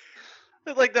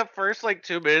 Like the first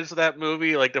 2 minutes of that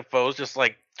movie, like Defoe's just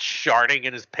like sharding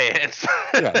in his pants.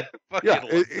 Yeah,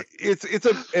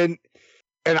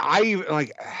 and I even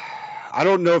like, I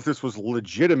don't know if this was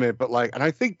legitimate, but and I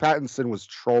think Pattinson was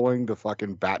trolling the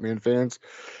fucking Batman fans,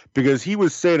 because he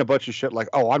was saying a bunch of shit like,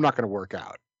 "Oh, I'm not going to work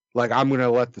out." Like I'm gonna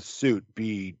let the suit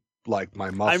be like my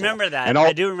muscle. I remember that. And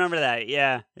I do remember that.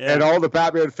 Yeah. And all the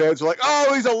Batman fans were like,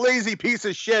 "Oh, he's a lazy piece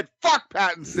of shit. Fuck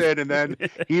Pattinson." And then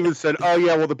he even said, "Oh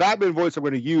yeah, well the Batman voice I'm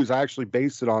going to use, I actually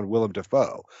based it on Willem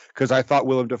Dafoe because I thought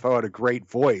Willem Dafoe had a great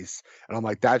voice." And I'm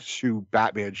like, "That's who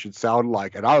Batman should sound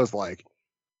like." And I was like,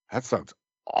 "That sounds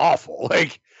awful."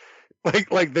 Like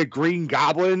the Green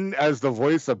Goblin as the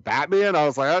voice of Batman. I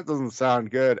was like, "That doesn't sound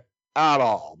good at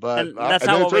all." But And that's and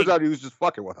not then it what turns we- out he was just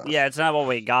fucking with us. Yeah, it's not what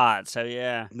we got. So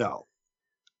yeah. No.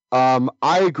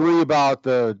 I agree about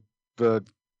the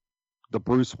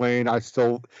Bruce Wayne. I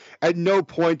still, at no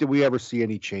point did we ever see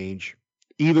any change.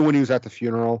 Even when he was at the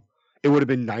funeral, it would have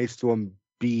been nice to him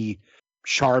be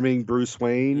charming Bruce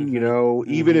Wayne, you Mhm, know,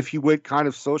 even mhm. if he went kind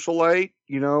of socialite,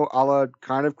 you know, a la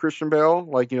kind of Christian Bale,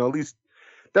 like, you know, at least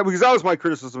that, because that was my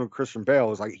criticism of Christian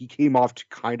Bale, is like he came off to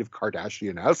kind of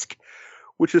Kardashian-esque,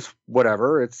 which is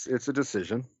whatever. It's a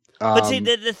decision. But see,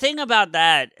 the thing about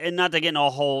that, and not to get into a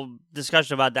whole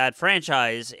discussion about that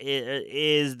franchise,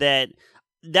 is that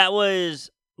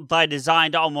was by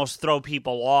design to almost throw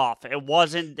people off. It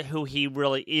wasn't who he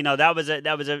really, that was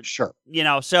a, Sure.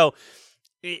 so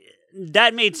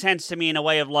that made sense to me in a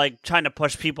way of like trying to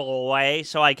push people away.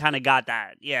 So I kind of got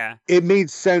that. Yeah. It made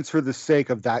sense for the sake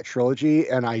of that trilogy,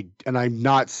 and I'm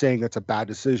not saying that's a bad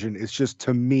decision. It's just,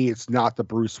 to me, it's not the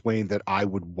Bruce Wayne that I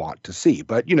would want to see.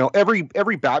 But you know, every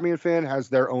Batman fan has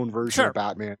their own version Sure. of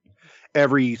Batman.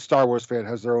 Every Star Wars fan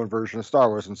has their own version of Star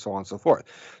Wars, and so on and so forth.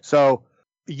 So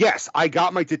yes, I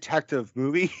got my detective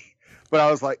movie, but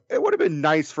I was like, it would have been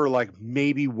nice for like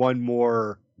maybe one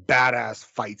more badass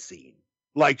fight scene,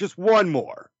 like just one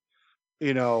more,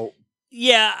 you know.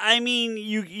 Yeah, I mean,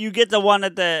 you get the one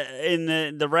in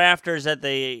the rafters at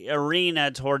the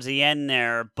arena towards the end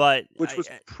there, but Which was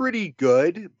pretty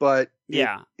good, but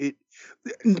yeah, it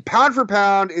pound for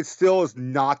pound, it still is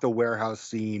not the warehouse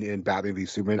scene in Batman v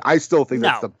Superman. I still think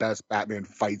that's No. the best Batman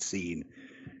fight scene,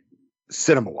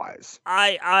 cinema wise.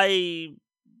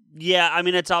 Yeah, I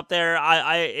mean it's up there.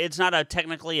 It's not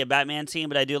technically a Batman scene,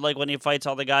 but I do like when he fights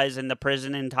all the guys in the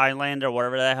prison in Thailand or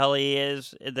wherever the hell he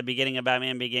is at the beginning of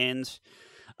Batman Begins.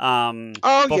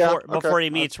 Before he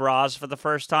meets Ra's for the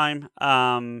first time.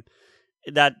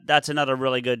 That's another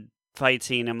really good fight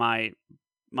scene in my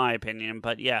opinion.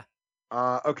 But yeah.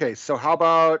 Okay, so how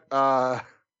about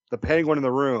the Penguin in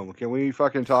the Room? Can we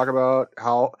fucking talk about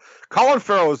how Colin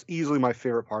Farrell is easily my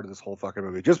favorite part of this whole fucking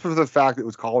movie? Just for the fact that it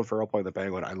was Colin Farrell playing the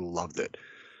Penguin, I loved it.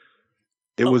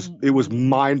 It was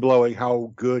mind blowing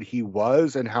how good he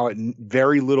was, and how at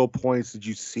very little points did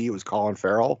you see it was Colin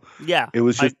Farrell. Yeah, it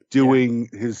was just doing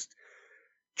his.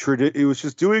 It was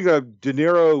just doing a De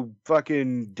Niro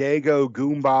fucking Dago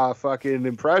Goomba fucking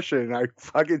impression. I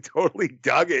fucking totally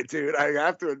dug it, dude.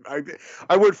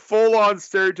 I went full on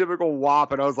stereotypical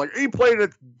WAP, and I was like, he played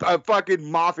a fucking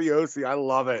mafiosi. I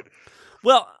love it.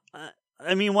 Well,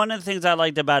 I mean, one of the things I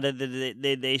liked about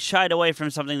it, they shied away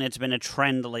from something that's been a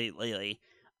trend lately.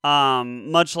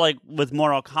 Much like with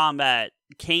Mortal Kombat,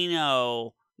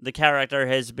 Kano, the character,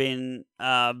 has been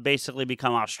basically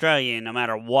become Australian no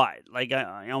matter what. Like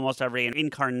almost every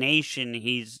incarnation,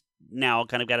 he's now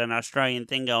kind of got an Australian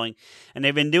thing going. And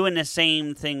they've been doing the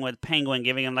same thing with Penguin,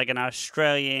 giving him like an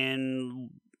Australian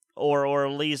or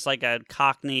at least like a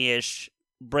Cockney-ish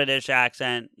British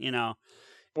accent, you know.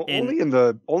 Well, only in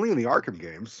the Arkham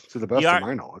games, to the best of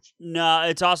my knowledge. No,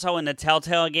 it's also in the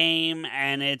Telltale game,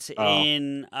 and it's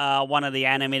in one of the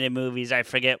animated movies. I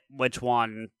forget which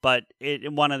one, but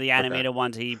one of the animated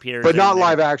ones he appears. But not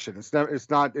live action. It's not been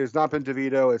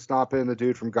DeVito. It's not been the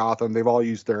dude from Gotham. They've all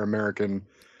used their American.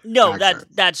 No,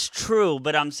 that's true.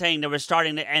 But I'm saying they were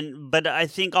starting to, but I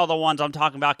think all the ones I'm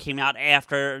talking about came out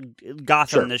after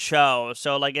Gotham the show,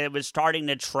 so like it was starting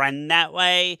to trend that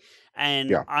way.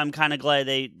 And I'm kind of glad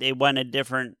they went a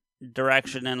different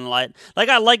direction, and like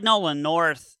I like Nolan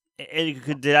North.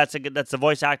 That's the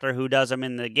voice actor who does him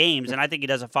in the games, and I think he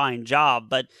does a fine job.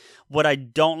 But what I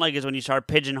don't like is when you start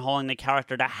pigeonholing the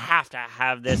character to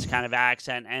have this kind of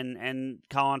accent, and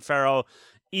Colin Farrell,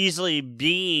 easily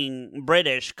being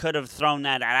British, could have thrown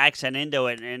that accent into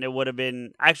it, and it would have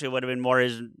been more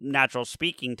his natural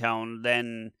speaking tone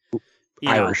than.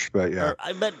 Irish, but yeah.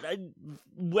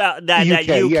 That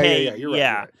UK, you're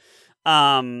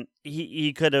right.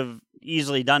 He could have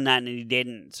easily done that, and he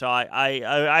didn't. So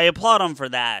I applaud him for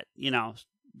that. You know,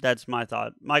 that's my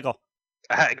thought. Michael,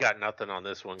 I got nothing on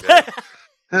this one, guys.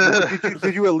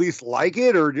 did you at least like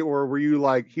it, or were you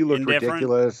like, he looked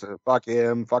ridiculous? Fuck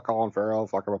him. Fuck Colin Farrell.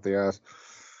 Fuck him up the ass.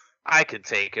 I could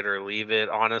take it or leave it,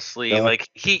 honestly. Yeah. Like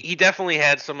he definitely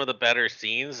had some of the better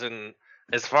scenes, and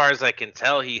as far as I can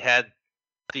tell, he had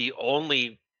the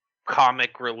only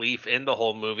comic relief in the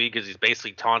whole movie because he's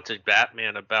basically taunted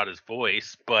Batman about his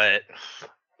voice. But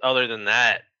other than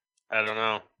that, I don't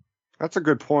know. That's a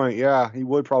good point. Yeah, he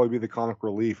would probably be the comic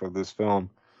relief of this film.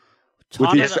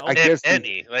 Taunted, I guess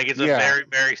it's a very,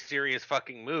 very serious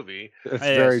fucking movie. It's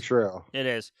very true. It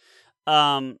is.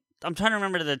 I'm trying to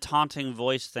remember the taunting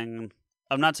voice thing.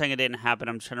 I'm not saying it didn't happen.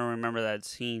 I'm trying to remember that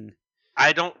scene.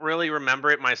 I don't really remember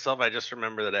it myself. I just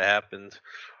remember that it happened.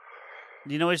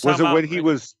 Do you know what he's was talking it about? when he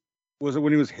was it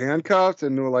when he was handcuffed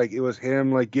and like it was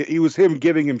him him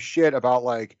giving him shit about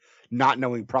like not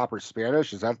knowing proper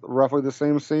Spanish? Is that roughly the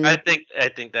same scene? I think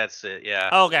that's it. Yeah.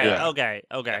 Okay.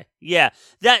 Yeah.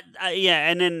 That. Yeah.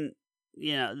 And then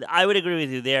I would agree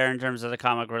with you there in terms of the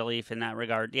comic relief in that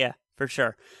regard. Yeah, for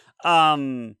sure.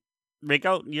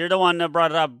 Rico, you're the one that brought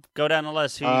it up. Go down the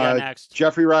list. Who you got next?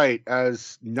 Jeffrey Wright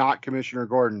as not Commissioner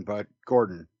Gordon, but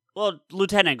Gordon. Well,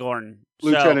 Lieutenant Gordon.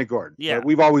 Lieutenant Gordon. Yeah.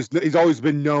 But he's always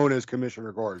been known as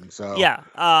Commissioner Gordon. So yeah.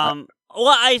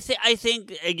 Well, I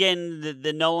think again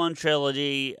the Nolan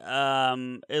trilogy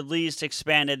at least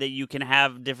expanded that you can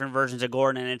have different versions of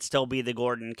Gordon and it still be the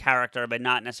Gordon character, but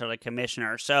not necessarily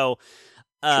Commissioner. So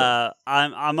sure.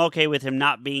 I'm okay with him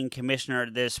not being Commissioner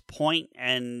at this point.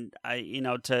 And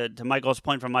to Michael's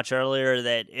point from much earlier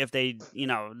that if they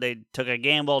they took a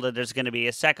gamble that there's going to be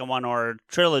a second one or a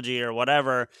trilogy or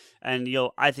whatever, and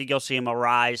I think you'll see him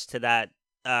arise to that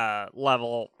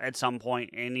level at some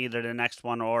point in either the next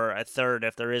one or a third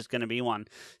if there is going to be one.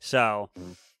 So,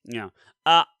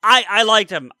 I liked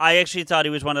him. I actually thought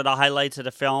he was one of the highlights of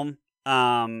the film.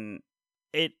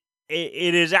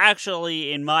 It is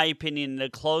actually, in my opinion, the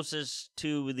closest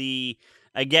to the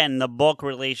book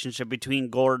relationship between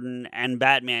Gordon and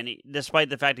Batman. Despite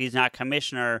the fact he's not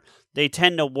Commissioner, they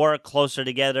tend to work closer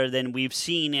together than we've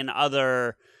seen in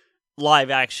other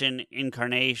live-action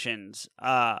incarnations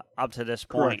up to this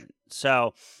point. Correct.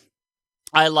 So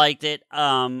I liked it.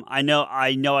 I know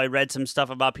I read some stuff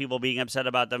about people being upset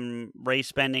about them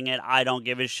race bending it. I don't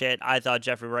give a shit. I thought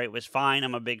Jeffrey Wright was fine.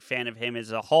 I'm a big fan of him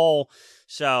as a whole.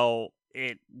 So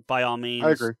by all means,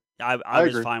 I agree. I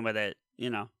was fine with it.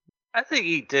 I think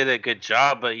he did a good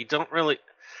job, but he doesn't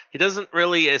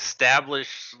really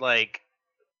establish like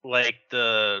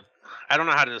the, I don't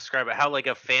know how to describe it, how like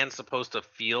a fan's supposed to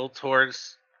feel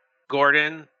towards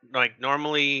Gordon. Like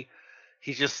normally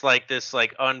he's just like this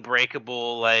like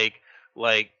unbreakable, like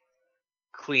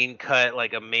clean cut,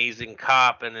 like amazing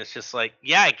cop, and it's just like,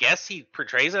 yeah, I guess he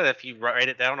portrays it if you write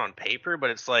it down on paper, but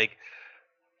it's like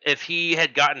if he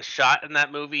had gotten shot in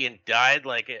that movie and died,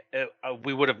 like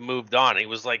we would have moved on. He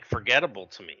was like forgettable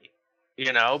to me,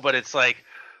 but it's like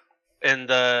in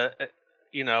the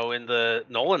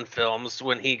Nolan films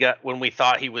when we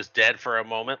thought he was dead for a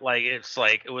moment, like it's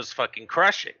like it was fucking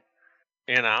crushing.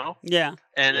 Yeah.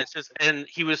 And it's just, and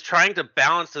he was trying to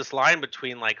balance this line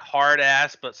between like hard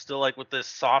ass, but still like with this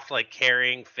soft, like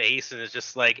carrying face. And it's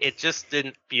just like, it just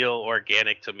didn't feel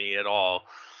organic to me at all.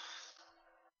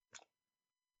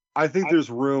 I think there's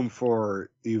room for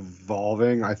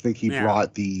evolving. I think he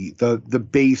brought the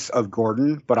base of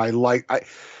Gordon, but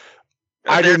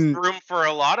there's room for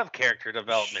a lot of character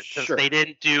development since they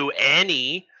didn't do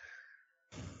any.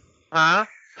 Huh?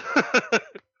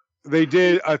 They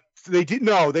did a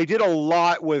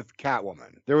lot with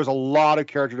Catwoman. There was a lot of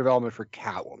character development for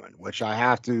Catwoman, which I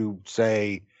have to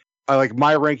say,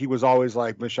 my ranking was always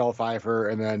like Michelle Pfeiffer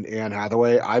and then Anne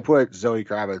Hathaway. I put Zoe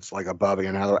Kravitz like above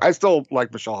Anne Hathaway. I still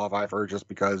like Michelle Pfeiffer just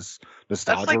because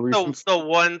nostalgia reasons. The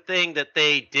one thing that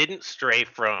they didn't stray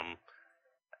from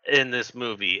in this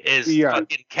movie is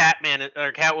fucking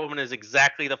Catwoman is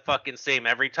exactly the fucking same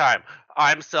every time.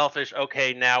 I'm selfish.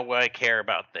 Okay, now I care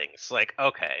about things. Like,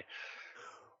 okay.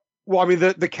 Well, I mean,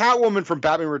 the Catwoman from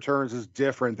Batman Returns is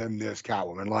different than this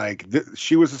Catwoman. Like,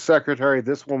 she was a secretary.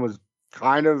 This one was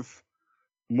kind of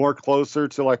more closer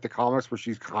to like the comics, where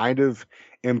she's kind of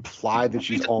implied that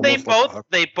she's almost.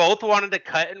 They both wanted to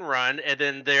cut and run, and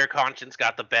then their conscience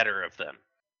got the better of them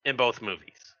in both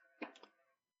movies.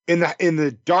 In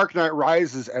the Dark Knight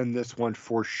Rises and this one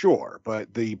for sure,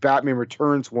 but the Batman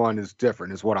Returns one is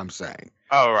different, is what I'm saying.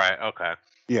 Oh right, okay.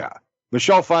 Yeah.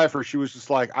 Michelle Pfeiffer, she was just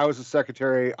like, I was a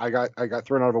secretary, I got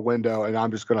thrown out of a window, and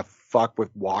I'm just gonna fuck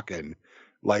with Walken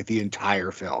like the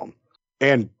entire film.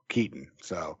 And Keaton.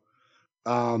 So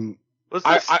was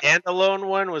this standalone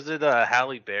one? Was it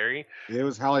Halle Berry? It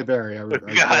was Halle Berry.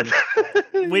 God.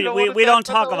 we don't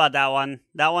talk about that one.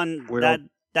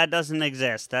 That doesn't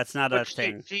exist. That's not a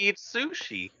thing. She eats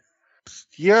sushi.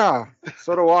 Yeah,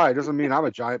 so do I. It doesn't mean I'm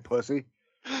a giant pussy.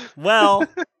 Well,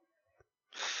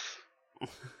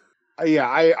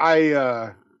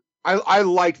 yeah, I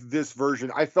liked this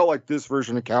version. I felt like this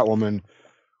version of Catwoman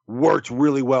worked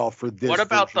really well for this. What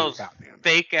about version of those Batman.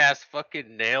 fake ass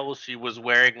fucking nails she was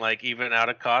wearing, like even out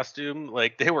of costume?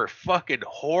 Like they were fucking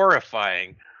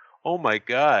horrifying. Oh my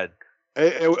god.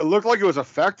 It looked like it was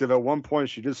effective. At one point,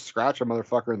 she did scratch a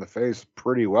motherfucker in the face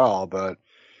pretty well, but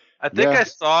I think yeah. I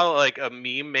saw like a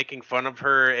meme making fun of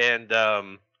her and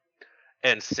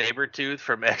Sabretooth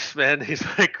from X-Men. He's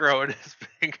like growing his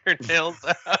fingernails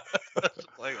out.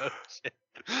 Like, oh shit.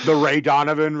 The Ray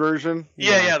Donovan version.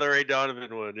 Yeah, the Ray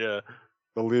Donovan one, yeah.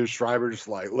 The Liev Schreiber just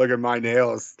like, look at my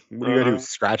nails. What are you gonna do?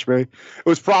 Scratch me? It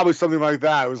was probably something like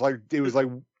that. It was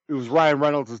Ryan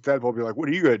Reynolds as Deadpool. Be like, what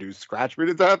are you gonna do? Scratch me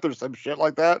to death or some shit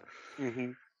like that?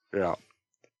 Mm-hmm. Yeah.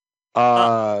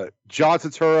 John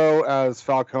Turturro as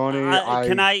Falcone.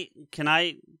 Can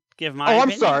I give my? Oh,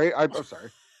 opinion? I'm sorry. I'm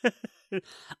sorry.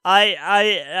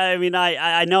 I mean,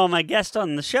 I know I'm a guest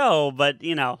on the show, but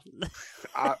you know.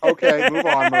 Okay, move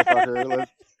on, motherfucker.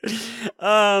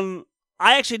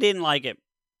 I actually didn't like it.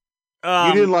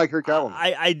 You didn't like her Catwoman.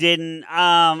 I didn't.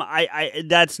 I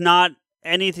that's not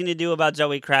anything to do about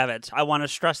Zoe Kravitz. I want to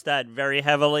stress that very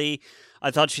heavily. I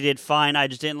thought she did fine. I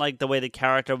just didn't like the way the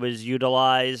character was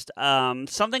utilized.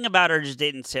 Something about her just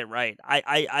didn't sit right.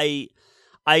 I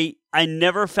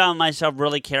never found myself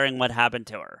really caring what happened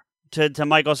to her. To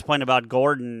Michael's point about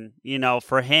Gordon, you know,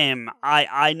 for him,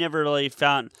 I never really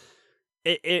found.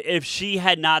 If she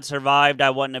had not survived, I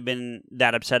wouldn't have been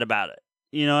that upset about it.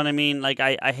 You know what I mean? Like,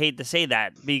 I hate to say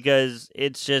that because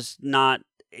it's just not.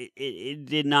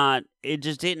 It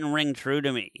just didn't ring true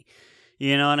to me.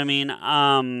 You know what I mean?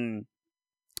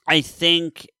 I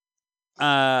think,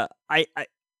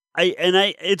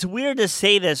 it's weird to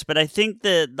say this, but I think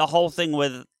the whole thing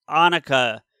with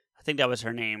Annika, I think that was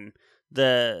her name,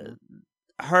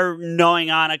 her knowing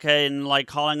Annika and like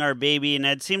calling her baby, and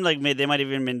it seemed like they might have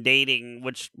even been dating,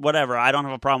 which whatever, I don't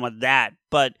have a problem with that,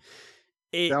 but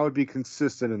that would be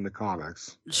consistent in the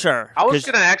comics. Sure. I was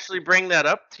gonna actually bring that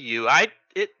up to you. I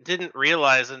didn't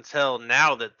realize until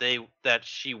now that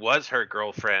she was her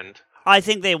girlfriend. I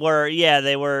think they were. Yeah,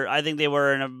 they were. I think they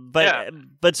were.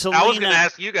 But Selena. I was going to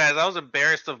ask you guys. I was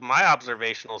embarrassed of my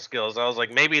observational skills. I was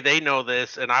like, maybe they know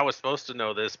this, and I was supposed to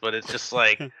know this, but it's just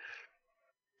like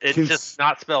it's just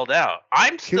not spelled out.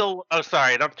 I'm still. Oh,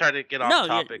 sorry. I'm trying to get off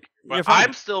topic. But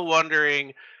I'm still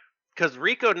wondering because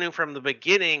Rico knew from the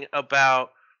beginning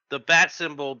about the bat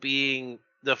symbol being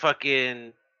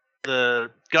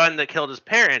the gun that killed his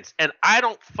parents, and I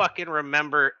don't fucking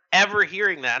remember ever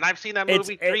hearing that. And I've seen that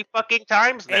movie three fucking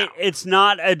times now. It's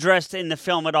not addressed in the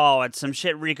film at all. It's some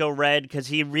shit Rico read because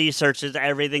he researches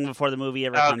everything before the movie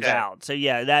ever comes out. So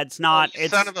yeah, that's not.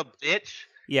 It's son of a bitch.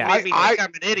 Yeah, I'm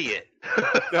an idiot.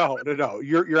 No.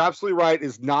 You're absolutely right.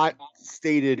 Is not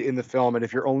stated in the film, and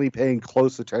if you're only paying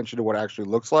close attention to what it actually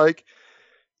looks like,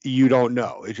 you don't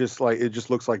know. It just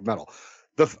looks like metal.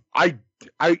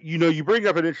 You bring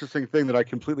up an interesting thing that I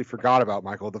completely forgot about,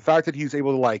 Michael. The fact that he's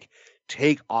able to like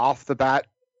take off the bat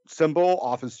symbol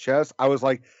off his chest, I was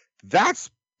like,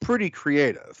 that's pretty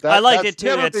creative. I liked it too.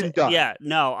 Never been done. Yeah,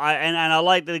 no, I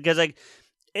liked it because like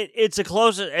it's a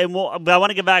close, and I want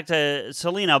to get back to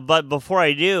Selena, but before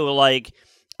I do, like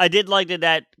I did like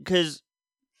that because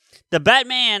the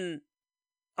Batman.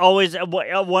 Always,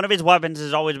 one of his weapons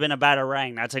has always been a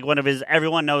batarang. That's like one of his.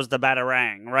 Everyone knows the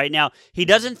batarang. Right now, he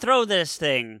doesn't throw this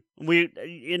thing.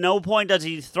 At no point does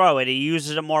he throw it. He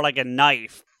uses it more like a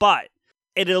knife, but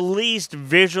it at least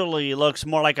visually looks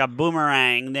more like a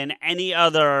boomerang than any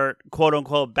other quote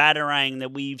unquote batarang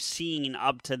that we've seen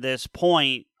up to this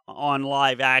point on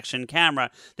live action camera.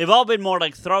 They've all been more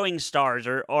like throwing stars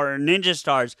or ninja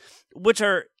stars, which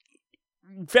are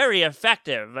very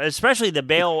effective, especially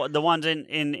the ones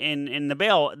in the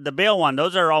Bale one.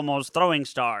 Those are almost throwing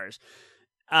stars.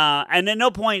 And at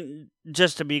no point,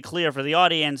 just to be clear for the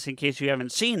audience, in case you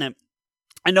haven't seen it,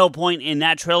 at no point in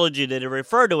that trilogy did it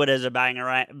refer to it as a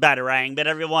batarang, but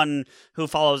everyone who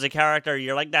follows the character,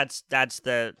 you're like, that's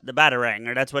the batarang,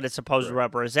 or that's what it's supposed to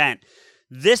represent.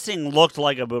 This thing looked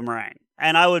like a boomerang.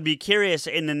 And I would be curious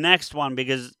in the next one,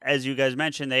 because as you guys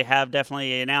mentioned, they have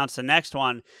definitely announced the next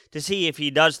one, to see if he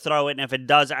does throw it and if it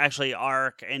does actually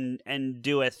arc and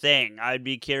do a thing. I'd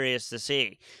be curious to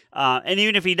see. And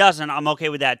even if he doesn't, I'm okay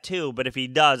with that too. But if he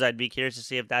does, I'd be curious to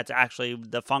see if that's actually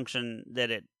the function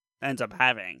that it ends up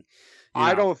having.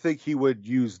 I don't think he would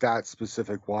use that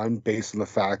specific one based on the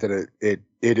fact that it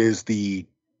is the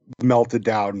melted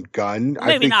down gun.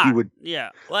 Maybe I think not. He would. Yeah.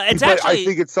 Well, I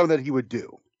think it's something that he would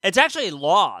do. It's actually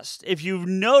lost. If you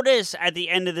notice at the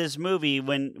end of this movie,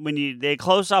 when they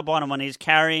close up on him when he's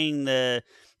carrying the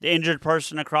injured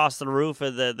person across the roof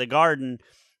of the garden,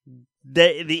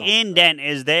 the indent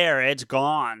is there. It's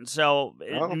gone. So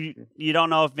you don't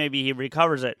know if maybe he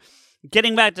recovers it.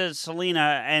 Getting back to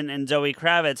Selena and Zoe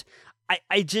Kravitz,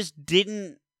 I just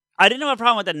didn't. I didn't have a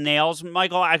problem with the nails,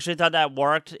 Michael. I actually thought that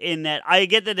worked in that. I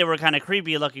get that they were kind of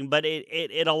creepy looking, but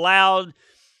it allowed.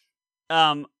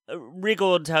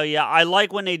 Rico will tell you, I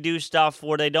like when they do stuff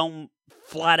where they don't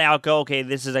flat out go, okay,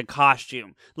 this is a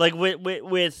costume. Like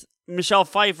with Michelle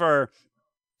Pfeiffer,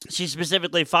 she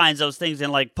specifically finds those things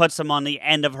and like puts them on the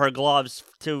end of her gloves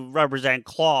to represent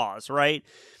claws, right?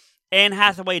 Anne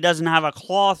Hathaway doesn't have a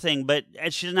claw thing, but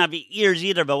she doesn't have ears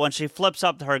either. But when she flips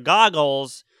up her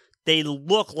goggles, they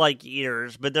look like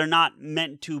ears, but they're not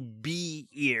meant to be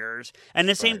ears. And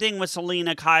the same thing with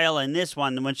Selena Kyle in this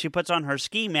one. When she puts on her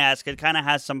ski mask, it kind of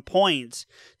has some points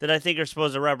that I think are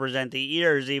supposed to represent the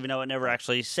ears, even though it never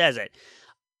actually says it.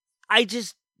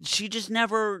 She just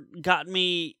never got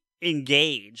me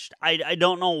engaged. I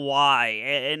don't know why.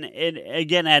 And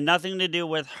again, it had nothing to do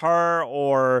with her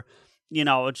or,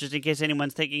 just in case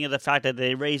anyone's thinking of the fact that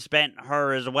they race bent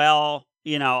her as well.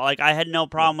 Like I had no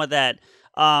problem with that.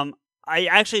 I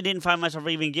actually didn't find myself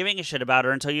even giving a shit about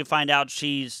her until you find out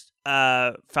she's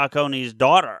Falcone's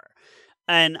daughter.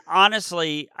 And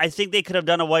honestly, I think they could have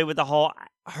done away with the whole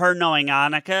her knowing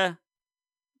Annika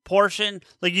portion.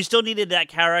 Like you still needed that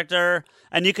character,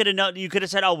 and you could have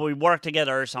said, "Oh, we work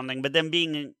together" or something. But then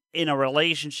being in a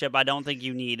relationship, I don't think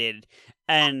you needed.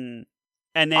 And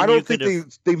then I don't think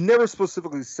they've never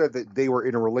specifically said that they were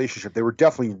in a relationship. They were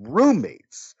definitely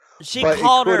roommates. She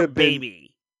called her baby.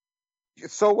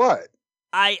 So what?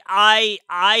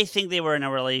 I think they were in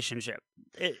a relationship.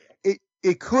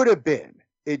 It could have been.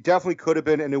 It definitely could have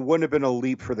been, and it wouldn't have been a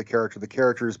leap for the character. The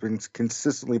character has been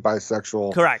consistently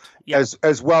bisexual. Correct. Yep.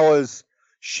 As well as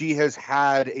she has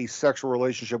had a sexual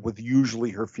relationship with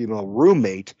usually her female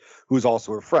roommate, who's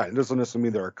also her friend. It doesn't necessarily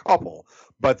mean they're a couple,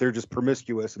 but they're just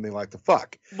promiscuous and they like to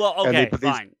fuck. Well, okay,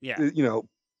 fine. Yeah.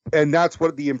 And that's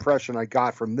what the impression I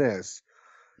got from this.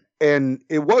 And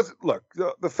it was, look,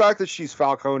 the fact that she's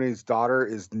Falcone's daughter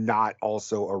is not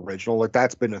also original. Like,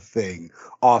 that's been a thing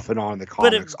off and on in the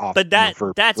comics.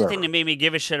 That's the thing that made me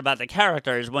give a shit about the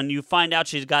character is when you find out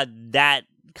she's got that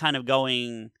kind of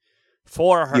going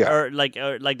for her, or like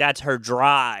that's her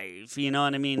drive. You know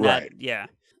what I mean? Right.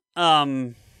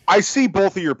 I see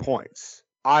both of your points.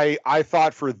 I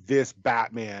thought for this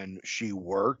Batman she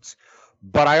worked,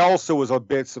 but I also was a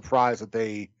bit surprised that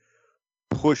they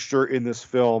pushed her in this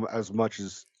film as much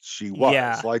as she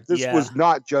was. This was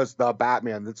not just the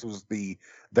Batman. This was the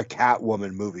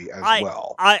Catwoman movie as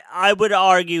well. I would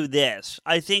argue this.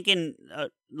 I think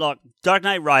look, Dark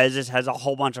Knight Rises has a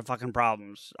whole bunch of fucking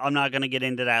problems. I'm not going to get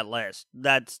into that list.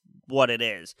 That's what it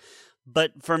is.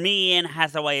 But for me, Anne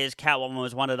Hathaway as Catwoman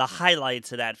was one of the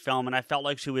highlights of that film, and I felt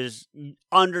like she was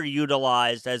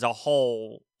underutilized as a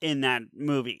whole in that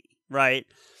movie, right?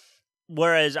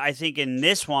 Whereas I think in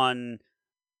this one,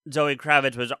 Zoe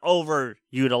Kravitz was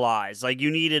overutilized. Like,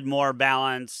 you needed more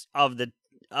balance of that.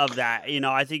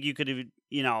 I think you could have,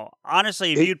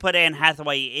 honestly, if you'd put Anne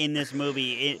Hathaway in this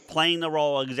movie, playing the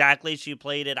role exactly as she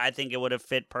played it, I think it would have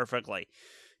fit perfectly,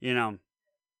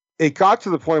 It got to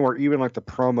the point where even like the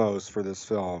promos for this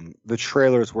film, the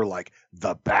trailers were like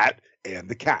the Bat and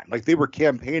the Cat. Like, they were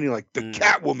campaigning like the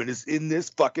Catwoman is in this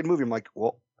fucking movie. I'm like,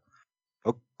 well,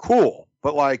 oh, cool.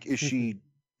 But like, is she...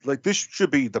 Like, this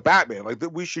should be the Batman. Like,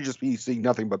 we should just be seeing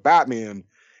nothing but Batman,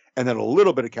 and then a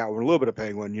little bit of Catwoman, a little bit of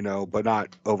Penguin, but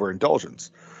not overindulgence.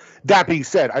 That being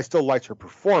said, I still liked her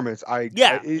performance.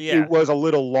 It was a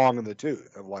little long in the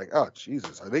tooth. I'm like, oh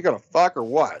Jesus, are they gonna fuck or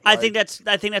what? I think that's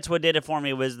what did it for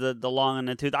me was the long in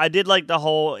the tooth. I did like the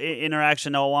whole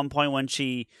interaction though. At one point when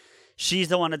she's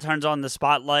the one that turns on the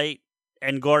spotlight,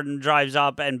 and Gordon drives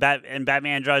up, and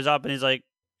Batman drives up, and he's like,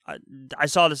 I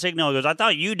saw the signal. He goes, I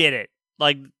thought you did it.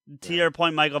 Like, to your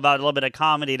point, Michael, about a little bit of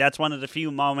comedy, that's one of the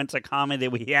few moments of comedy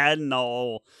that we had in the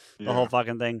whole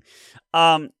fucking thing.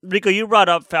 Rico, you brought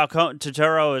up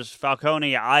Turturro as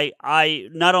Falcone. I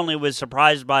not only was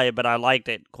surprised by it, but I liked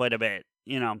it quite a bit,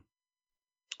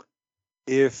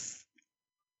 If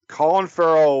Colin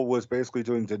Farrell was basically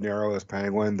doing De Niro as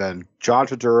Penguin, then John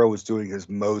Turturro was doing his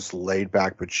most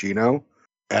laid-back Pacino,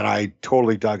 and I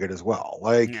totally dug it as well.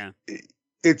 Like,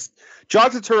 it's... John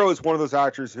Turturro is one of those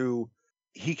actors who...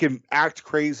 he can act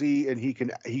crazy and he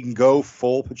can go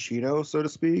full Pacino, so to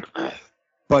speak,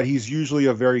 but he's usually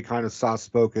a very kind of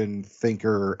soft-spoken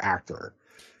thinker actor.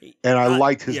 And I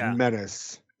liked his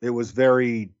menace. It was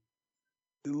very,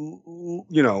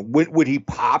 when he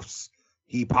pops,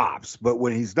 he pops. But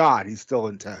when he's not, he's still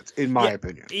intense, in my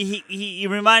opinion. He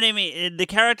reminded me, the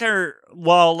character,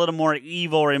 while a little more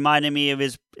evil, reminded me of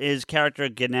his character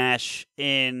Ganesh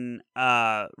in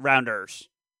Rounders.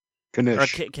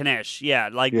 Ganesh, yeah,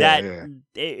 like that. Yeah.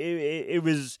 It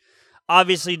was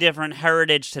obviously different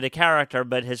heritage to the character,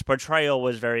 but his portrayal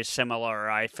was very similar,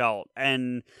 I felt.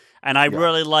 And I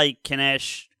really like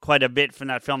Ganesh quite a bit from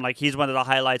that film. Like, he's one of the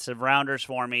highlights of Rounders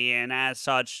for me, and as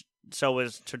such, so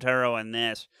was Turturro in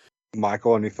this.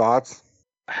 Michael, any thoughts?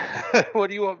 What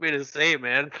do you want me to say,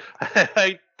 man?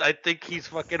 I think he's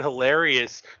fucking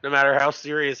hilarious, no matter how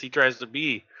serious he tries to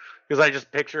be. Because I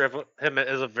just picture him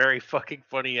as a very fucking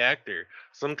funny actor.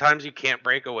 Sometimes you can't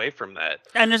break away from that.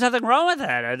 And there's nothing wrong with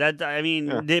that. I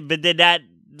mean, did that...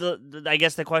 I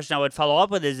guess the question I would follow up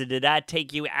with is, did that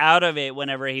take you out of it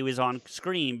whenever he was on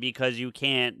screen because you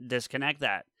can't disconnect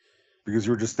that? Because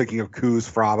you were just thinking of Koos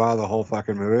Fraba the whole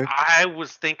fucking movie? I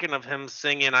was thinking of him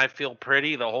singing I Feel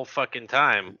Pretty the whole fucking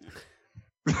time.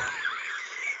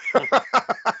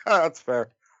 That's fair.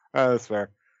 That's fair.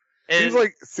 Seems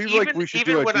like we should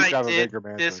do a deep dive of Baker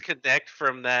Manson. Disconnect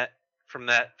from that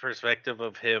perspective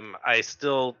of him, I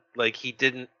still, like, he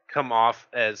didn't come off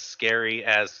as scary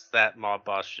as that mob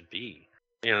boss should be,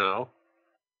 you know?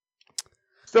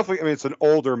 It's definitely, I mean, it's an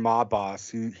older mob boss.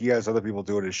 He has other people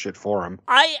doing his shit for him.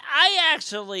 I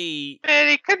actually... Man,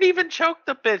 he couldn't even choke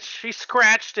the bitch. She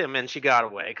scratched him and she got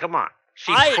away. Come on.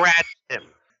 She scratched him.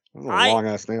 Those are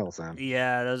long-ass nails, Sam.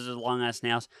 Yeah, those are long-ass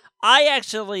nails. I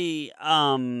actually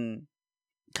kind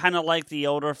of like the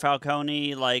older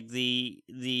Falcone, like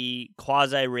the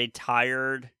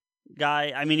quasi-retired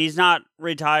guy. I mean, he's not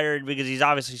retired because he's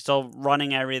obviously still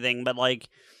running everything, but like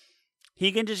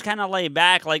he can just kind of lay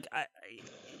back. Like,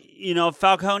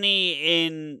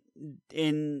 Falcone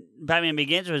in Batman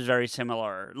Begins was very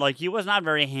similar. Like, he was not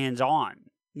very hands-on.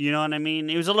 You know what I mean?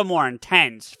 He was a little more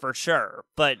intense, for sure,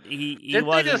 but he Didn't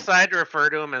wasn't... they decide to refer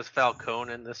to him as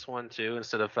Falcone in this one, too,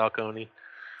 instead of Falcone?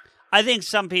 I think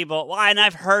some people... Well, and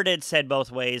I've heard it said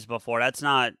both ways before. That's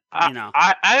not,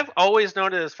 I've always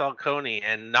known it as Falcone,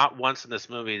 and not once in this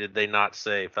movie did they not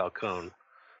say Falcone.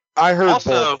 I heard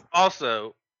both.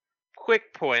 Also,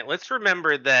 quick point. Let's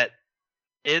remember that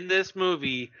in this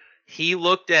movie, he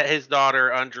looked at his daughter,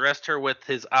 undressed her with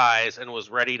his eyes, and was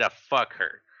ready to fuck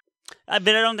her. But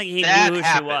I don't think he knew who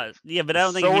she was. Yeah, but I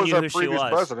don't think he knew who she was.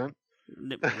 President.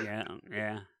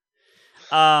 Yeah.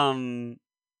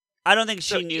 I don't think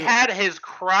she knew. He had his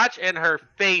crotch and her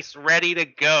face ready to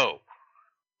go.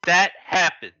 That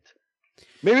happened.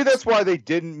 Maybe that's why they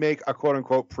didn't make a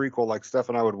quote-unquote prequel like Steph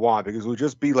and I would want, because it would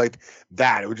just be like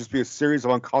that. It would just be a series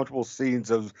of uncomfortable scenes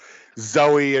of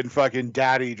Zoe and fucking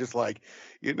Daddy just like,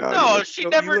 No, she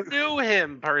never knew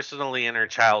him personally in her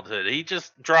childhood. He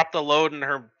just dropped the load in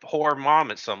her whore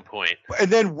mom at some point. And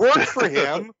then worked for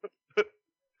him.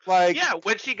 Yeah,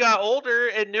 when she got older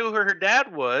and knew who her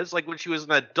dad was, like when she was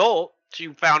an adult, she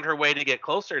found her way to get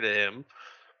closer to him.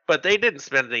 But they didn't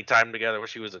spend any time together when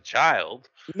she was a child.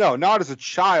 No, not as a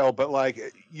child, but like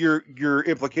your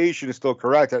implication is still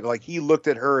correct. That like he looked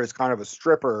at her as kind of a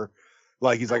stripper.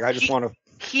 Like he's like, I just want to.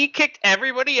 He kicked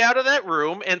everybody out of that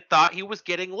room and thought he was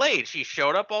getting laid. She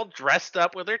showed up all dressed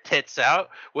up with her tits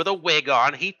out, with a wig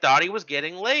on. He thought he was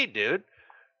getting laid, dude.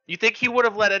 You think he would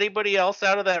have let anybody else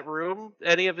out of that room,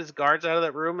 any of his guards out of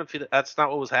that room, if that's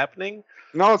not what was happening?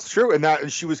 No, it's true,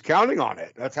 and she was counting on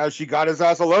it. That's how she got his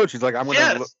ass alone. She's like, I'm going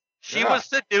to... Yes, she was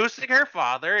seducing her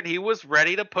father, and he was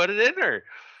ready to put it in her.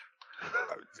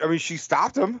 I mean, she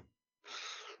stopped him.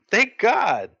 Thank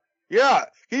God. Yeah.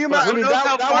 Who knows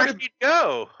how far she'd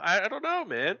go? I don't know,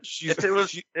 man.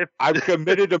 I'm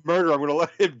committed to murder. I'm going to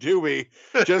let him do me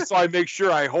just so I make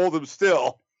sure I hold him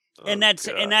still. In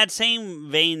that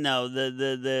same vein, though,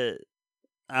 the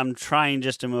I'm trying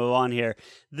just to move on here.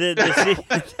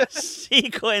 The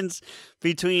sequence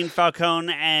between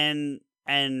Falcone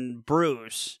and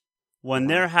Bruce when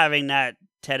they're having that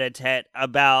tete-a-tete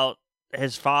about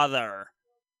his father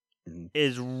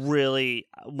is really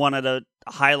one of the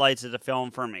highlights of the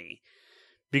film for me,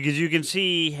 because you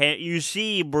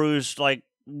see Bruce like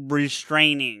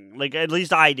restraining, like at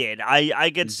least I did.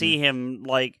 I could see him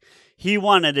like. He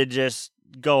wanted to just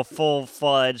go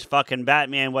full-fledged fucking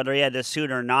Batman, whether he had the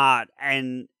suit or not,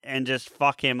 and just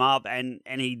fuck him up, and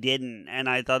he didn't. And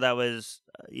I thought that was,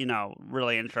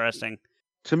 really interesting.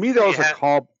 To me, that was a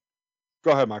call. Go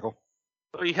ahead, Michael.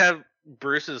 Well, you have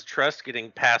Bruce's trust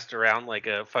getting passed around like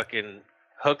a fucking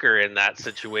hooker in that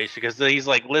situation, because he's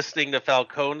like listening to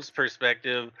Falcone's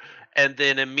perspective, and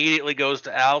then immediately goes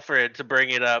to Alfred to bring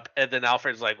it up, and then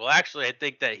Alfred's like, well, actually, I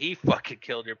think that he fucking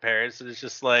killed your parents. And it's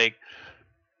just like,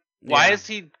 why is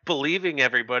he believing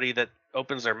everybody that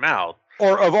opens their mouth?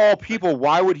 Or of all people,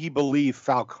 why would he believe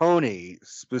Falcone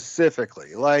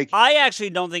specifically? Like, I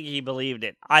actually don't think he believed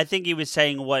it. I think he was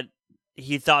saying what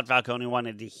he thought Falcone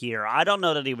wanted to hear. I don't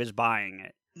know that he was buying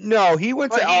it. no, he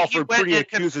went to But Alfred went pretty and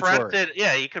accusatory. confronted.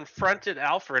 Yeah, he confronted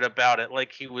Alfred about it,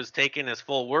 like he was taking his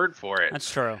full word for it.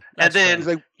 That's true. And then He's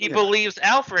like, he yeah. believes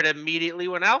Alfred immediately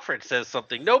when Alfred says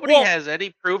something. Nobody Well- has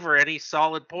any proof or any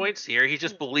solid points here. He's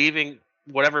just believing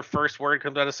whatever first word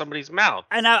comes out of somebody's mouth.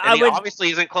 And And he would. obviously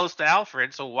isn't close to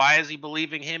Alfred, so why is he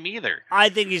believing him either? I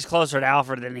think he's closer to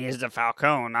Alfred than he is to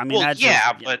Falcone. I mean, Well, that's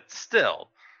yeah, just, but still,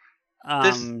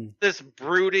 this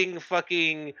brooding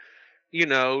fucking,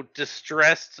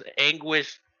 distressed,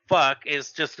 anguished fuck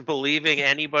is just believing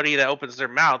anybody that opens their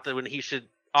mouth, when he should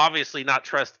obviously not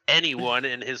trust anyone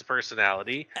in his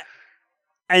personality.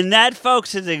 And that,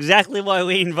 folks, is exactly why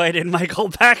we invited Michael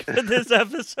back for this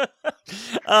episode.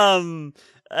 I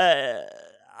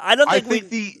don't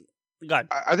think God.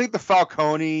 I think the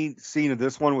Falcone scene of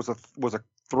this one was a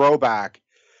throwback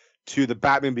to the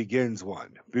Batman Begins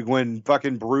one, when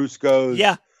fucking Bruce goes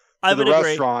Yeah, I to the would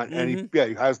agree. restaurant and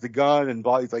he has the gun and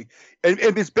blah. He's like, and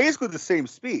it's basically the same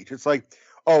speech. It's like,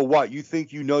 oh, what, you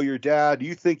think you know your dad?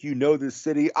 You think you know this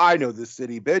city? I know this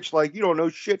city, bitch. Like, you don't know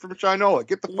shit from Shinola.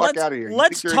 Get the fuck out of here. You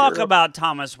Let's think you're a talk hero? about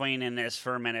Thomas Wayne in this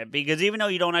for a minute, because even though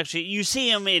you don't actually, you see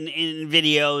him in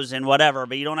videos and whatever,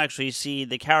 but you don't actually see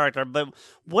the character. But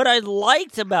what I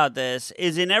liked about this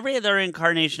is in every other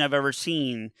incarnation I've ever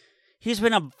seen, he's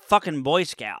been a fucking Boy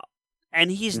Scout. And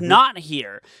he's not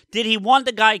here. Did he want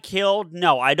the guy killed?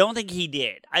 No, I don't think he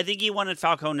did. I think he wanted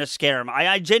Falcone to scare him.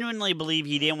 I genuinely believe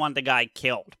he didn't want the guy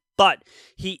killed. But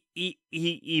he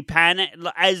panicked.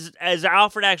 As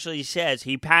Alfred actually says,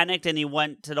 he panicked and he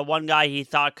went to the one guy he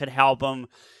thought could help him.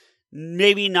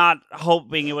 Maybe not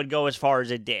hoping it would go as far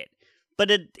as it did. But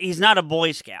he's not a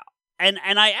Boy Scout. And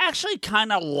I actually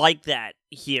kind of like that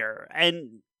here.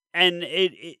 And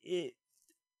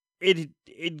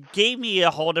it gave me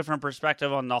a whole different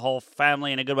perspective on the whole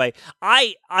family in a good way.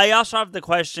 I also have the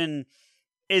question,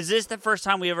 is this the first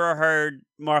time we ever heard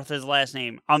Martha's last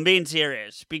name? I'm being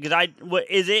serious, because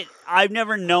I've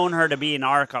never known her to be in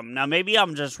Arkham. Now maybe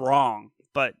I'm just wrong,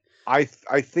 but I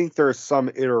think there are some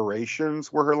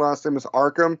iterations where her last name is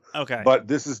Arkham. okay. But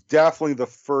this is definitely the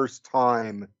first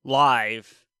time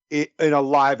Live. in a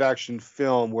live action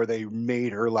film where they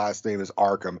made her last name as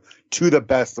Arkham, to the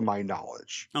best of my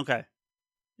knowledge. Okay.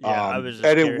 Yeah, I was just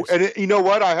and curious. it, you know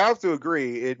what? I have to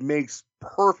agree. It makes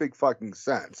perfect fucking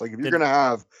sense. Like, if you're going to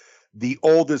have the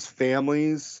oldest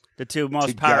families, the two most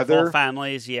together, powerful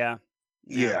families, yeah.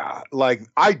 Yeah. Like,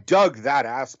 I dug that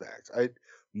aspect.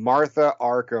 Martha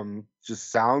Arkham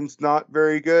just sounds not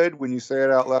very good when you say it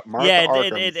out loud. Martha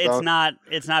Arkham.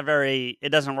 It's not very, it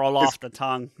doesn't roll off the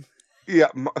tongue. Yeah.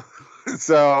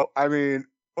 So, I mean,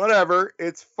 whatever.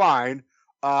 It's fine.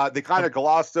 They kind of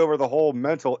glossed over the whole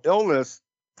mental illness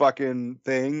fucking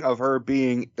thing of her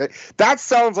being... That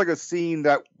sounds like a scene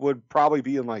that would probably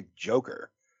be in, like, Joker.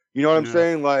 You know what I'm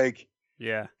saying? Like,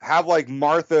 yeah. Have, like,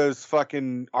 Martha's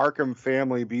fucking Arkham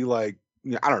family be, like...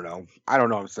 I don't know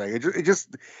what I'm saying.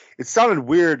 It sounded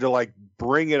weird to, like,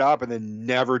 bring it up and then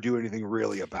never do anything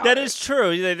really about it. That is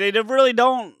true. They really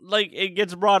don't, like, it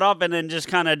gets brought up and then just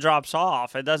kind of drops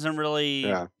off. It doesn't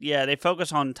really, they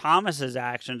focus on Thomas's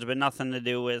actions, but nothing to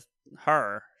do with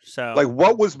her. So, like,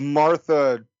 what was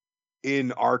Martha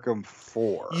in Arkham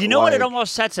for? You know what it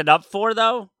almost sets it up for,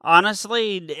 though?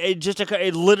 Honestly,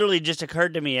 it literally just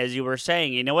occurred to me as you were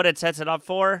saying. You know what it sets it up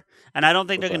for? And I don't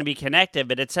think they're going to be connected,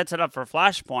 but it sets it up for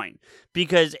Flashpoint.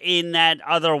 Because in that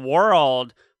other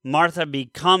world, Martha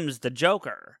becomes the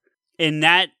Joker. In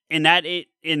that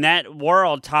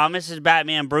world, Thomas is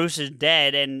Batman, Bruce is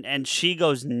dead, and she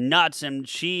goes nuts, and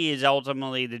she is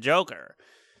ultimately the Joker.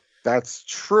 That's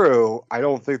true. I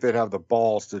don't think they'd have the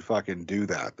balls to fucking do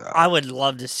that, though. I would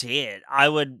love to see it. I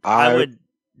would. If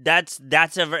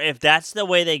that's the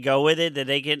way they go with it, that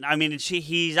they can. I mean,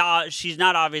 she's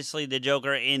not obviously the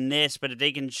Joker in this, but if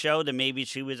they can show that maybe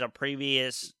she was a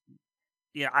previous,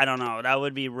 I don't know. That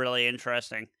would be really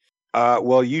interesting.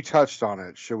 Well, you touched on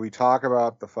it. Should we talk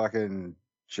about the fucking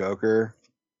Joker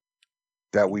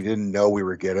that we didn't know we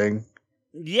were getting?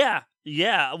 Yeah.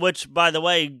 Which, by the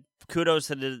way, kudos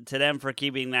to them for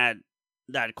keeping that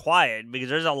quiet, because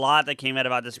there's a lot that came out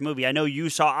about this movie. I know you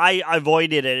saw. I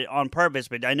avoided it on purpose,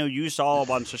 but I know you saw a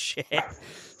bunch of shit.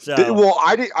 So, well,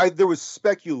 there was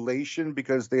speculation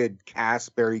because they had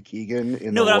cast Barry Keoghan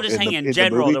in. No, but I'm just saying in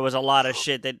general, there was a lot of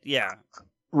shit that,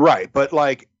 right, but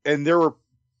like, and there were,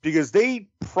 because they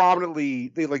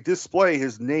prominently display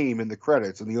his name in the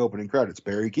credits, in the opening credits,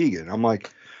 Barry Keoghan. I'm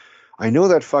like, I know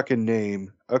that fucking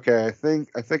name. Okay, I think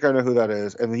I know who that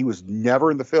is. And he was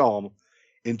never in the film.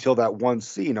 until that one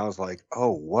scene. I was like,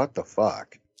 oh, what the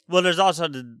fuck? Well, there's also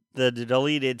the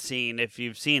deleted scene if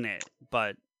you've seen it,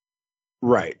 but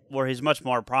Right. where he's much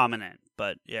more prominent.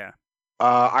 But yeah,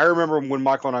 I remember when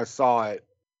Michael and I saw it.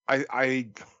 I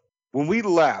when we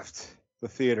left the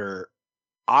theater,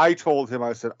 I told him,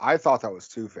 I said, I thought that was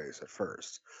Two-Face at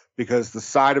first because the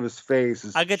side of his face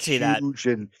is I could see that. huge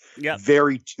and Yep.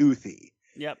 very toothy.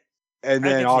 Yep. And I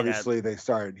then could see obviously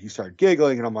he started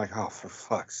giggling, and I'm like, oh, for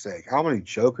fuck's sake, how many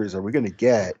Jokers are we gonna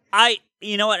get?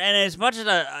 You know what? And as much as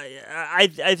I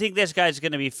think this guy's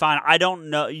going to be fine. I don't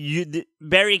know.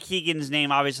 Barry Keoghan's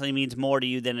name obviously means more to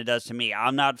you than it does to me.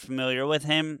 I'm not familiar with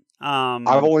him.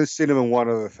 I've only seen him in one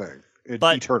other thing,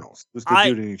 but Eternals. It was the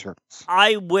dude in Eternals.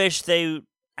 I wish they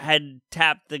had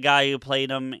tapped the guy who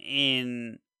played him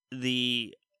in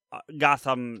the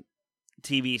Gotham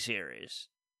TV series.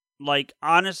 Like,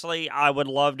 honestly, I would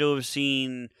love to have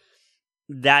seen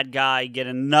that guy get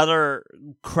another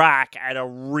crack at a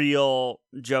real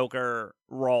Joker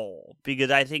role,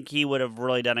 because I think he would have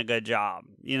really done a good job.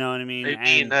 You know what I mean? You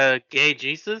mean Gay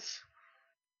Jesus?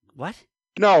 What?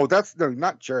 No,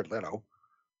 not Jared Leto.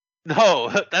 No,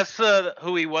 that's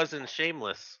who he was in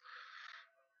Shameless.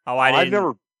 Oh, I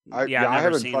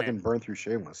haven't seen fucking it. burned through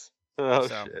Shameless. Oh,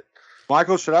 So. shit.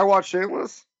 Michael, should I watch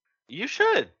Shameless? You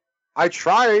should. I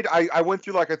tried. I went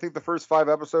through I think the first 5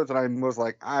 episodes, and I was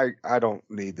like, I don't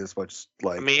need this much.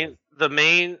 I mean, the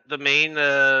main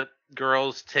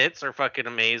girl's tits are fucking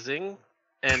amazing,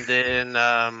 and then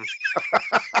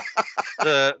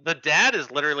the dad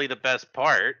is literally the best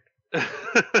part.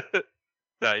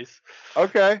 Nice.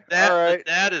 Okay. All right. The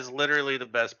dad is literally the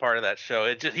best part of that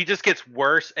show. He just gets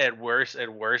worse and worse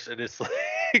and worse, and it's like,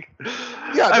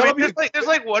 yeah. I mean,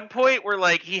 there's one point where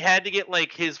he had to get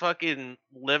his fucking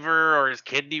liver or his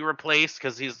kidney replaced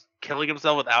because he's killing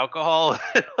himself with alcohol.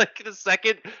 The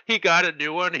second he got a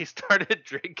new one, he started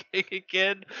drinking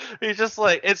again. He's just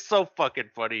it's so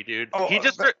fucking funny, dude. Oh,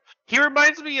 He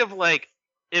reminds me of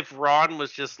if Ron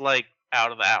was just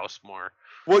out of the house more.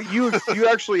 Well, you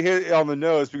actually hit it on the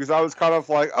nose, because I was kind of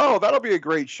like, oh, that'll be a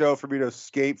great show for me to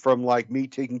escape from me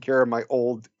taking care of my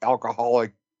old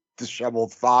alcoholic,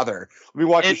 disheveled father. Let me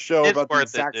watch a show about the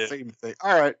exact same thing.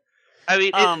 All right. I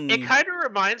mean, it kind of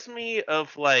reminds me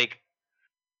of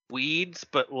Weeds,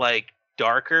 but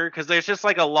darker, because there's just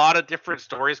a lot of different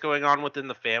stories going on within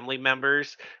the family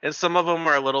members, and some of them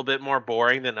are a little bit more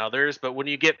boring than others. But when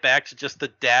you get back to just the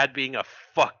dad being a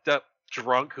fucked up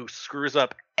drunk who screws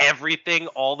up everything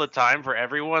all the time for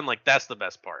everyone, that's the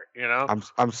best part, you know?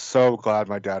 I'm so glad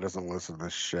my dad doesn't listen to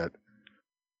this shit.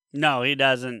 No, he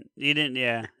doesn't. He didn't.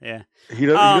 Yeah. He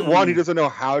doesn't. He doesn't know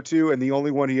how to, and the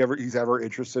only one he's ever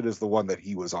interested is the one that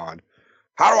he was on.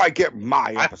 How do I get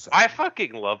my episode? I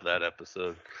fucking love that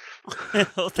episode.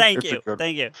 Well, thank you.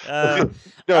 No,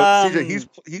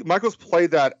 CJ, Michael's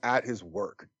played that at his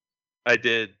work. I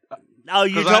did. Oh,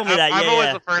 you told me that. I'm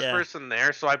always the first person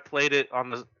there, so I played it on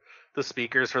the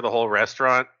speakers for the whole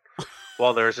restaurant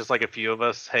while there was just a few of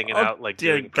us hanging out,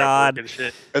 doing prep work and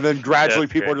shit. And then gradually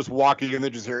people are just walking in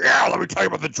and just hear, yeah, let me tell you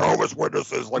about the Jehovah's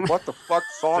Witnesses. What the fuck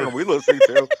song are we listening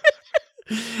to?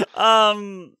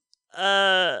 I'm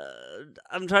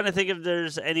trying to think if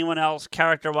there's anyone else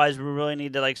character-wise we really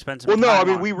need to spend some time Well, no, I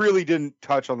mean, on. we really didn't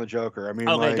touch on the Joker. I mean,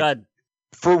 okay, good.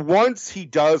 For once, he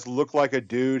does look like a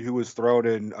dude who was thrown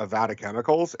in a vat of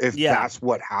chemicals, if that's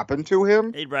what happened to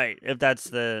him. Right, if that's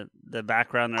the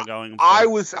background they're going for.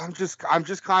 I'm just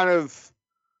kind of...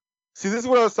 See, this is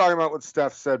what I was talking about, what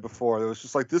Steph said before. It was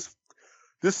just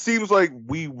this seems like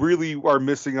we really are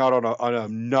missing out on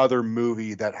another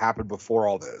movie that happened before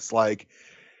all this.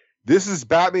 This is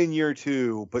Batman Year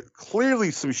 2, but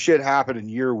clearly some shit happened in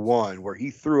Year 1 where he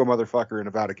threw a motherfucker in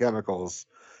a vat of chemicals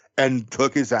and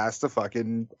took his ass to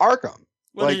fucking Arkham.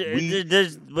 Well,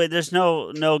 there's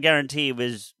no guarantee it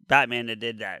was Batman that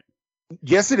did that.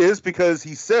 Yes, it is, because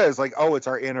he says, oh, it's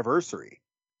our anniversary.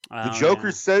 The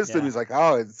Joker says to him, he's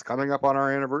oh, it's coming up on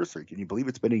our anniversary. Can you believe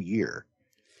it's been a year?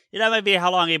 That might be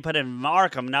how long he put in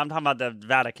Arkham. Now I'm talking about the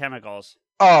vat of chemicals.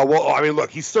 Oh, well, I mean,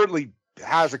 look, he certainly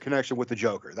has a connection with the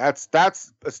Joker. That's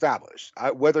established.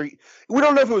 We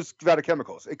don't know if it was vat of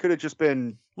chemicals. It could have just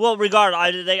been. Well,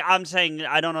 regardless, I'm saying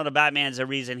I don't know the Batman's the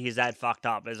reason he's that fucked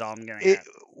up. Is all I'm getting at.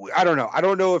 I don't know. I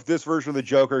don't know if this version of the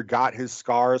Joker got his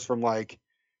scars from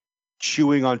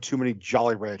chewing on too many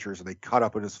Jolly Ranchers and they cut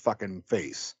up in his fucking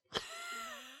face.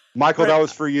 Michael, that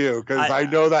was for you, because I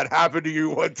know that happened to you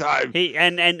one time. He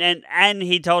and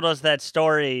he told us that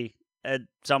story at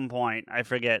some point. I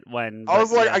forget when. I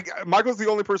was Michael's the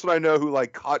only person I know who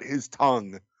cut his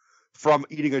tongue from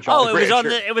eating a Jolly Rancher.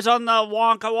 It was on the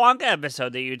Wonka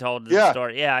episode that you told the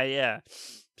story. Yeah.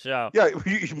 So Yeah,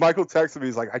 Michael texted me.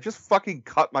 He's like, I just fucking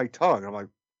cut my tongue. I'm like,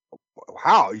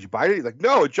 how? Did you bite it? He's like,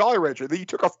 no, a Jolly Rancher. Then you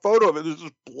took a photo of it. There's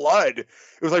just blood. It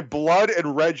was like blood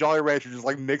and red Jolly Rancher just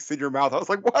like mixed in your mouth. I was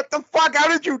like, what the fuck? How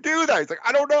did you do that? He's like,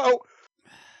 I don't know.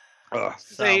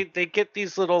 They get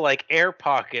these little like air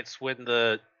pockets when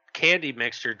the candy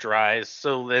mixture dries.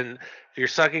 So then if you're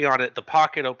sucking on it, the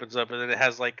pocket opens up and then it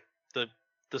has like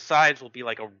the sides will be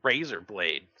like a razor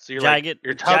blade. So you're Jagged- like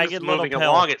your tongue's jagged little moving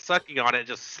pill. along, it's sucking on it, it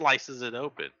just slices it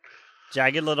open.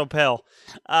 jagged little pill.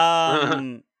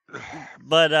 But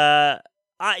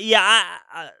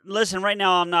listen. Right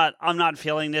now, I'm not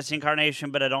feeling this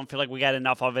incarnation, but I don't feel like we got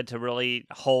enough of it to really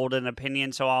hold an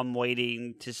opinion. So I'm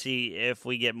waiting to see if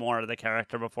we get more of the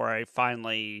character before I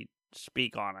finally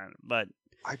speak on it. But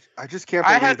I just can't. I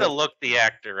believe had that. to look the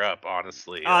actor up,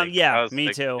 honestly. yeah, I was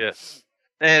me too. yeah.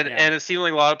 And Yeah. and it seemed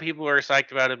like a lot of people are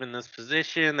psyched about him in this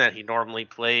position, that he normally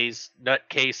plays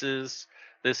nutcases,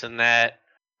 this and that.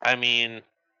 I mean,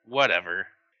 whatever.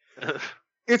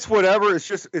 It's whatever.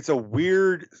 It's a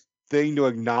weird thing to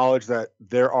acknowledge that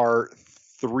there are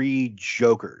 3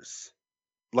 Jokers,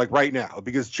 like right now,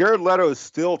 because Jared Leto is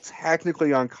still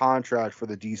technically on contract for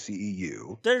the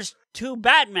DCEU. There's 2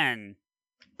 Batmen.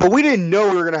 But we didn't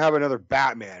know we were gonna have another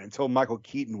Batman until Michael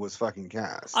Keaton was fucking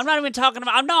cast. I'm not even talking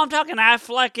about. I'm talking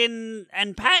Affleck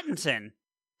and Pattinson.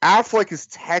 Affleck is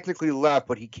technically left,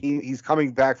 but he's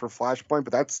coming back for Flashpoint,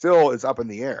 but that still is up in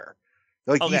the air.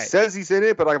 Like Okay. he says he's in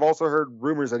it, but I've also heard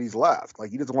rumors that he's left.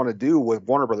 Like he doesn't want to do with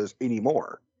Warner Brothers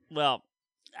anymore. Well,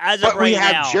 as of But right we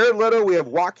have now, Jared Leto, we have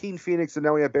Joaquin Phoenix, and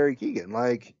now we have Barry Keoghan.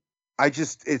 Like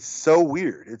it's so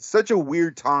weird. It's such a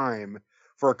weird time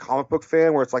for a comic book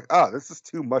fan where it's like, oh, this is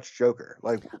too much Joker.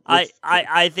 Like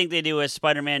I think they do a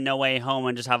Spider-Man No Way Home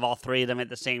and just have all 3 of them at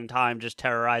the same time, just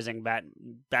terrorizing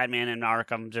Batman and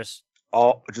Arkham. Just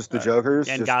the Jokers,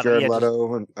 and just Gotham, Jared yeah,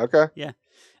 Leto, and okay.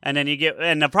 and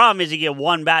then the problem is you get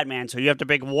 1 Batman, so you have to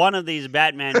pick one of these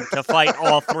Batmen to fight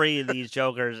all 3 of these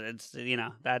Jokers. It's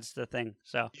that's the thing.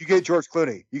 So You get George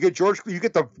Clooney. You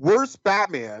get the worst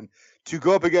Batman to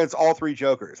go up against all 3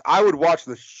 Jokers. I would watch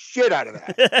the shit out of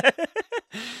that.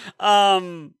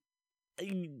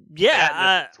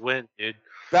 Win, dude.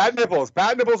 Bat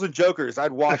nipples and Jokers.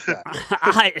 I'd watch that.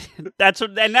 That's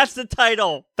the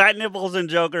title. Bat Nipples and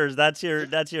Jokers. That's your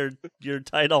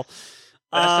title.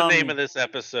 That's the name of this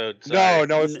episode. Sorry.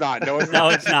 No, it's not. No, it's No,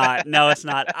 not. it's not. No, it's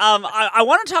not. I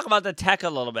want to talk about the tech a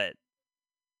little bit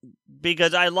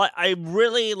because I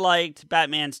really liked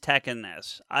Batman's tech in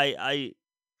this. I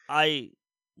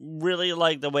really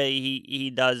like the way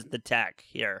he does the tech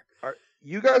here.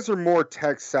 You guys are more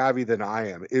tech savvy than I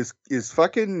am.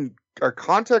 Are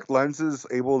contact lenses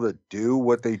able to do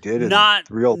what they did in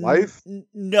real life?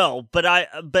 No, but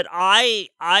I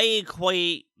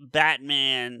equate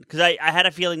Batman because I had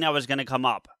a feeling that was going to come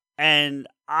up, and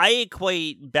I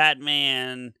equate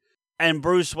Batman and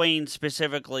Bruce Wayne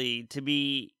specifically to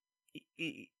be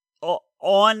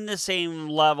on the same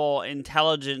level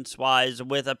intelligence-wise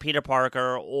with a Peter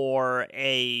Parker or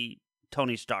a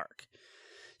Tony Stark.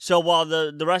 So while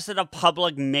the rest of the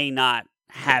public may not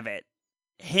have it,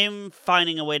 him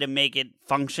finding a way to make it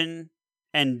function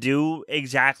and do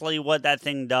exactly what that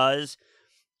thing does,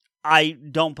 I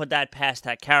don't put that past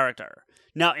that character.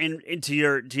 Now, into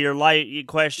your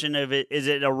question of it, is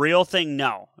it a real thing?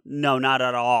 No, not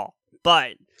at all.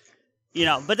 But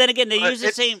but then again, they use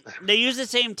the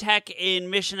same tech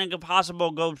in Mission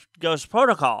Impossible Ghost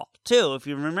Protocol too, if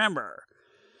you remember.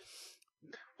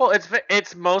 Well,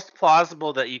 it's most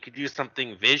plausible that you could do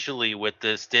something visually with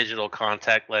this digital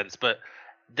contact lens, but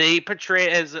they portray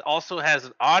it as it also has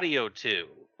an audio too,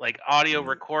 like audio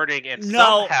recording, and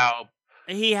somehow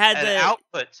he had an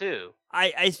output too.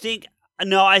 I think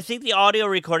the audio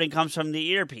recording comes from the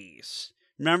earpiece.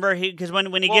 Remember, because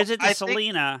when he gives it to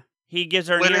Selena, he gives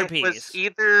her an earpiece.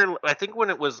 It was I think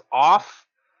when it was off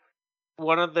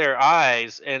one of their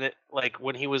eyes, and it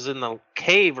when he was in the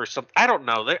cave or something. I don't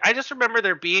know. I just remember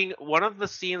there being one of the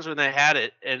scenes when they had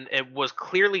it, and it was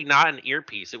clearly not an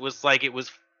earpiece. It was it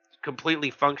was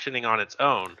completely functioning on its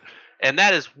own, and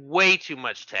that is way too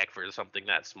much tech for something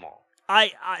that small.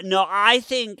 I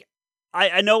think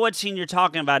I know what scene you're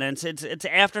talking about, and it's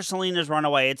after Selena's run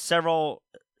away. It's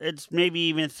maybe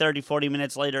even 30-40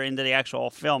 minutes later into the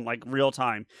actual film, like real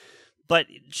time. But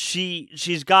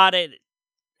she's got it,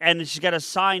 and she's got a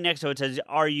sign next to it that says,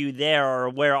 "Are you there?" or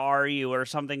 "Where are you?" or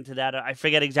something to that. I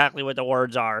forget exactly what the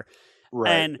words are.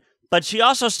 Right. But she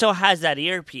also still has that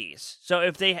earpiece.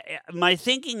 So my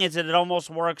thinking is that it almost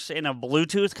works in a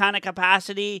Bluetooth kind of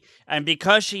capacity, and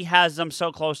because she has them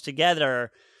so close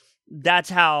together, that's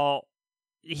how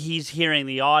he's hearing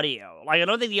the audio. Like, I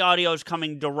don't think the audio is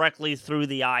coming directly through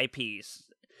the eyepiece.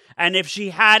 And if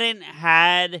she hadn't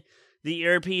had the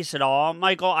earpiece at all,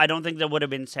 Michael, I don't think there would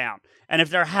have been sound. And if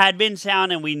there had been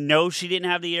sound and we know she didn't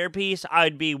have the earpiece,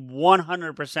 I'd be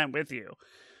 100% with you.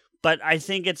 But I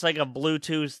think it's like a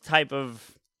Bluetooth type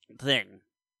of thing.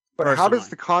 But how does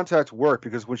the contact work?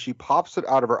 Because when she pops it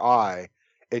out of her eye,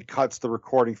 it cuts the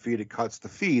recording feed, it cuts the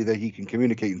feed that he can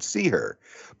communicate and see her.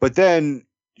 But then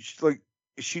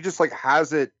she just like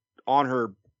has it on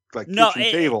her kitchen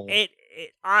table.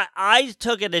 I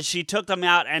took it as she took them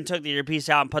out and took the earpiece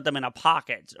out and put them in a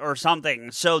pocket or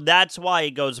something. So that's why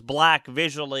it goes black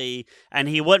visually, and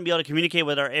he wouldn't be able to communicate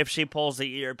with her if she pulls the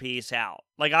earpiece out.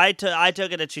 Like I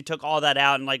took it that she took all that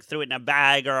out and like threw it in a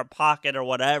bag or a pocket or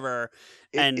whatever.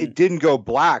 And it didn't go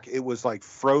black. It was like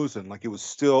frozen. Like it was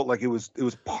still like it was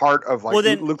part of like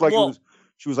it looked like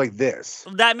she was like this.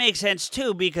 That makes sense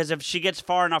too, because if she gets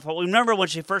far enough, remember when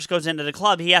she first goes into the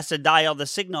club, he has to dial the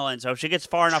signal in. So if she gets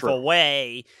far enough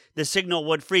away, the signal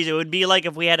would freeze. It would be like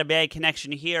if we had a bad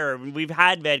connection here. We've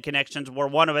had bad connections where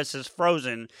one of us is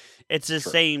frozen. It's the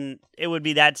same. It would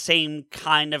be that same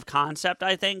kind of concept,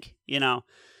 I think.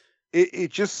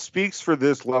 It just speaks for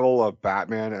this level of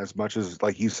Batman as much as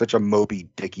like he's such a Moby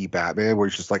Dicky Batman, where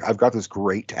he's just like, I've got this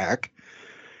great tech.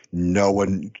 No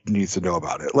one needs to know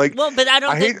about it. Like, well, but I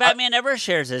don't think Batman ever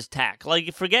shares his tech.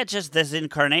 Like, forget just this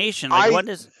incarnation. Like, when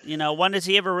does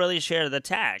he ever really share the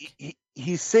tech?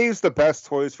 He saves the best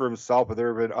toys for himself, but there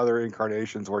have been other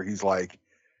incarnations where he's like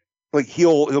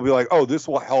he'll be like, oh, this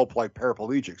will help like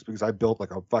paraplegics because I built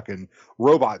like a fucking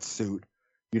robot suit.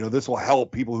 This will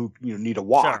help people who need to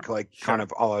walk, kind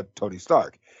of a la Tony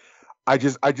Stark. I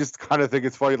just kind of think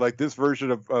it's funny. Like this version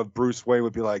of Bruce Wayne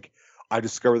would be like, I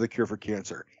discovered the cure for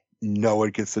cancer. No one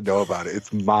gets to know about it.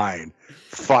 It's mine.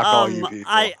 Fuck all you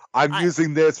people. I'm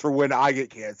using this for when I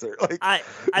get cancer. Like I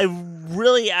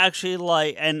really actually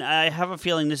like, and I have a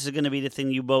feeling this is going to be the thing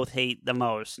you both hate the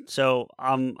most. So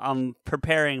I'm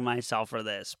preparing myself for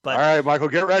this. But all right, Michael,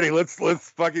 get ready. Let's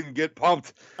fucking get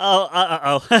pumped. No,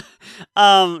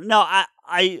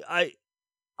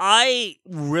 I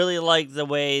really like the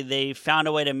way they found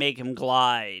a way to make him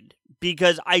glide.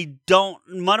 Because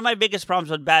one of my biggest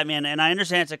problems with Batman, and I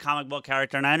understand it's a comic book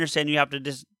character, and I understand you have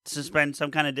to suspend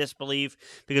some kind of disbelief,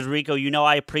 because Rico,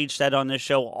 I preach that on this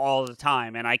show all the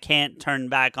time, and I can't turn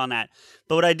back on that.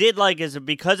 But what I did like is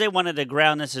because they wanted to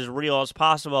ground this as real as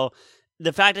possible,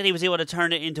 the fact that he was able to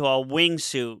turn it into a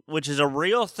wingsuit, which is a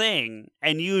real thing,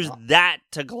 and use that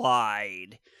to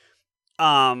glide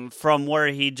from where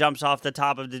he jumps off the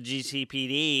top of the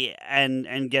GCPD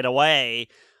and get away,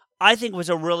 I think was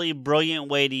a really brilliant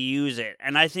way to use it.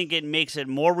 And I think it makes it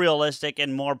more realistic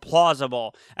and more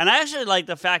plausible. And I actually like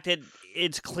the fact that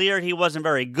it's clear he wasn't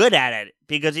very good at it,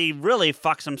 because he really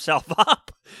fucks himself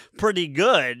up pretty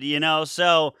good,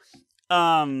 So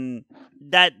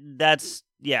that's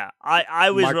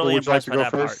I was Michael, really impressed by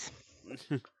that part.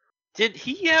 Did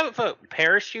he have a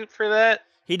parachute for that?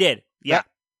 He did. Yeah.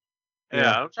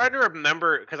 Yeah, I'm trying to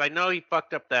remember, because I know he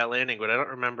fucked up that landing, but I don't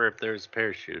remember if there was a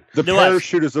parachute. The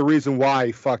parachute is the reason why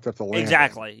he fucked up the landing.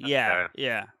 Exactly. Yeah. Okay.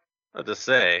 Yeah. I have to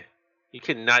say, you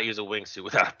cannot use a wingsuit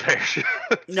without a parachute.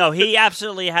 No, he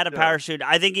absolutely had a parachute.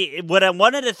 I think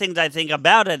one of the things I think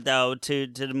about it, though,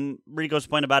 to Rico's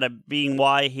point about it being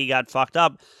why he got fucked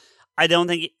up, I don't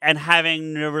think, and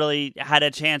having really had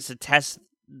a chance to test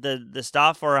the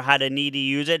stuff or had a need to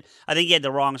use it, I think he had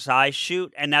the wrong size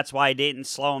chute, and that's why it didn't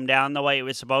slow him down the way it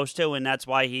was supposed to, and that's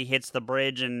why he hits the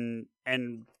bridge and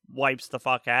wipes the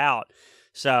fuck out.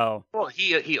 So, well,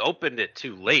 he opened it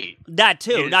too late. That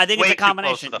too. I think it's a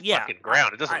combination. Too close to the fucking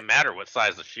ground. It doesn't matter what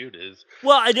size the chute is.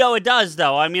 Well, I know it does,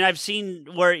 though. I mean, I've seen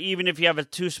where even if you have a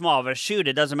too small of a chute,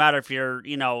 it doesn't matter if you're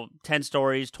 10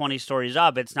 stories, 20 stories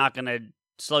up. It's not going to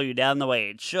slow you down the way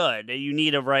it should. You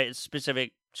need a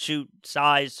specific chute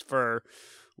size for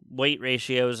weight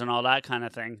ratios and all that kind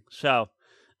of thing. So,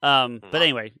 but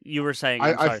anyway, you were saying.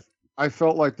 I'm sorry. I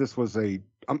felt like this was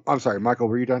I'm sorry, Michael.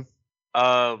 Were you done?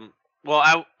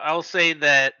 Well, I'll say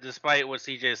that despite what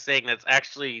CJ is saying, that's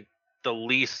actually the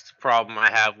least problem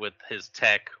I have with his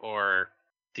tech or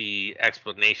the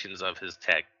explanations of his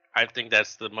tech. I think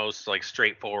that's the most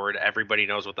straightforward. Everybody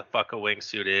knows what the fuck a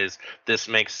wingsuit is. This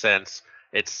makes sense.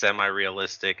 It's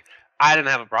semi-realistic. I didn't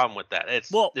have a problem with that.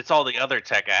 It's all the other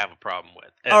tech I have a problem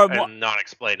with, and not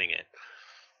explaining it.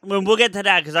 Well, we'll get to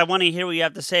that because I want to hear what you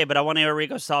have to say, but I want to hear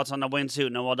Rico's thoughts on the wingsuit,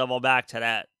 and then we'll double back to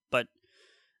that. But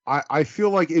I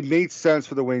feel like it made sense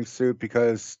for the wingsuit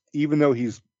because even though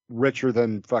he's richer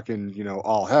than fucking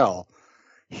all hell,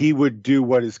 he would do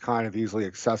what is kind of easily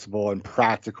accessible and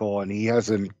practical, and he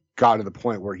hasn't gotten to the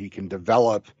point where he can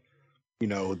develop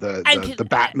the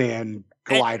Batman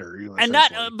glider. And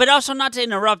not, but also not to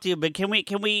interrupt you, but can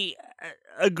we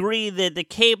agree that the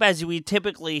cape, as we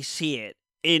typically see it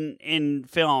in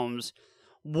films,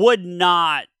 would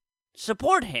not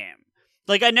support him?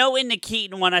 Like, I know in the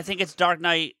Keaton one, I think it's Dark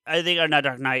Knight, or not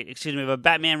Dark Knight, excuse me, but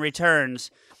Batman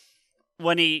Returns,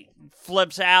 when he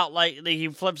flips out, like he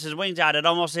flips his wings out, it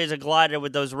almost is a glider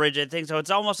with those rigid things. So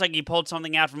it's almost like he pulled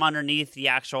something out from underneath the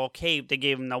actual cape that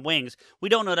gave him the wings. We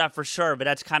don't know that for sure, but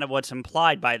that's kind of what's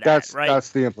implied by that, right? That's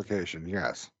the implication,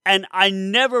 yes. And I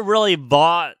never really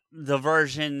bought the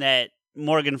version that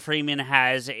Morgan Freeman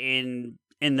has in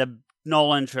the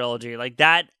Nolan trilogy. Like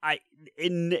that,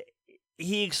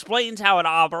 he explains how it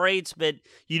operates, but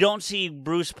you don't see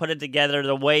Bruce put it together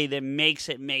the way that makes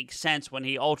it make sense when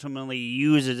he ultimately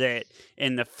uses it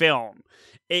in the film.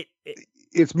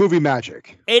 It's movie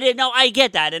magic. No, I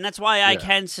get that, and that's why I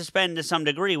can suspend to some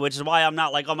degree, which is why I'm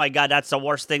not like, oh my god, that's the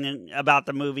worst thing about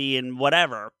the movie and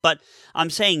whatever. But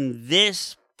I'm saying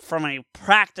this, from a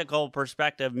practical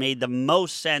perspective, made the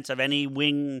most sense of any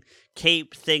wing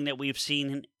cape thing that we've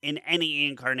seen in any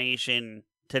incarnation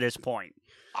to this point.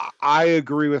 I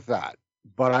agree with that,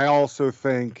 but I also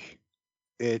think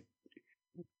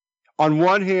on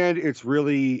one hand, it's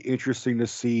really interesting to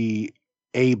see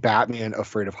a Batman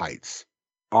afraid of heights.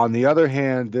 On the other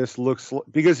hand, this looks,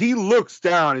 because he looks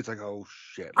down, it's like, oh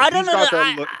shit. Like, I don't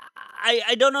know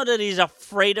I don't know that he's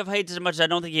afraid of heights as much as I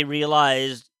don't think he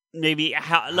realized maybe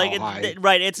how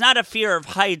right, it's not a fear of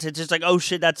heights, it's just like, oh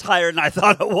shit, that's higher than I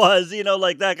thought it was,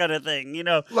 like that kind of thing,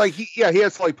 like he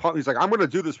has to like pump. He's like, I'm gonna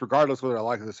do this regardless whether I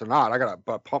like this or not. I gotta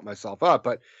pump myself up.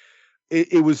 But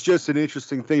it was just an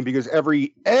interesting thing, because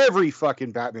every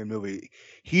fucking Batman movie,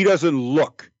 he doesn't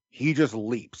look, he just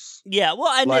leaps. Yeah,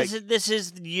 well, and like, this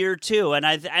is year 2, and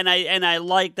I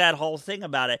like that whole thing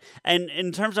about it. And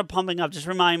in terms of pumping up, just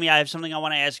remind me, I have something I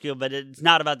want to ask you, but it's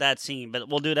not about that scene, but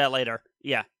we'll do that later.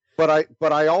 Yeah.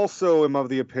 But I also am of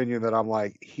the opinion that I'm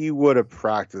like, he would have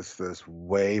practiced this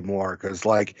way more, because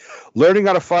like learning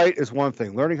how to fight is one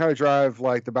thing. Learning how to drive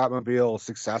like the Batmobile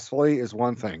successfully is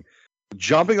one thing.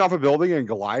 Jumping off a building and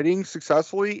gliding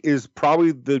successfully is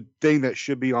probably the thing that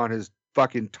should be on his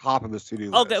fucking top of his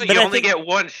to-do list. Okay, but you only get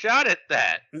one shot at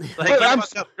that. Like, you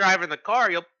fuck up driving the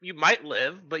car, you might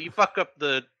live, but you fuck up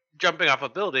the jumping off a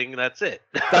building, that's it.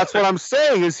 That's what I'm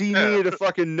saying, is he needed to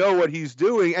fucking know what he's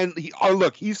doing. And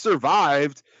he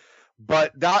survived,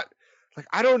 but that, like,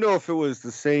 I don't know if it was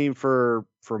the same for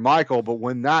Michael, but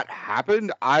when that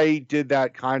happened, I did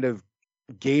that kind of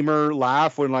gamer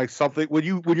laugh when like something, when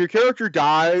your character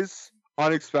dies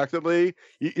unexpectedly,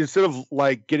 instead of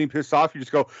like getting pissed off, you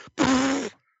just go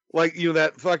like,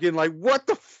 that fucking, like, what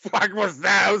the fuck was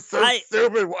that? It was so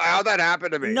stupid. How'd that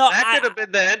happen to me? No, that could have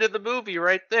been the end of the movie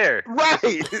right there.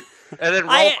 Right. And then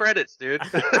roll credits, dude.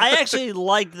 I actually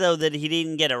liked, though, that he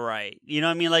didn't get it right. You know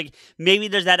what I mean? Like, maybe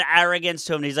there's that arrogance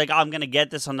to him. He's like, I'm going to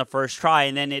get this on the first try.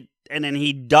 And then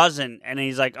he doesn't. And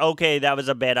he's like, okay, that was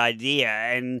a bad idea.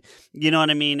 And you know what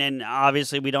I mean? And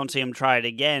obviously we don't see him try it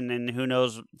again. And who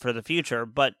knows for the future.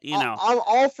 But, I'm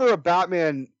all for a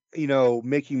Batman,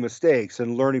 making mistakes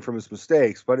and learning from his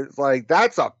mistakes, but it's like,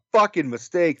 that's a fucking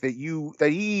mistake that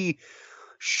he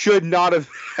should not have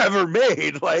ever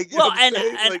made. Like, well,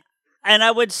 and I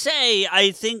would say,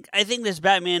 I think this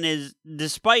Batman is,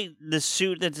 despite the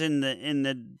suit that's in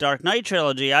the Dark Knight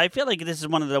trilogy, I feel like this is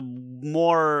one of the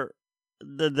more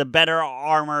the better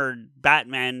armored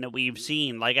Batman that we've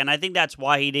seen. Like, and I think that's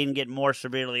why he didn't get more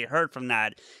severely hurt from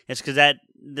that. It's because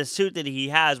the suit that he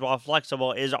has, while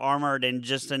flexible, is armored in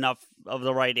just enough of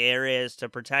the right areas to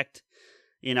protect,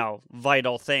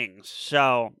 vital things.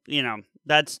 So,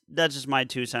 that's just my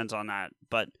 2 cents on that.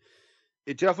 But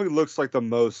it definitely looks like the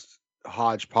most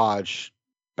hodgepodge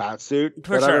Batsuit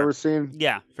that I've ever seen.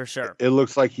 Yeah, for sure. It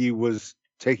looks like he was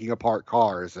taking apart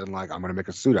cars and like, I'm going to make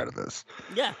a suit out of this.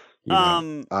 Yeah.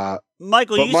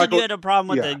 Michael, you said you had a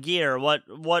problem with the gear. What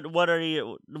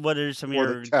are some of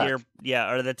your gear?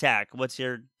 Yeah, or the tech. What's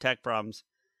your tech problems?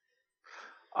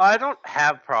 I don't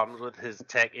have problems with his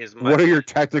tech. What are your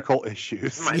technical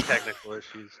issues? My technical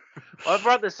issues. Well, I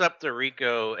brought this up to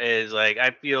Rico. Is like,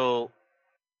 I feel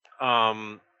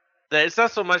that it's not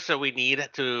so much that we need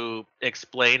to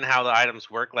explain how the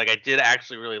items work. Like, I did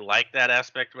actually really like that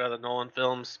aspect about the Nolan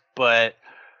films, but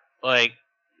like,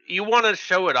 you want to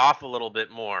show it off a little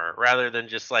bit more rather than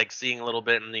just like seeing a little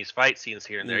bit in these fight scenes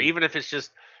here and there. Even if it's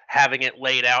just having it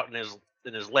laid out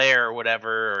in his lair or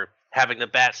whatever, or having the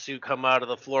bat suit come out of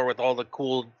the floor with all the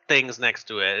cool things next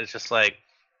to it. It's just like,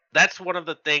 that's one of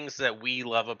the things that we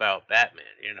love about Batman,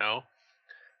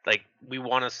 like we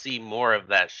want to see more of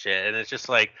that shit. And it's just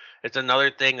like it's another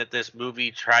thing that this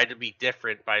movie tried to be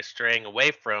different by straying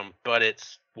away from, but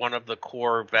it's one of the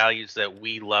core values that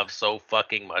we love so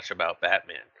fucking much about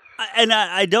Batman. And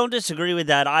I don't disagree with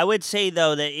that. I would say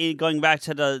though that going back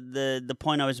to the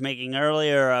point I was making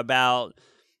earlier about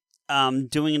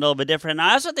doing it a little bit different.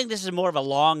 I also think this is more of a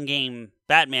long game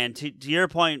Batman. To your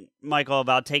point, Michael,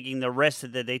 about taking the risk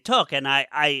that they took, and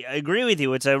I agree with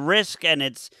you. It's a risk, and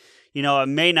it's, you know, it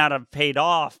may not have paid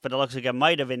off, but it looks like it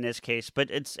might have in this case. But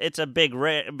it's a big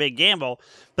gamble.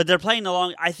 But they're playing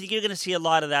along. I think you're going to see a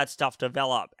lot of that stuff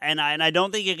develop, and I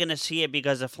don't think you're going to see it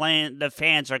because the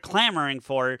fans are clamoring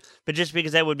for it, but just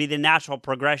because that would be the natural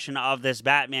progression of this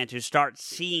Batman to start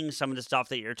seeing some of the stuff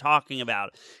that you're talking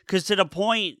about. Because to the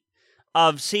point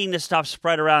of seeing this stuff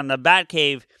spread around the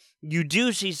Batcave, you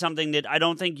do see something that I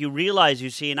don't think you realize you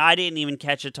see, and I didn't even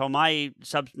catch it till my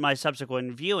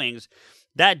subsequent viewings.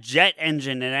 That jet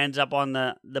engine that ends up on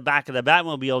the back of the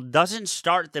Batmobile doesn't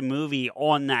start the movie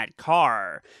on that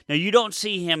car. Now, you don't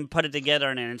see him put it together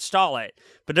and install it,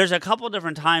 but there's a couple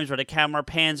different times where the camera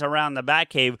pans around the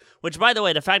Batcave, which, by the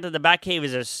way, the fact that the Batcave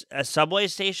is a subway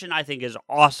station, I think is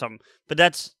awesome, but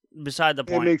that's beside the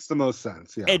point. It makes the most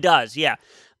sense, yeah. It does, yeah.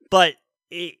 But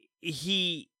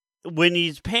when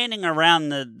he's panning around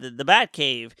the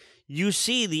Batcave, you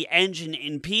see the engine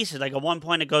in pieces. Like at one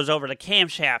point it goes over the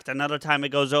camshaft, another time it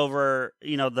goes over,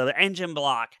 you know, the engine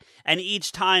block, and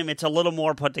each time it's a little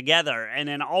more put together. And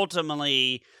then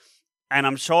ultimately, and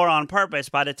I'm sure on purpose,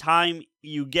 by the time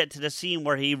you get to the scene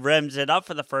where he revs it up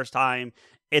for the first time,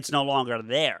 it's no longer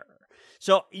there.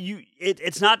 So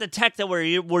it's not the tech that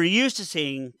we're used to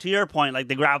seeing, to your point, like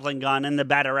the grappling gun and the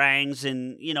batarangs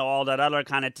and, you know, all that other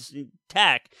kind of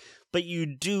tech, but you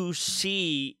do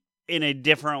see in a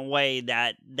different way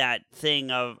that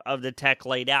thing of the tech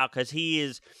laid out, because he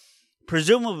is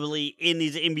presumably in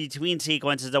these in-between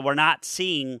sequences that we're not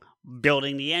seeing,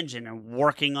 building the engine and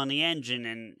working on the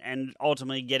engine and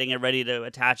ultimately getting it ready to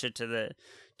attach it to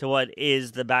what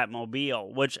is the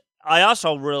Batmobile, which I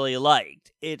also really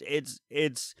liked.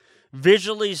 It's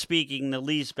visually speaking the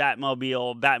least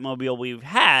Batmobile we've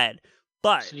had.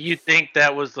 But so you think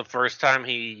that was the first time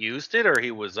he used it, or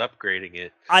he was upgrading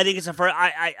it? I think it's the first.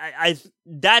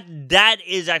 That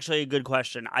is actually a good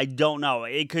question. I don't know.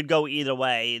 It could go either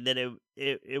way. That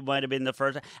it might have been the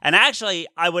first. And actually,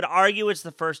 I would argue it's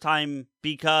the first time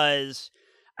because,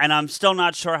 and I'm still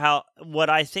not sure what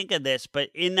I think of this, but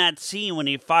in that scene when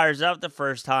he fires up the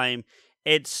first time,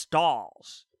 it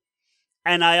stalls.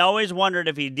 And I always wondered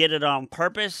if he did it on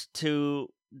purpose to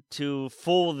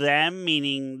fool them,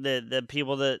 meaning the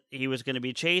people that he was going to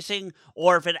be chasing,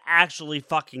 or if it actually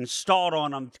fucking stalled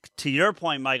on him, to your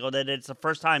point, Michael, that it's the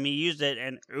first time he used it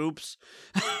and oops.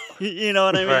 You know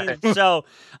what I mean? Right. So,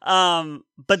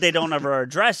 but they don't ever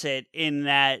address it in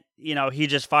that, you know, he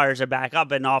just fires it back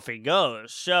up and off he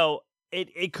goes. So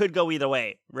it could go either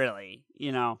way, really,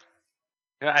 you know.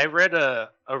 I read a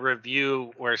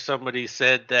review where somebody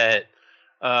said that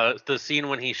the scene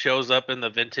when he shows up in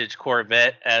the vintage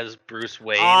Corvette as Bruce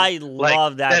Wayne. I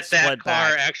love that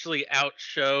car actually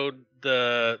outshowed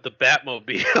the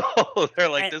Batmobile. They're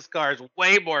like, this car is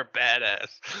way more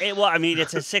badass. Well, I mean,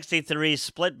 it's a '63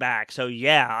 Splitback, so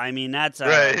yeah, I mean that's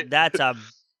a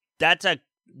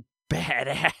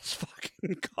badass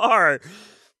fucking car.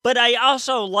 But I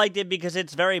also liked it because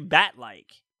it's very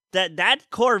Bat-like. That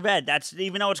Corvette, that's,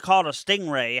 even though it's called a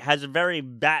Stingray, has very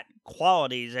Bat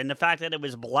qualities, and the fact that it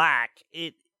was black,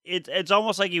 it's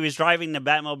almost like he was driving the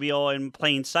Batmobile in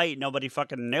plain sight. Nobody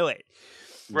fucking knew it,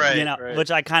 right? You know, right.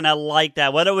 Which I kind of like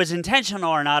that. Whether it was intentional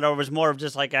or not, or it was more of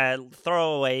just like a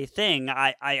throwaway thing,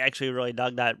 I actually really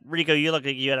dug that. Rico, you look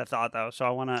like you had a thought though, so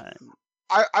I want to.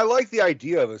 I like the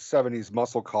idea of a '70s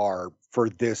muscle car for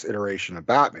this iteration of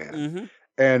Batman. Mm-hmm.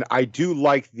 And I do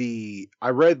like I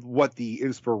read what the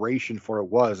inspiration for it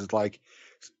was. It's like,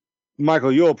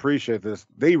 Michael, you'll appreciate this.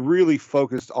 They really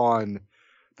focused on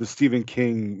the Stephen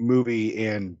King movie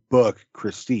and book,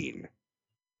 Christine.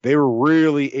 They were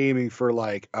really aiming for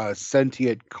like a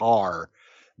sentient car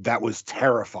that was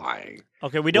terrifying.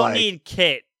 Okay, we don't need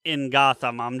Kit in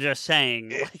Gotham. I'm just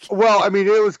saying. Well, I mean,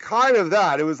 it was kind of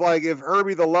that. It was like if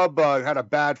Herbie the Love Bug had a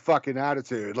bad fucking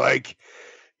attitude. Like,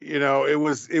 you know, it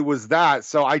was that.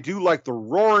 So I do like the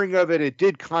roaring of it. It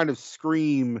did kind of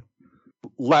scream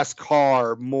less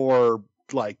car, more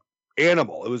like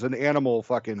animal. It was an animal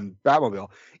fucking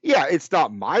Batmobile. Yeah, it's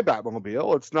not my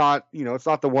Batmobile. It's not, you know, it's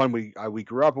not the one we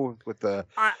grew up with the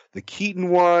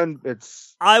Keaton one.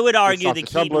 I would argue the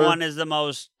Keaton one is the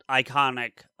most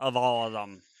iconic of all of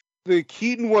them. The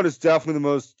Keaton one is definitely the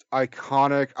most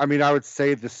iconic. I mean, I would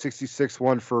say the 66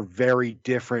 one for very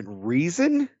different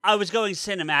reason. I was going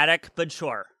cinematic, but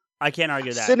sure. I can't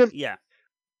argue that. Yeah.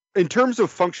 In terms of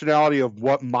functionality of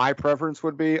what my preference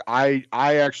would be, I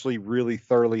actually really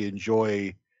thoroughly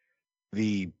enjoy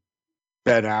the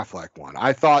Ben Affleck one.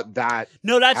 I thought that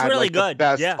that's had, really like, good. The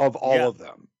best of all of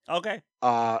them. Okay.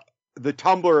 The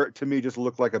Tumbler to me just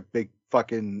looked like a big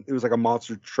fucking. It was like a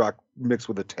monster truck mixed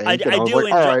with a tank. I was do like,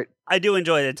 enjoy. all right. I do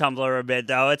enjoy the Tumbler a bit,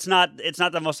 though. It's not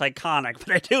the most iconic, but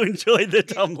I do enjoy the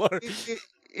Tumbler.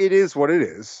 It is what it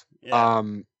is. Yeah.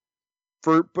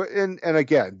 And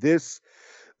again, this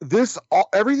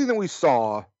everything that we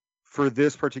saw for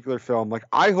this particular film, like,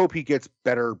 I hope he gets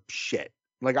better shit.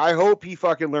 Like, I hope he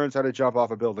fucking learns how to jump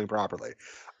off a building properly.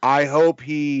 I hope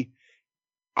he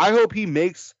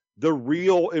makes the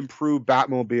real improved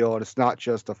Batmobile, and it's not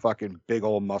just a fucking big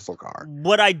old muscle car.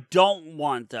 What I don't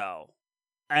want, though,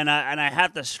 and I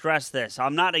have to stress this,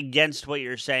 I'm not against what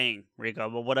you're saying, Rico,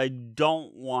 but what I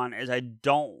don't want is I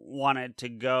don't want it to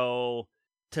go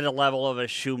to the level of a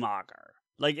Schumacher.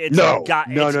 Like, it's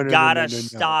gotta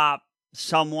stop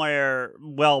somewhere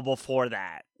well before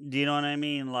that. Do you know what I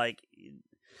mean? Like,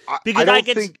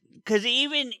 because because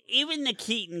even the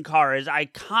Keaton car, as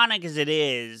iconic as it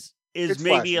is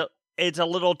maybe it's a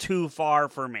little too far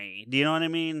for me. Do you know what I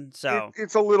mean? So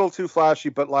it's a little too flashy,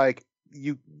 but like,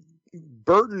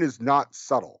 Burton is not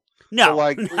subtle. No, so,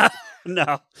 like,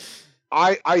 no.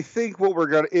 I think what we're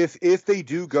gonna, if they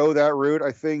do go that route,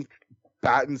 I think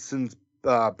Pattinson's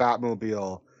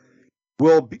Batmobile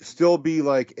will still be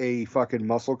like a fucking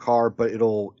muscle car, but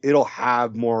it'll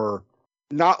have more,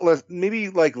 not less, maybe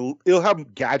like it'll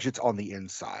have gadgets on the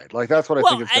inside. Like, that's what I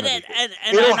think it's gonna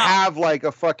be. It'll have like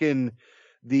a fucking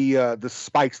the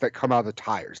spikes that come out of the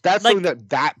tires. That's like, something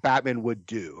that Batman would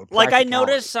do. Like, I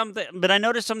noticed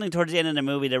something towards the end of the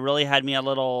movie that really had me a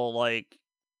little like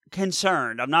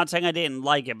concerned. I'm not saying I didn't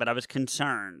like it, but I was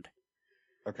concerned.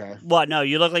 Okay. What? No,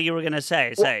 you look like you were gonna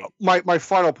say. My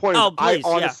final point is, I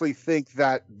honestly think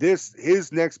that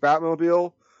his next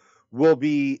Batmobile will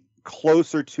be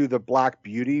closer to the Black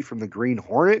Beauty from the Green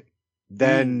Hornet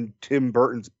than Tim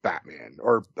Burton's Batman,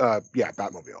 or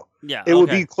Batmobile. Yeah, it will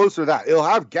be closer to that. It'll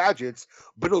have gadgets,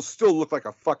 but it'll still look like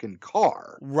a fucking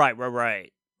car.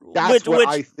 Right. That's what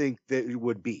I think that it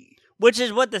would be. Which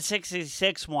is what the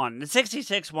 66 one. The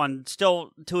 66 one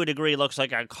still, to a degree, looks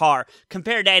like a car.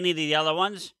 Compared to any of the other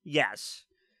ones, yes.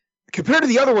 Compared to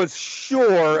the other ones,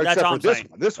 sure, that's except all for this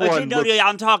one. This one looks...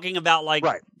 I'm talking about, like...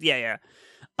 Right. Yeah.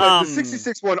 But the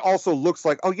 66 one also looks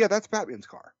like, oh yeah, that's Batman's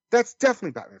car. That's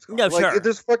definitely Batman's car. No, sure.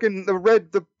 There's fucking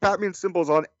the Batman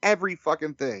symbols on every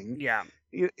fucking thing. Yeah.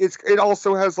 It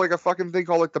also has like a fucking thing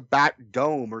called like the Bat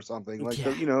Dome or something. Like,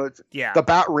 it's the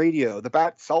Bat Radio, the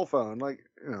Bat cell phone. Like,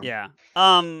 Yeah.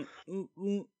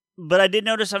 But I did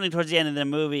notice something towards the end of the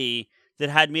movie that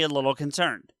had me a little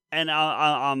concerned. And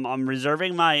I'm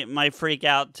reserving my freak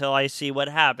out till I see what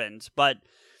happens. But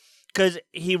because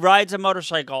he rides a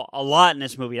motorcycle a lot in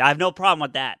this movie. I have no problem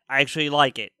with that. I actually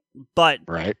like it. But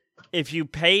if you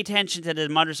pay attention to the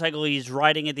motorcycle he's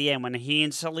riding at the end, when he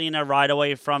and Selina ride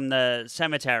away from the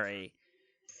cemetery,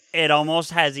 it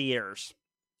almost has ears.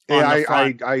 Yeah,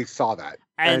 I saw that.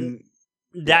 And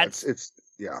that's...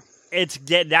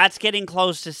 That's getting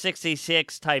close to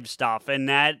 66 type stuff, and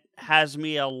that has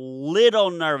me a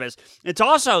little nervous. It's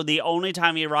also the only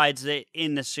time he rides it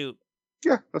in the suit.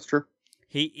 Yeah, that's true.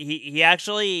 He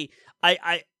actually,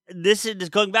 this is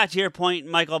going back to your point,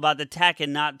 Michael, about the tech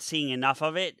and not seeing enough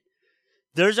of it.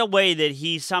 There's a way that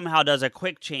he somehow does a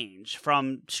quick change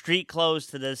from street clothes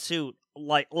to the suit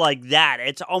like that.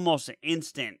 It's almost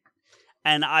instant.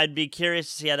 And I'd be curious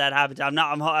to see how that happens. And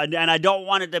I don't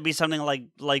want it to be something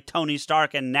like Tony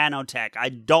Stark and nanotech. I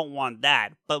don't want that.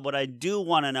 But what I do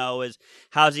want to know is,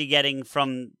 how's he getting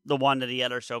from the one to the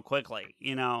other so quickly?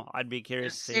 I'd be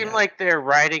curious to see. It seemed like they're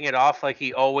writing it off like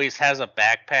he always has a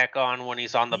backpack on when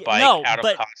he's on the bike out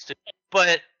of costume.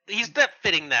 But he's not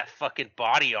fitting that fucking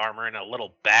body armor in a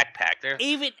little backpack.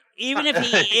 Even if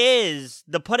he is,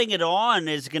 the putting it on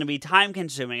is going to be time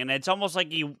consuming, and it's almost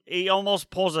like he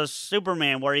almost pulls a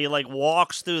Superman where he like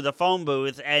walks through the phone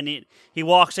booth and he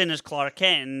walks in as Clark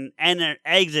Kent and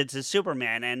exits as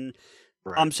Superman, and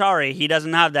I'm sorry, he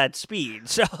doesn't have that speed.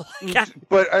 So,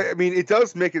 but I mean, it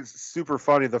does make it super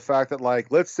funny, the fact that,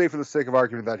 like, let's say for the sake of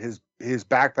argument that his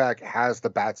backpack has the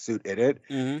bat suit in it,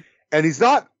 and he's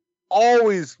not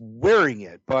always wearing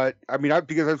it, but I mean,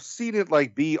 because I've seen it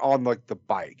like be on like the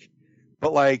bike,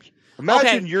 but like,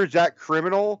 imagine you're that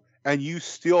criminal and you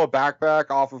steal a backpack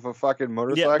off of a fucking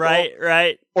motorcycle,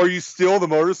 right. or you steal the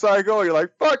motorcycle, and you're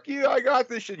like, fuck you, I got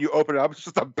this shit. You open it up, it's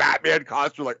just a Batman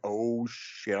costume. Like, oh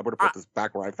shit, I'm gonna put this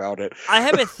back where I found it. I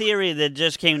have a theory that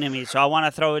just came to me, so I want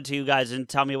to throw it to you guys and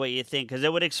tell me what you think, because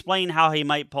it would explain how he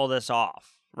might pull this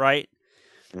off, right?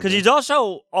 Because he's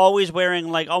also always wearing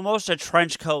like almost a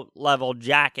trench coat level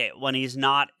jacket when he's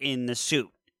not in the suit,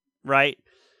 right?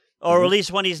 Or at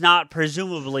least when he's not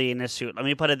presumably in a suit. Let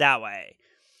me put it that way.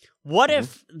 What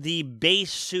if the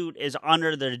base suit is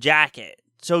under the jacket?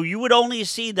 So you would only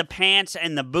see the pants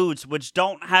and the boots, which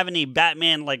don't have any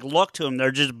Batman like look to them.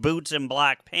 They're just boots and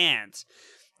black pants.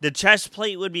 The chest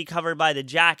plate would be covered by the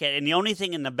jacket, and the only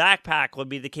thing in the backpack would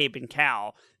be the cape and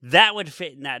cowl. That would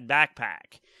fit in that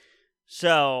backpack.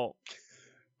 So,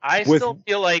 I still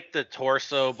feel like the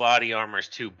torso body armor is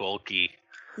too bulky.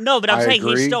 No, but I'm saying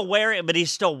agree. he's still wearing.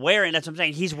 That's what I'm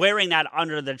saying. He's wearing that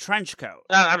under the trench coat.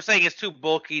 No, I'm saying it's too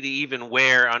bulky to even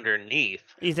wear underneath.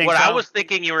 You think what so? I was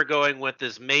thinking you were going with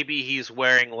is maybe he's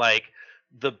wearing like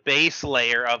the base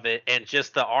layer of it, and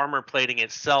just the armor plating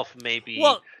itself. Maybe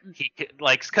he could,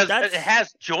 like, because it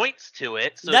has joints to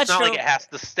it, so it's not like it has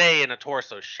to stay in a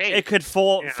torso shape. It could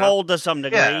fold to some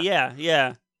degree.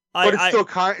 Yeah. But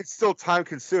it's still time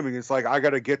consuming. It's like I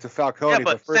got to get to Falcone. Yeah,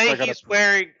 but first say he's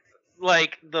wearing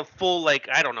like the full, like,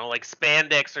 I don't know, like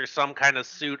spandex or some kind of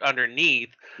suit underneath,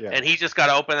 and he just got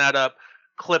to open that up,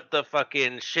 clip the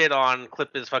fucking shit on,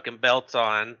 clip his fucking belts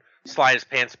on, slide his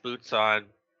pants boots on.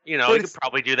 You know, he could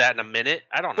probably do that in a minute.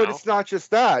 I don't know. But it's not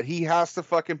just that. He has to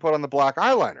fucking put on the black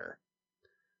eyeliner.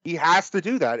 He has to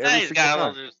do that every single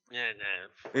time.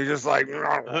 He's just like...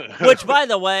 Which, by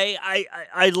the way,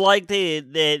 I like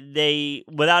they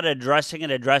without address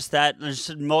that.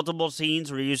 There's multiple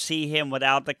scenes where you see him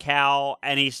without the cowl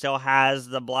and he still has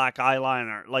the black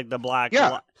eyeliner, like the black...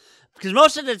 Yeah. Because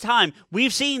most of the time,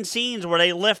 we've seen scenes where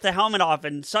they lift the helmet off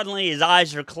and suddenly his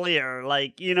eyes are clear.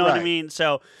 Like, you know what I mean?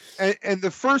 So... And the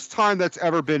first time that's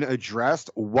ever been addressed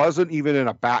wasn't even in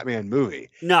a Batman movie.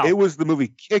 No. It was the movie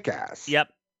Kick-Ass.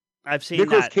 Yep. I've seen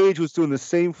Nicolas that. Cage was doing the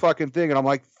same fucking thing, and I'm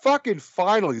like, fucking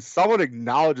finally, someone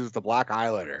acknowledges the black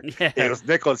eyeliner. Yeah. It was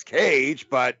Nicolas Cage,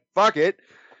 but fuck it.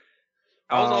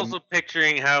 I was also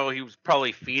picturing how he was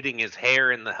probably feeding his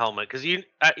hair in the helmet, because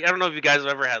I don't know if you guys have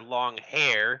ever had long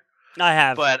hair. I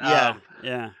have, but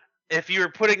yeah. If you were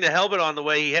putting the helmet on the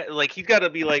way he's got to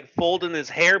be like folding his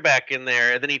hair back in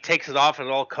there, and then he takes it off and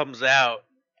it all comes out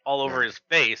all over his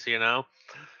face. You know,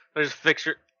 I was just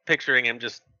picturing him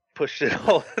just push it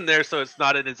all in there so it's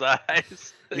not in his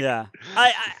eyes. Yeah,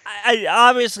 I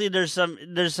obviously there's some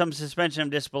suspension of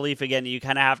disbelief again that you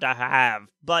kind of have to have,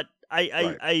 but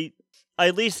I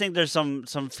at least think there's some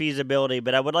feasibility.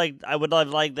 But I would like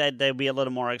that they be a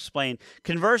little more explained.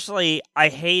 Conversely, I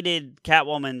hated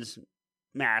Catwoman's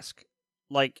mask.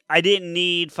 Like, I didn't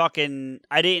need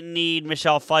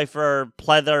Michelle Pfeiffer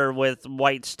pleather with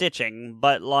white stitching,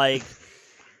 but like,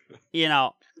 you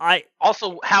know,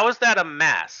 Also, how is that a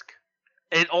mask?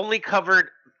 It only covered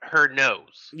her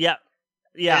nose. Yeah.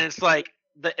 And it's like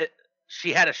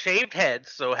she had a shaved head,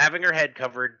 so having her head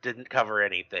covered didn't cover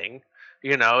anything.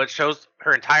 You know, it shows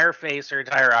her entire face, her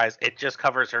entire eyes. It just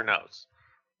covers her nose.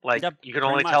 Like, you can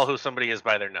only tell who somebody is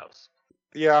by their nose.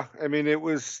 Yeah, I mean, it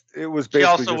was basically. She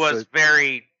also was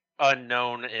very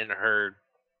unknown in her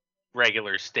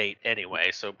regular state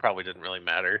anyway, so it probably didn't really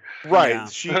matter. Right.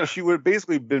 Yeah. She would have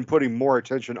basically been putting more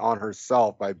attention on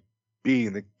herself by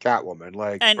being the Catwoman.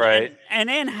 Like, and right. And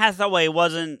Anne Hathaway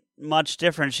wasn't much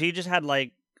different. She just had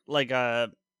like a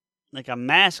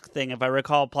mask thing, if I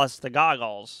recall, plus the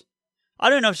goggles. I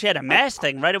don't know if she had a mask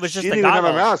thing, right? It was just the goggles. She didn't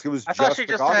have a mask. It was I just thought she the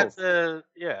just goggles. had the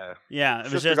Yeah,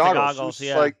 it was just the goggles. goggles. It was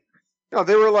Yeah. like, no,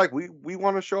 they were like, we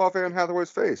want to show off Anne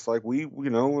Hathaway's face. Like, we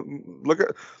look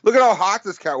at how hot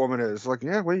this Catwoman is. Like,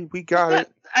 yeah, we got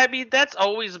it. I mean, that's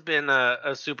always been a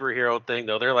superhero thing,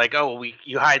 though. They're like, oh,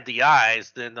 you hide the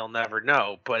eyes, then they'll never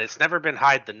know. But it's never been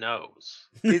hide the nose.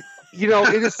 It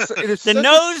is The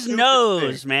nose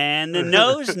knows, man. The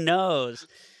nose knows.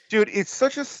 Dude, it's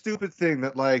such a stupid thing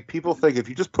that, like, people think if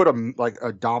you just put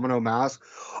a domino mask,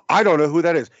 I don't know who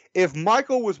that is. If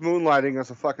Michael was moonlighting as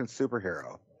a fucking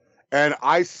superhero, and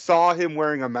I saw him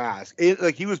wearing a mask,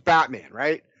 like, he was Batman,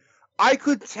 right? I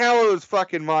could tell it was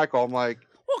fucking Michael. I'm like,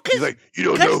 he's like, you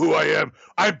don't know who I am.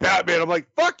 I'm Batman. I'm like,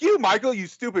 fuck you, Michael, you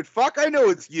stupid fuck. I know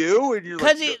it's you. And you're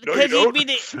like, no,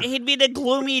 he'd be the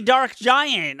gloomy dark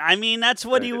giant. I mean, that's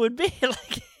what he would be.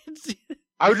 Like,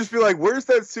 I would just be like, where's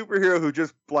that superhero who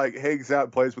just, like, hangs out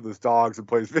and plays with his dogs and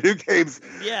plays video games?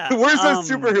 Yeah. Where's that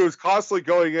superhero who's constantly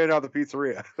going in and out of the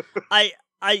pizzeria?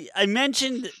 I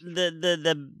mentioned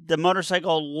the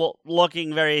motorcycle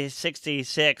looking very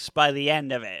 66 by the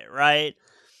end of it, right?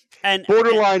 And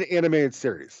Borderline animated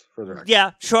series for the record.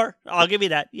 yeah, sure, I'll give you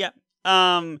that. Yeah.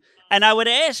 And I would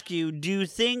ask you, do you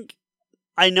think?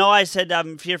 I know I said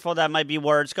I'm fearful that might be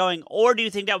where it's going, or do you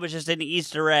think that was just an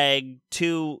Easter egg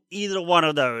to either one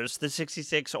of those, the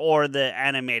 66 or the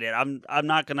animated? I'm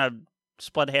not gonna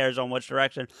split hairs on which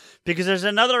direction, because there's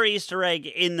another Easter egg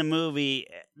in the movie,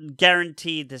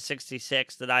 guaranteed the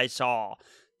 66 that I saw,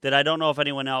 that I don't know if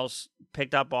anyone else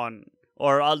picked up on,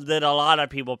 or that a lot of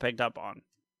people picked up on.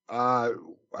 I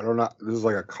don't know. This is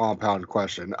like a compound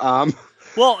question.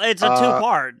 Well, it's a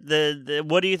two-part. The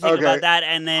what do you think okay. about that?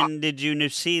 And then did you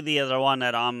see the other one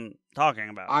that I'm talking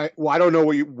about? I don't know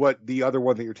what the other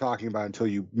one that you're talking about until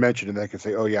you mentioned it. And I can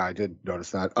say, oh yeah, I did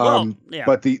notice that. Well, yeah.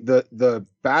 But the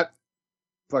bat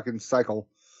fucking cycle,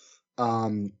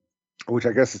 which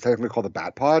I guess is technically called the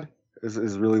Bat Pod,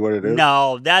 is really what it is.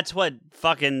 No, that's what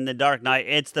fucking the Dark Knight.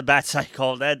 It's the Bat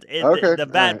Cycle. Okay, the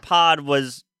Bat right. Pod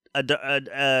was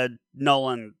a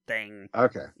Nolan thing.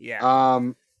 Okay. Yeah.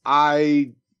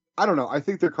 I don't know. I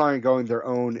think they're kind of going their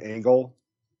own angle.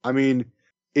 I mean,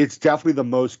 it's definitely the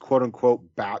most quote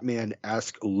unquote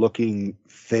Batman-esque looking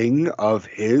thing of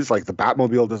his. Like the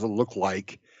Batmobile doesn't look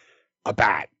like a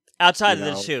bat. Outside of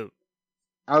the suit.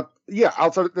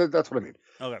 Outside. That's what I mean.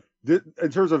 Okay.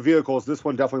 In terms of vehicles, this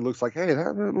one definitely looks like, hey,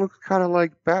 that looks kind of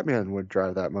like Batman would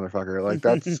drive that motherfucker. Like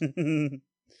that's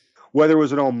whether it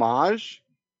was an homage,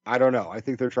 I don't know. I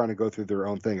think they're trying to go through their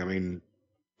own thing. I mean,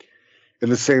 in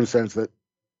the same sense that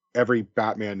every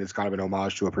Batman is kind of an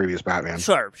homage to a previous Batman.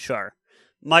 Sure.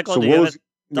 Michael, do you have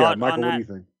a thought Michael, on what that? do you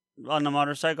think? On the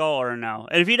motorcycle, or no?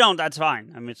 And if you don't, that's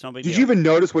fine. I mean, it's no big deal. Did you even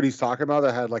notice what he's talking about?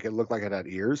 That had it looked like it had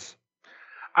ears.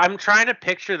 I'm trying to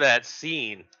picture that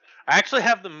scene. I actually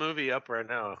have the movie up right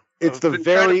now. It's I've the been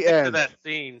trying to very picture end. That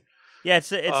scene. Yeah, it's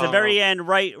the very end,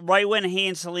 right when he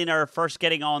and Selena are first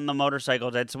getting on the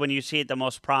motorcycle. That's when you see it the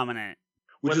most prominent.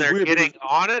 Which When is they're weird getting because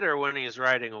on it, or when he's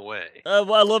riding away. Well,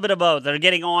 a little bit of both. They're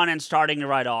getting on and starting to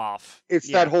ride off.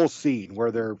 it's that whole scene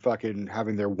where they're fucking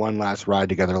having their one last ride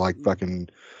together, like fucking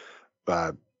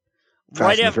Fast and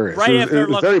the Furious. It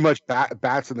was very much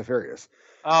Bats and the Furious.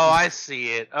 Oh, I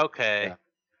see it. Okay. Yeah.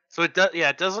 So it does. Yeah,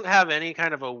 it doesn't have any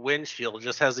kind of a windshield. It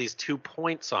just has these 2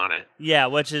 points on it. Yeah,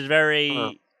 which is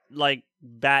very like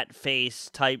bat face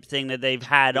type thing that they've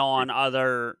had on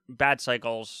other bat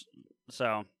cycles.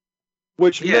 So,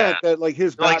 which meant that like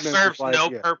his Batman serves no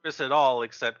purpose at all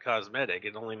except cosmetic.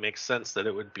 It only makes sense that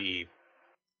it would be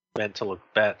meant to look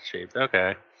bat shaped.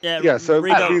 Okay. Yeah. So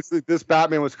this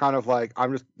Batman was kind of like,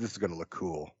 this is gonna look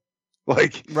cool,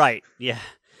 like right. Yeah.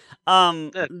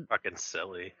 That's fucking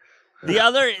silly. The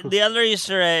other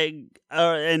Easter egg,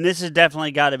 and this has definitely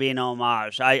got to be an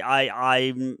homage.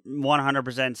 I'm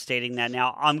 100% stating that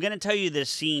now. I'm going to tell you the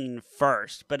scene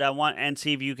first, but I want and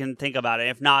see if you can think about it.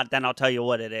 If not, then I'll tell you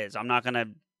what it is. I'm not going to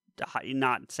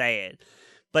not say it,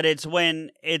 but it's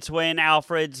when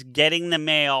Alfred's getting the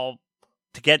mail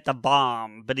to get the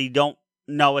bomb, but he don't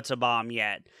know it's a bomb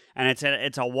yet, and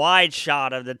it's a wide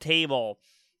shot of the table.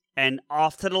 And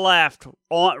off to the left,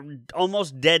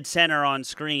 almost dead center on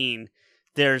screen,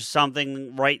 there's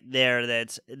something right there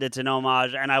that's an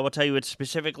homage. And I will tell you, it's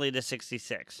specifically to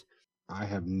 66. I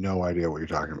have no idea what you're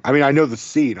talking about. I mean, I know the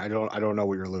scene. I don't know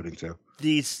what you're alluding to.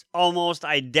 These almost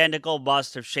identical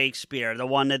bust of Shakespeare, the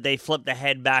one that they flip the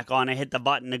head back on and hit the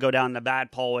button to go down the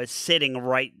bat pole, is sitting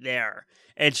right there.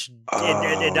 It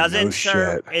doesn't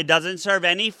serve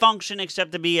any function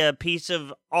except to be a piece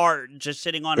of art just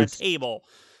sitting on a table.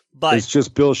 But it's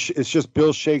just Bill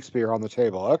Shakespeare on the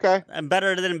table. Okay, and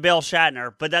better than Bill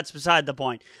Shatner, but that's beside the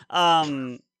point.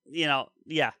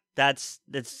 That's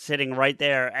sitting right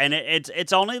there, and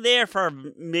it's only there for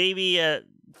maybe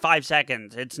 5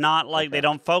 seconds. It's not like they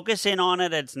don't focus in on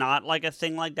it. It's not like a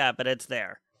thing like that, but it's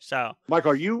there. So,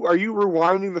 Michael, are you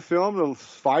rewinding the film to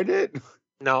find it?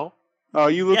 No. Oh,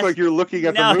 you look like you're looking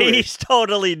at the movie. No, he's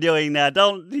totally doing that.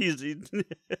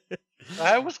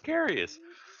 I was curious.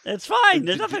 It's fine.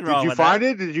 There's nothing wrong with that. Did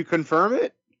you find it? Did you confirm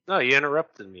it? No, you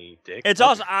interrupted me, Dick. It's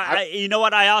also, you know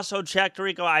what? I also checked,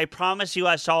 Rico. I promise you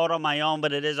I saw it on my own,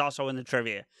 but it is also in the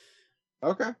trivia.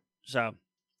 Okay. So,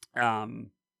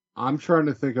 I'm trying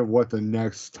to think of what the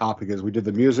next topic is. We did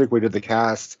the music. We did the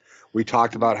cast. We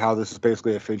talked about how this is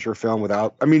basically a Fincher film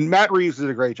without. I mean, Matt Reeves did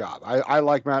a great job. I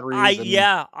like Matt Reeves.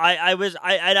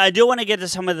 I do want to get to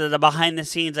some of the behind the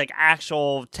scenes, like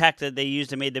actual tech that they used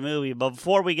to make the movie. But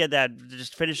before we get that,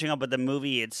 just finishing up with the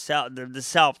movie itself,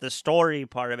 the story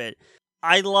part of it.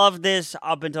 I love this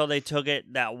up until they took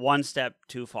it that one step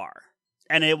too far.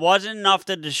 And it wasn't enough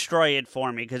to destroy it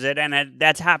for me, because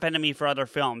that's happened to me for other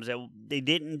films. They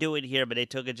didn't do it here, but they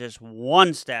took it just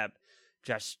one step,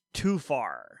 just too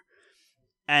far.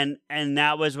 And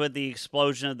that was with the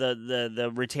explosion of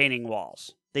the retaining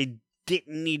walls. They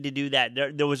didn't need to do that.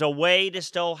 There was a way to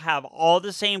still have all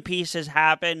the same pieces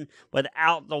happen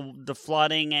without the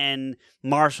flooding and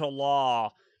martial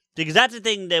law. Because that's the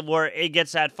thing that where it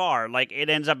gets that far. Like it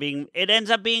ends up being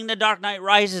The Dark Knight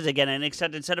Rises again, and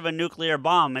except instead of a nuclear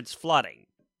bomb, it's flooding.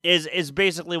 Is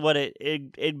basically what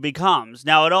it becomes.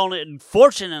 Now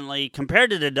fortunately,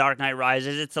 compared to The Dark Knight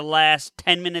Rises, it's the last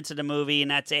 10 minutes of the movie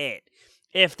and that's it.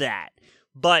 If that.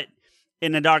 But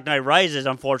in The Dark Knight Rises,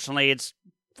 unfortunately, it's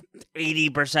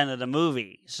 80% of the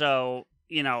movie. So,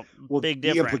 big difference.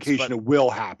 The implication it will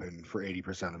happen for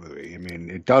 80% of the movie. I mean,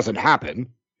 it doesn't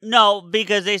happen. No,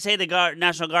 because they say the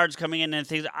National Guard's coming in and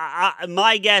things.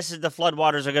 My guess is the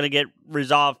floodwaters are going to get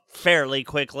resolved fairly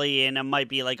quickly, and it might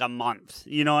be like a month.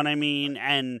 You know what I mean?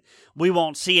 And we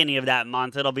won't see any of that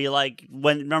month. It'll be like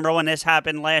remember when this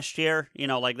happened last year?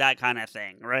 Like that kind of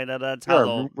thing, right? That's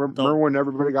how remember when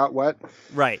everybody got wet?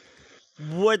 Right.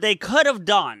 What they could have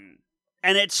done,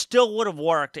 and it still would have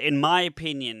worked, in my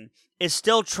opinion, is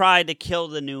still try to kill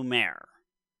the new mayor.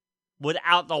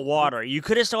 Without the water. You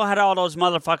could have still had all those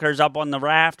motherfuckers up on the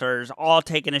rafters all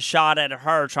taking a shot at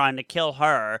her, trying to kill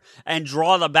her, and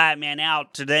draw the Batman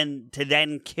out to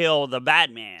then kill the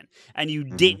Batman. And you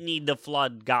didn't need to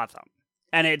flood Gotham.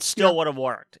 And it still would have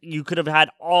worked. You could have had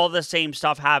all the same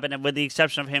stuff happen, with the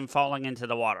exception of him falling into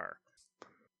the water.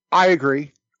 I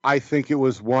agree. I think it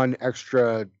was one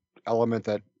extra element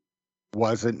that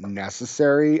wasn't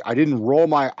necessary. I didn't roll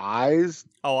my eyes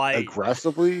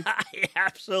aggressively. I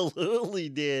absolutely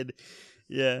did.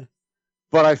 Yeah.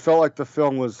 But I felt like the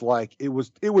film was like it was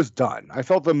done. I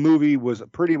felt the movie was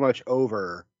pretty much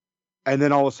over, and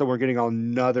then all of a sudden we're getting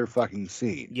another fucking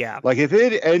scene. Yeah. Like if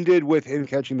it ended with him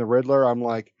catching the Riddler, I'm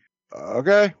like,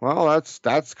 okay, well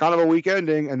that's kind of a weak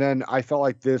ending. And then I felt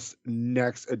like this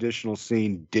next additional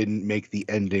scene didn't make the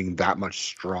ending that much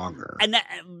stronger. And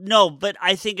but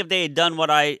I think if they had done what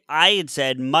I had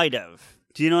said, might have.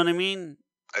 Do you know what I mean?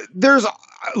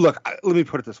 Look, let me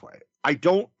put it this way. I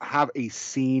don't have a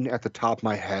scene at the top of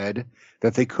my head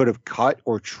that they could have cut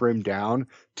or trimmed down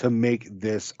to make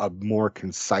this a more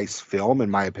concise film,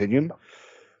 in my opinion.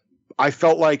 I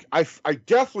felt like I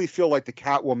definitely feel like the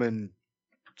Catwoman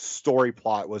story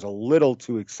plot was a little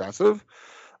too excessive.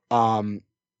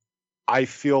 I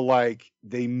feel like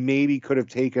they maybe could have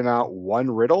taken out one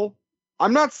riddle.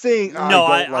 I'm not saying I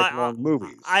don't like long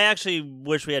movies. I actually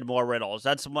wish we had more riddles.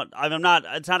 That's what I'm not.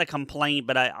 It's not a complaint,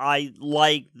 but I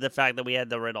like the fact that we had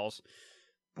the riddles.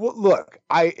 Well, look,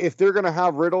 if they're gonna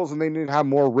have riddles and they need to have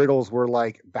more riddles where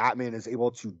like Batman is able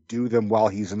to do them while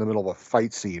he's in the middle of a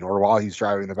fight scene or while he's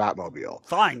driving the Batmobile.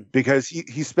 Fine, because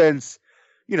he spends.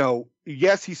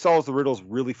 Yes, he solves the riddles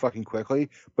really fucking quickly,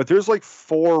 but there's like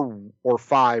 4 or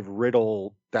 5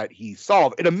 riddle that he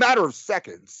solved in a matter of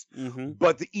seconds. Mm-hmm.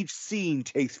 But each scene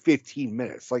takes 15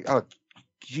 minutes. Like, oh,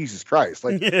 Jesus Christ!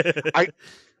 Like,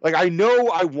 I know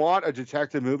I want a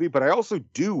detective movie, but I also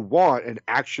do want an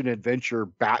action adventure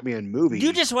Batman movie.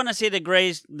 You just want to see the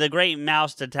great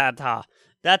mouse to Tata.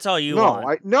 That's all you want.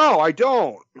 I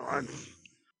don't.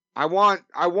 I want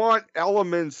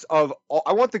elements of.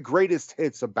 I want the greatest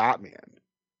hits of Batman.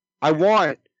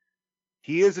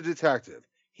 He is a detective.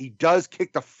 He does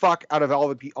kick the fuck out of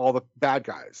all the bad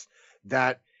guys.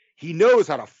 That he knows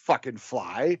how to fucking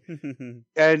fly,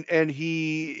 and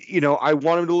he, I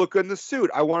want him to look good in the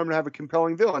suit. I want him to have a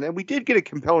compelling villain, and we did get a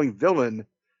compelling villain.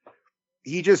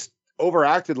 He just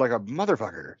overacted like a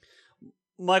motherfucker.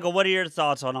 Michael, what are your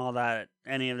thoughts on all that?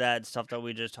 Any of that stuff that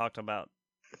we just talked about?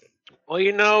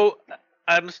 Well,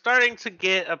 I'm starting to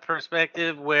get a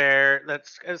perspective where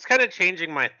it's kind of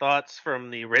changing my thoughts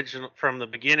from the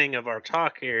beginning of our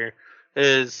talk here.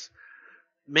 Is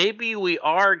maybe we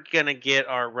are gonna get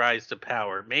our rise to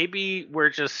power. Maybe we're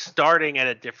just starting at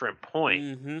a different point.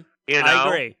 Mm-hmm.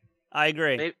 I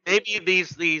agree. Maybe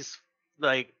these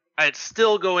like it's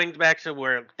still going back to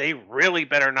where they really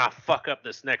better not fuck up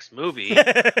this next movie,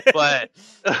 but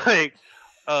like.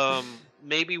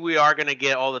 Maybe we are going to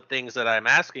get all the things that I'm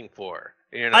asking for.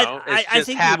 It's just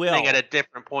happening at a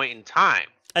different point in time.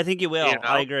 I think you will.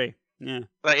 I agree. Yeah,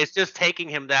 but it's just taking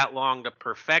him that long to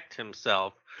perfect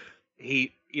himself.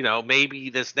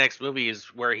 Maybe this next movie is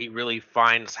where he really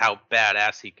finds how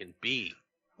badass he can be.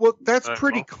 Well, that's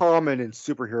pretty common in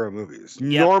superhero movies.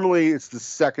 Yep. Normally, it's the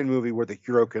second movie where the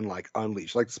hero can like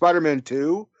unleash, like Spider-Man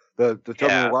 2, the Tobey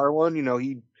Maguire one.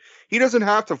 He doesn't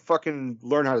have to fucking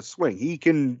learn how to swing. He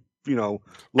can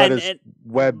let And- his and-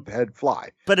 web head fly.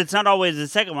 But it's not always the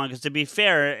second one, because to be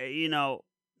fair,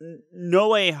 No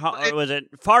Way Home, It- or was it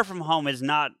Far From Home, is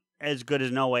not as good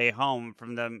as No Way Home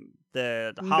from the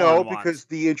No, Holland ones. because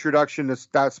the introduction to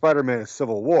that Spider-Man is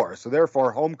Civil War, so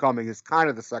therefore Homecoming is kind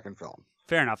of the second film.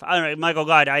 Fair enough. All right, Michael,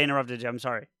 go ahead. I interrupted you. I'm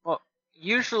sorry. Well,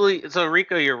 usually, so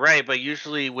Rico, you're right, but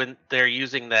usually when they're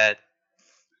using that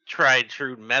tried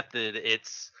true method,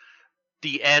 it's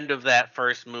the end of that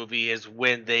first movie is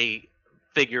when they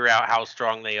figure out how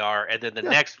strong they are, and then the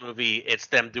next movie, it's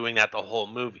them doing that the whole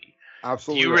movie.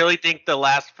 Absolutely. Do you really think the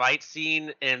last fight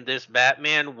scene in this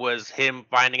Batman was him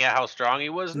finding out how strong he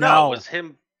was? No. It was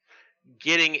him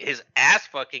getting his ass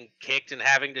fucking kicked and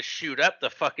having to shoot up to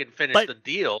fucking finish But- the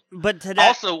deal. But to that,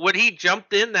 Also, when he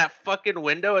jumped in that fucking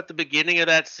window at the beginning of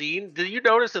that scene, did you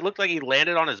notice it looked like he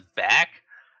landed on his back?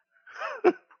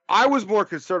 I was more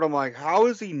concerned. I'm like, how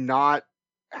is he not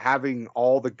having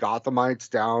all the Gothamites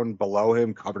down below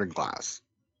him covered in glass?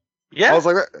 Yeah. I was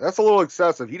like, that's a little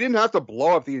excessive. He didn't have to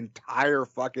blow up the entire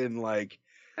fucking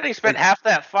And he spent half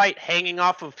that fight hanging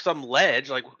off of some ledge.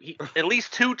 Like, at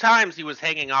least 2 times he was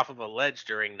hanging off of a ledge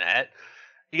during that.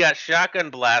 He got shotgun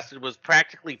blasted, was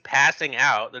practically passing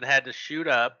out, then had to shoot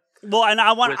up well, and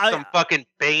I want with some fucking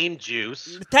Bane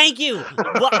juice. Thank you.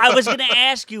 Well, I was going to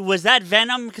ask you, was that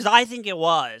Venom? Because I think it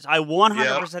was. I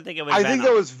 100% think it was I Venom. think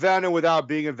that was Venom without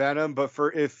being a Venom, but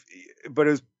it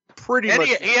was pretty And much.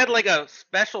 he had like a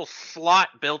special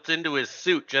slot built into his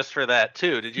suit just for that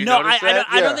too. Did you no, notice that?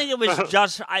 I don't Yeah. think it was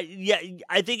just. I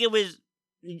think it was.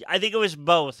 I think it was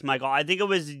both, Michael. I think it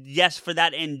was yes for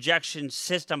that injection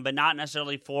system, but not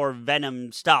necessarily for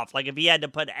Venom stuff. Like if he had to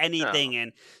put anything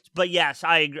in. But yes,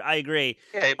 I agree.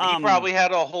 Yeah, he Um, probably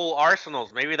had a whole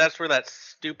arsenals. Maybe that's where that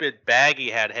stupid bag he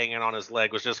had hanging on his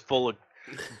leg was just full of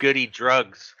goody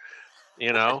drugs.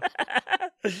 You know?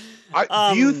 Do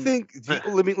you think?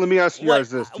 Let me ask you Wait, guys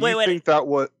this. Do wait, you wait. think that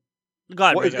what? Go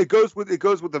ahead, Well, Rico. it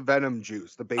goes with the Venom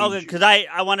juice, the Bane Okay, juice. because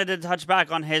I wanted to touch back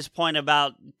on his point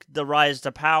about the rise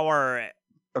to power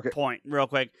point real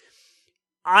quick.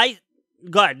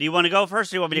 Go ahead. Do you want to go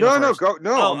first, or do you want me to go No, first? go.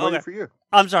 No, Oh, I'm waiting okay. for you.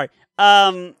 I'm sorry.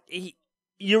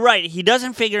 You're right. He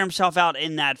doesn't figure himself out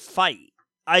in that fight.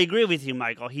 I agree with you,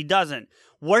 Michael. He doesn't.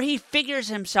 Where he figures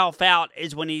himself out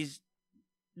is when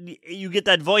you get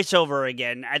that voiceover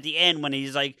again at the end when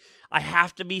he's like, I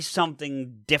have to be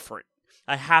something different.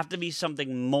 I have to be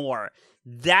something more.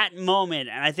 That moment,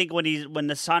 and I think when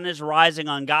the sun is rising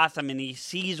on Gotham and he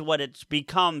sees what it's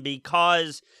become,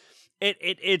 because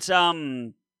it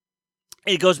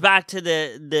goes back to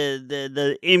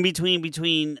the in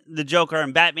between the Joker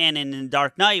and Batman and in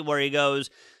Dark Knight, where he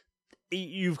goes,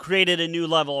 you've created a new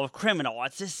level of criminal.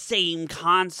 It's the same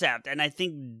concept, and I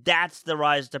think that's the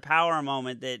rise to power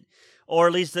moment or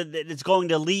at least that it's going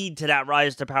to lead to that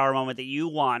rise to power moment that you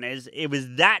want. It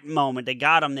was that moment that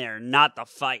got him there, not the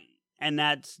fight. And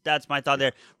that's my thought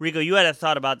there. Rico, you had a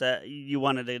thought about that you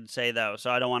wanted to say though,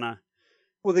 so I don't want to.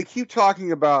 Well, they keep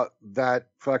talking about that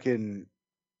fucking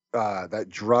that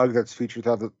drug that's featured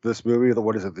throughout this movie.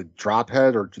 What is it? The drop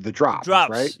head or the drops?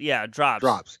 Right? Yeah, drops.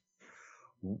 Drops.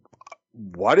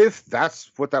 What if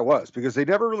that's what that was? Because they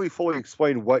never really fully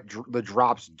explained what the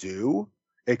drops do.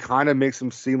 It kind of makes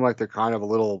them seem like they're kind of a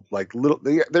little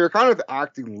they're kind of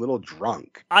acting a little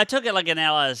drunk. I took it like an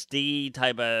LSD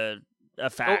type of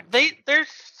effect. There's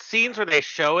scenes where they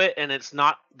show it and it's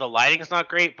not, the lighting's not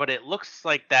great, but it looks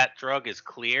like that drug is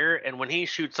clear, and when he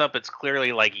shoots up it's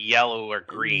clearly like yellow or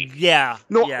green. Yeah.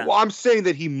 No, yeah. well, I'm saying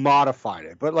that he modified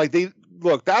it, but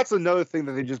that's another thing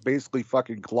that they just basically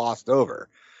fucking glossed over,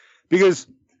 because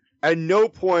at no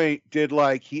point did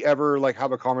he ever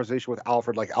have a conversation with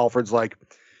Alfred. Like Alfred's like,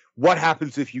 what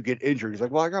happens if you get injured? He's like,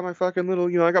 well, I got my fucking little,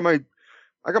 I got my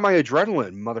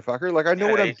adrenaline, motherfucker. Like, I know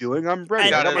what I'm doing. I'm ready.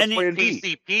 And- I got my and plan B.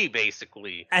 PCP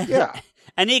basically. Yeah.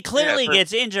 And he clearly for-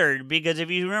 gets injured, because if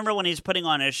you remember when he's putting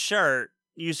on his shirt,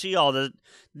 you see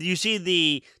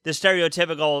the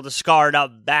stereotypical, the scarred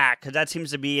up back, because that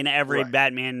seems to be in every Right.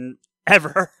 Batman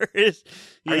ever.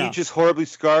 Are you just horribly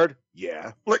scarred?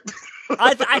 Yeah. Like,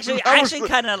 I that actually was-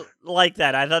 kind of like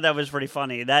that. I thought that was pretty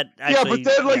funny. That yeah, actually,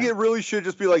 but then it really should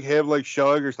just be like him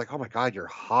showing her. It's like, oh my god, you're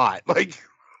hot. Like,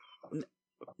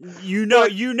 you know,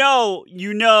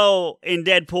 in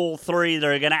Deadpool 3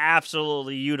 they're gonna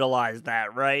absolutely utilize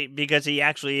that, right? Because he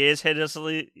actually is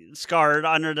hideously scarred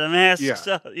under the mask. Yeah.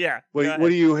 So, yeah. what Go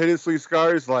do you hideously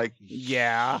scars? Like,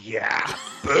 Yeah. yeah,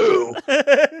 boo.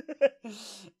 ahead.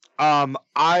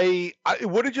 It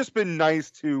would have just been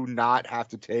nice to not have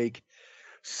to take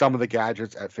some of the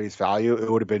gadgets at face value. It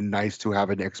would have been nice to have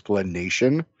an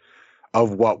explanation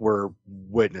of what we're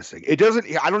witnessing. I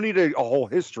don't need a whole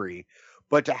history,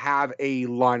 but to have a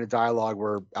line of dialogue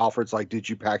where Alfred's like, "Did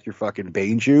you pack your fucking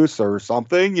Bane juice or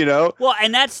something?" You know? Well,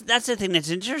 and that's the thing that's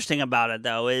interesting about it,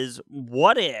 though, is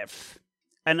what if?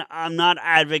 And I'm not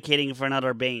advocating for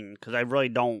another Bane because I really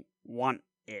don't want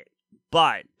it,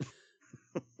 but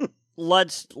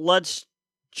let's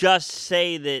just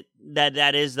say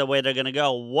that is the way they're gonna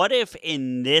go. What if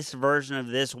in this version of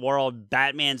this world,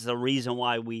 Batman's the reason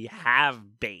why we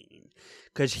have Bane?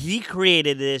 Because he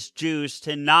created this juice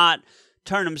to not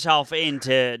turn himself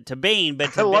into Bane,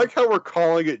 but I like how we're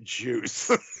calling it juice.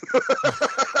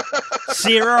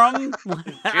 Serum?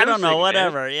 I don't know, Juicing,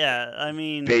 whatever. Yeah, I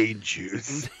mean, Bane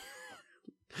juice.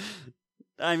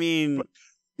 I mean,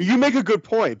 You make a good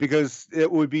point because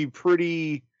it would be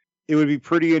pretty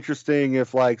interesting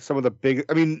if like some of the big,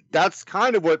 I mean, that's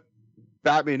kind of what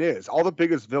Batman is. All the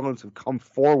biggest villains have come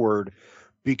forward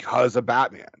because of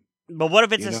Batman. but what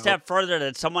if it's You a know? step further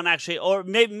that someone actually, or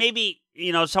maybe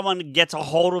someone gets a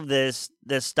hold of this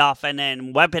stuff and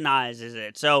then weaponizes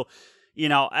it. So,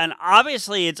 and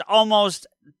obviously it's almost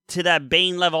to that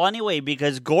Bane level anyway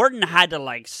because Gordon had to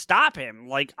like stop him.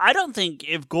 Like I don't think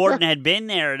if Gordon had been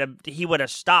there, he would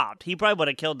have stopped. He probably would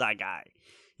have killed that guy.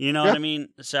 You know what I mean?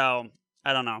 So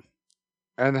I don't know.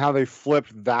 And how they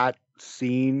flipped that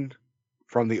scene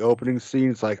from the opening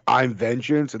scene. It's like, I'm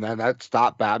vengeance. And then that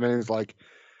stopped Batman. Is like,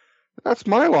 that's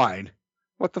my line.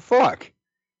 What the fuck?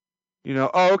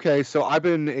 Oh, okay. So I've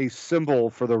been a symbol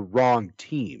for the wrong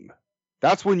team.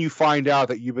 That's when you find out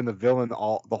that you've been the villain the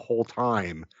whole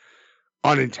time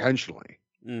unintentionally,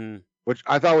 which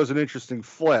I thought was an interesting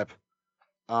flip.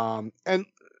 And,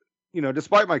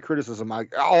 despite my criticism,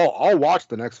 I'll watch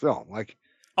the next film. Like,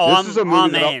 this is a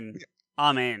movie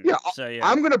I'm in. Yeah, So yeah,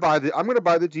 I'm gonna buy the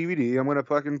DVD. I'm gonna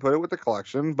fucking put it with the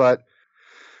collection. But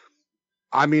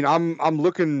I mean, I'm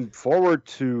looking forward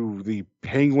to the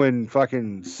Penguin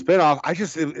fucking spinoff.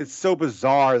 It's so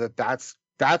bizarre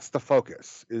that's the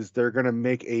focus. Is they're gonna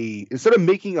make instead of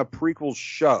making a prequel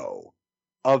show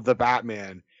of the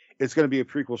Batman, it's gonna be a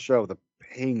prequel show of the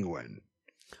Penguin.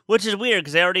 which is weird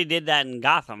because they already did that in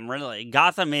Gotham. Really,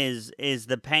 Gotham is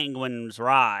the Penguin's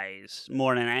rise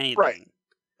more than anything. Right.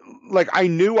 Like I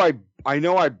know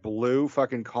I blew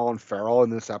fucking Colin Farrell in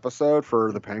this episode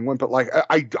for the Penguin, but like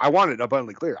I want it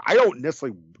abundantly clear. I don't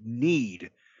necessarily need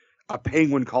a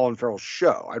Penguin Colin Farrell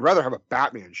show. I'd rather have a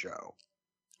Batman show.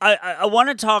 I want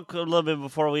to talk a little bit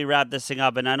before we wrap this thing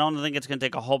up, and I don't think it's going to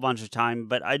take a whole bunch of time,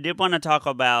 but I did want to talk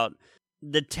about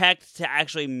the tech to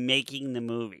actually making the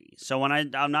movie. So when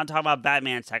I'm not talking about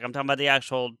Batman's tech, I'm talking about the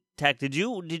actual tech.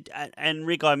 And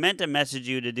Rico, I meant to message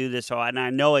you to do this, and I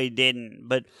know I didn't,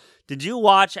 but did you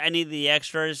watch any of the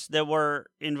extras that were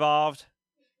involved?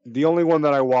 The only one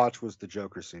that I watched was the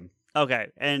Joker scene. Okay,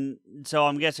 and so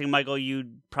I'm guessing, Michael, you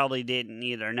probably didn't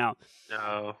either. No.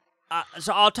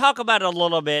 So I'll talk about it a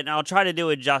little bit, and I'll try to do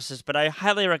it justice, but I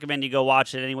highly recommend you go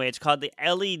watch it anyway. It's called the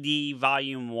LED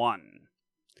Volume 1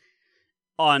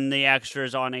 on the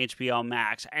extras on HBO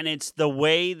Max, and it's the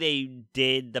way they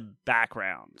did the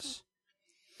backgrounds.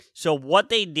 So what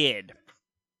they did,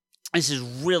 this is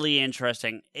really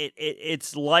interesting.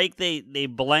 It's like they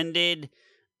blended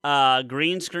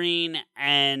green screen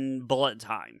and bullet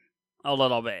time a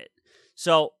little bit.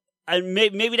 So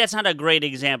maybe that's not a great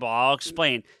example. I'll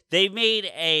explain. They made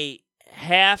a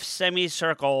half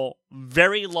semicircle,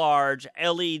 very large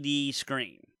LED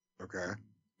screen. Okay.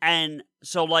 And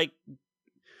so like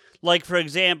for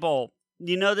example,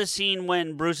 you know the scene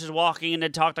when Bruce is walking in to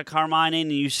talk to Carmine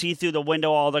and you see through the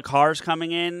window all the cars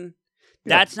coming in?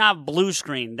 Yeah. That's not blue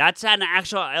screen. That's an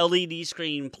actual LED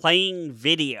screen playing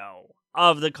video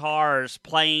of the cars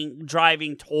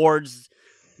driving towards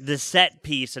the set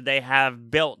piece that they have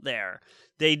built there.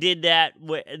 They did that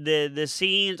with the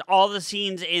scenes, all the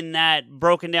scenes in that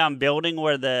broken down building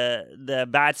where the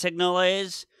bat signal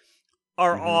is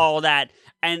are all that.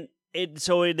 And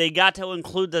so they got to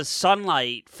include the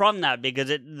sunlight from that because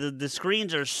the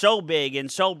screens are so big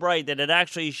and so bright that it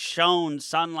actually shone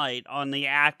sunlight on the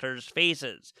actors'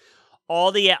 faces.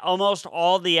 Almost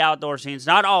all the outdoor scenes,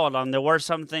 not all of them, there were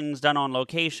some things done on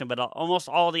location, but almost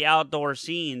all the outdoor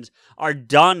scenes are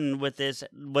done with this,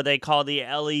 what they call the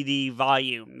LED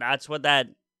volume. That's what that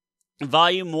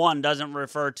Volume 1 doesn't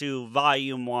refer to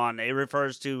Volume 1. It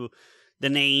refers to the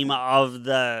name of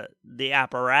the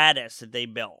apparatus that they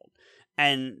built.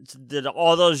 And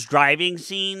all those driving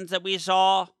scenes that we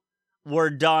saw were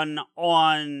done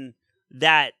on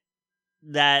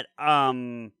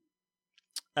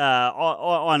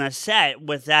on a set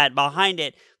with that behind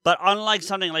it. But unlike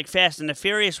something like Fast and the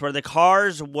Furious, where the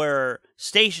cars were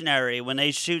stationary when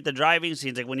they shoot the driving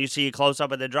scenes, like when you see a close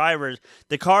up of the drivers,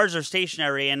 the cars are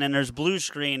stationary, and then there's blue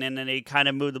screen, and then they kind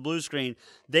of move the blue screen.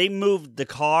 They moved the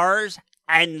cars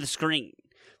and the screen.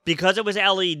 Because it was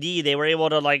LED, they were able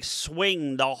to like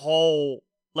swing the whole.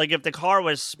 Like if the car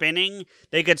was spinning,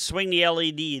 they could swing the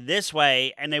LED this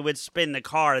way, and they would spin the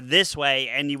car this way,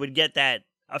 and you would get that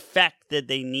effect that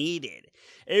they needed.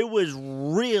 It was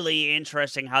really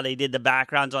interesting how they did the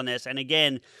backgrounds on this. And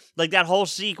again, like that whole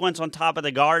sequence on top of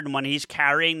the garden when he's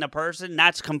carrying the person,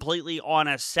 that's completely on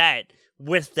a set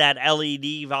with that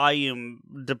LED volume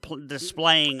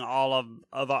displaying all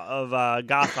of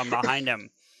Gotham behind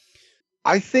him.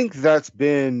 I think that's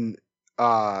been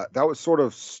that was sort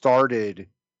of started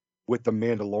with The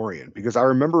Mandalorian, because I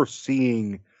remember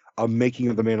seeing a making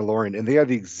of The Mandalorian, and they had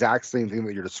the exact same thing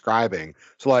that you're describing.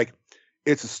 So like,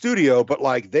 it's a studio, but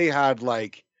like they had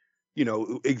like, you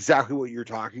know, exactly what you're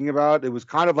talking about. It was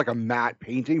kind of like a matte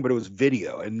painting, but it was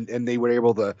video, and they were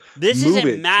able to. This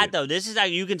isn't matte though. This is how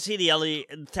you can see the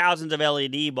thousands of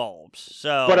LED bulbs.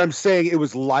 So, but I'm saying it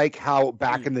was like how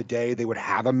back in the day they would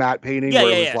have a matte painting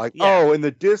where it was like, yeah. oh, in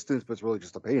the distance, but it's really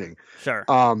just a painting. Sure.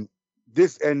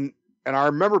 This and I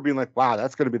remember being like, wow,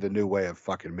 that's going to be the new way of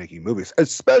fucking making movies,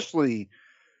 especially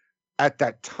at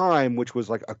that time, which was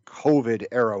like a COVID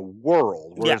era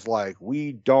world, where it's like,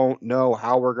 we don't know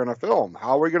how we're going to film.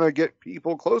 How are we going to get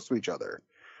people close to each other?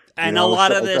 And a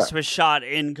lot of this was shot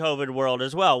in COVID world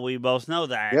as well. We both know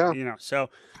that. Yeah. You know, so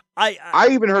I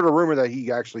even heard a rumor that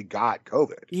he actually got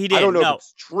COVID. He did. I don't know if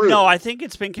it's true. No, I think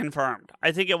it's been confirmed.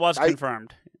 I think it was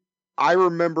confirmed. I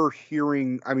remember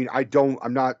hearing, I mean,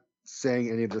 I'm not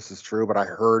saying any of this is true, but I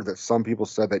heard that some people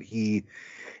said that he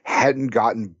hadn't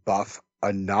gotten buff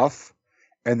enough,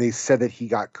 and they said that he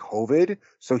got COVID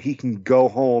so he can go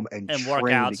home and train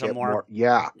work out to some get more.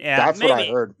 Yeah, that's maybe, what I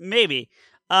heard. Maybe.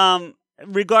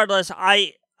 Regardless,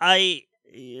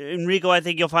 Enrico, I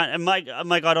think you'll find, and Mike,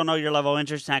 I don't know your level of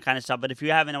interest in that kind of stuff, but if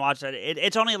you haven't watched it,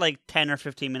 it's only like 10 or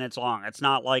 15 minutes long. It's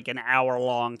not like an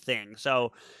hour-long thing.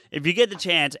 So if you get the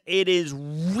chance, it is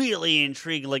really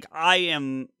intriguing. Like, I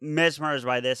am mesmerized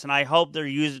by this, and I hope they're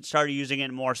started using it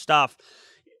in more stuff.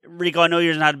 Rico, I know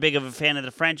you're not big of a fan of the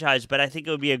franchise, but I think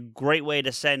it would be a great way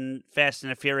to send Fast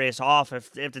and the Furious off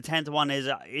if the 10th one is,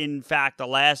 in fact, the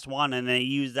last one, and they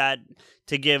use that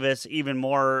to give us even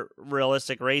more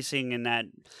realistic racing in that.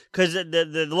 Because the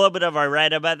little bit of I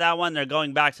read about that one, they're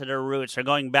going back to their roots. They're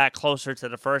going back closer to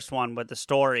the first one with the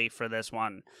story for this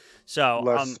one. So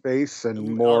less space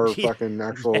and more fucking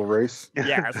actual race.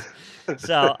 Yes.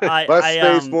 So less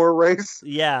space, more race.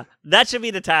 Yeah, that should be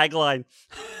the tagline.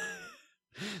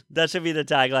 That should be the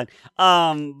tagline.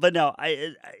 But no,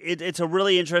 it's a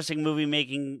really interesting movie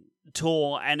making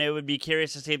tool, and it would be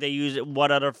curious to see if they use it.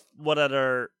 What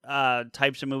other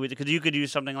types of movies? Because you could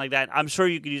use something like that. I'm sure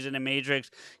you could use it in Matrix.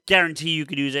 Guarantee you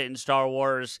could use it in Star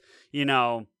Wars. You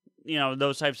know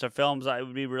those types of films. I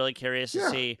would be really curious to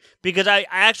see, because I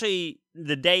actually,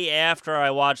 the day after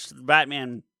I watched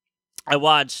Batman, I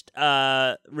watched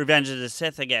Revenge of the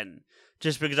Sith again,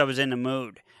 just because I was in the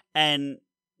mood. And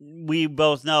we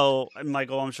both know,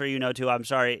 Michael, I'm sure you know too, I'm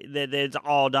sorry, that it's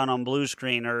all done on blue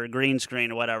screen or green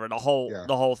screen or whatever, the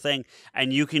whole thing.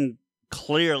 And you can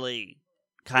clearly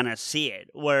kind of see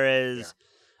it. Whereas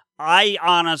I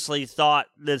honestly thought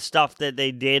the stuff that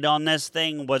they did on this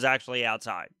thing was actually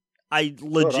outside. I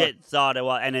legit thought it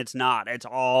was, and it's not. It's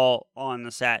all on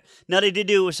the set. Now, they did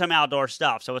do some outdoor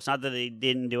stuff, so it's not that they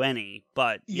didn't do any,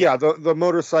 but... Yeah, the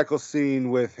motorcycle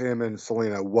scene with him and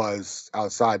Selena was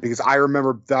outside, because I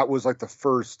remember that was like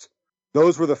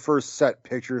those were the first set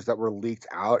pictures that were leaked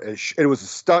out. It was a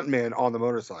stuntman on the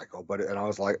motorcycle, and I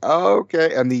was like, oh,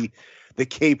 okay. And the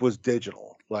cape was digital.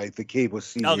 Like, the cape was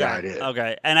CGI'd in.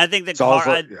 Okay. And I think I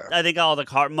think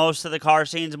most of the car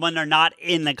scenes, when they're not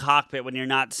in the cockpit, when you're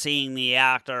not seeing the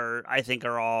actor, I think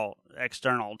are all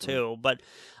external too. But,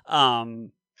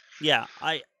 yeah,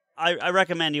 I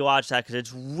recommend you watch that, because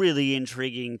it's really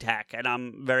intriguing tech, and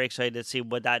I'm very excited to see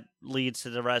what that leads to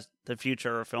the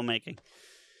future of filmmaking.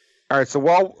 All right, so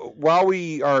while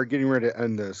we are getting ready to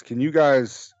end this, can you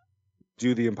guys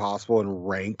do the impossible and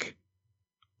rank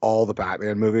all the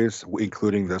Batman movies,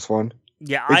 including this one?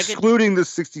 Yeah, excluding the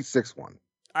 66 one.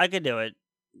 I could do it.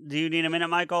 Do you need a minute,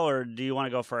 Michael, or do you want to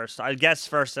go first? I guess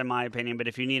first, in my opinion, but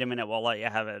if you need a minute, we'll let you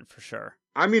have it for sure.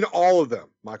 I mean, all of them,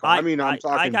 Michael. I'm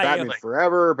talking Batman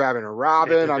Forever, Batman and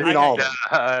Robin. I mean, all of them.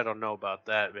 I don't know about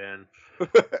that, man.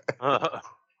 I'm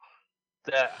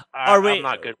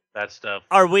not good with that stuff.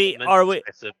 Are we,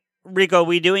 Rico, are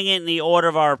we doing it in the order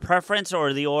of our preference,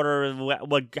 or the order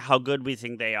of how good we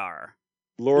think they are?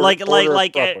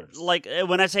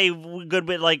 When I say good,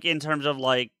 but like in terms of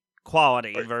like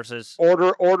quality versus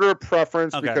order of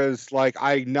preference, Okay. because like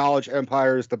I acknowledge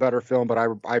Empire is the better film, but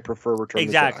I prefer Return of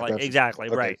the Jedi. Exactly,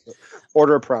 Okay, right. so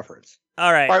order of preference.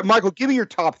 All right. All right, Michael, give me your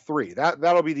top 3.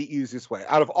 That'll be the easiest way.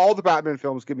 Out of all the Batman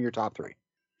films, give me your top 3.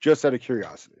 Just out of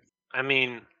curiosity. I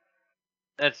mean,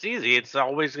 that's easy. It's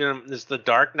always it's the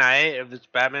Dark Knight. If it's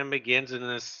Batman Begins, and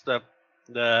this the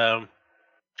what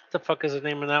the fuck is the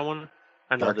name of that one?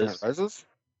 I know Dark Knight this. Rises?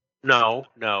 No.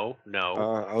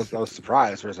 I was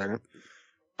surprised for a second.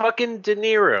 Fucking De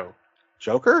Niro.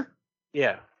 Joker?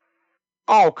 Yeah.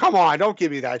 Oh, come on! Don't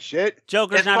give me that shit.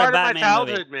 Joker's It's not part a of my Batman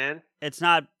childhood, movie. man. It's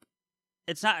not.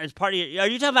 It's part of your. Are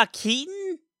you talking about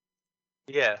Keaton?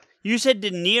 Yeah. You said De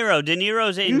Niro. De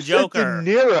Niro's in You Joker. said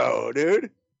De Niro,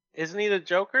 dude. Isn't he the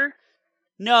Joker?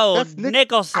 No, That's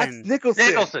Nicholson. That's Nicholson.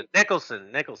 Nicholson.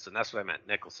 That's what I meant.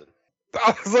 Nicholson.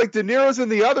 I was like, De Niro's in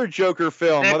the other Joker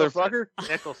film, motherfucker.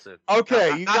 Nicholson.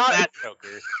 Okay, you not got that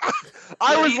Joker.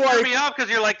 I was you threw like, me off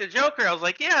because you're like the Joker. I was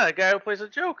like, yeah, the guy who plays the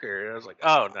Joker. And I was like,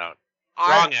 oh no,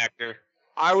 wrong actor.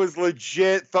 I was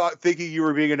legit thinking you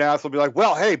were being an asshole. Be like,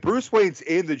 well, hey, Bruce Wayne's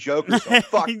in the Joker, so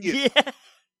fuck you.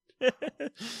 Yeah.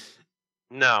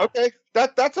 No. Okay,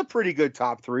 that's a pretty good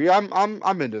top 3.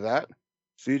 I'm into that.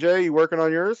 CJ, you working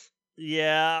on yours?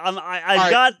 Yeah, I've right,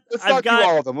 got. Let's I've not got. do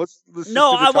all of them. Let's No, just do the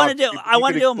I want to top. do. You I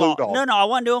want to can do them all. include No, I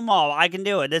want to do them all. I can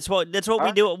do it. That's what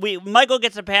we do. Michael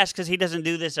gets a pass because he doesn't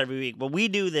do this every week, but we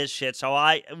do this shit. So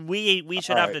we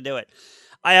should have to do it.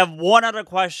 I have one other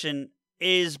question: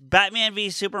 is Batman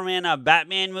v Superman a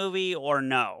Batman movie or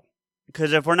no?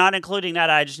 Because if we're not including that,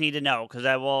 I just need to know because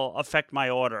that will affect my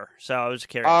order. So I was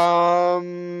curious.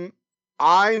 I'm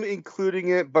including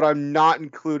it, but I'm not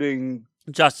including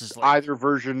Justice League. either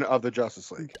version of the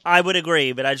Justice League. I would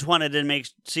agree, but I just wanted to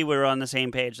see we were on the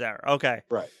same page there. Okay.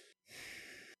 Right.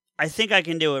 I think I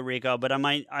can do it, Rico, but I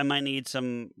might need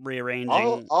some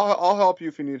rearranging. I'll help you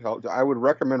if you need help. I would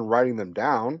recommend writing them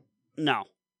down. No.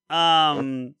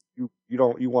 You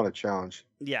want a challenge.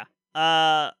 Yeah.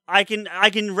 I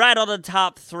can rattle the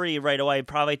top 3 right away,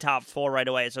 probably top 4 right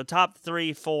away. So top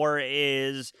 3, 4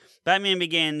 is Batman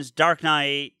Begins, Dark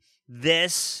Knight,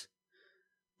 this,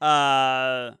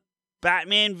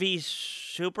 Batman v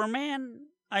Superman,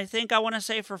 I think I want to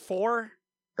say for 4.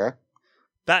 Okay.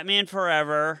 Batman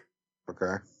Forever.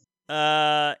 Okay.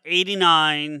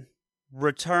 89,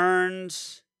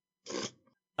 Returns,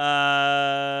 Dark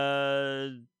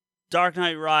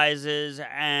Knight Rises,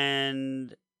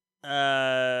 and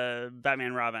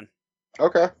Batman Robin.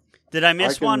 Okay. Did I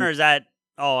miss one, or is that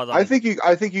all of them? I think you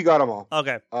got them all.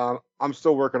 Okay. I'm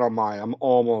still working on mine. I'm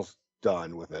almost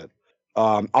done with it.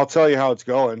 I'll tell you how it's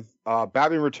going.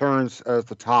 Batman Returns as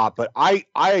the top, but I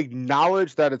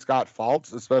acknowledge that it's got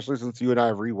faults, especially since you and I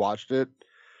have rewatched it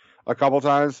a couple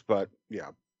times. But yeah,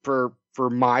 for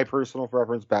my personal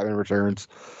preference, Batman Returns,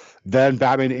 then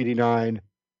Batman 89,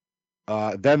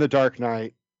 then The Dark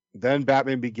Knight, then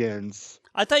Batman Begins.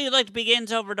 I thought you liked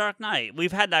Begins over Dark Knight.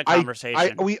 We've had that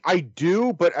conversation. I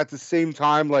do, but at the same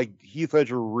time, like Heath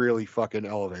Ledger really fucking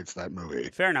elevates that movie.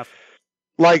 Fair enough.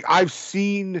 Like I've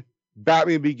seen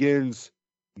Batman Begins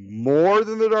more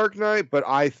than The Dark Knight, but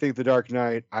I think The Dark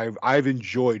Knight I've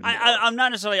enjoyed more. I'm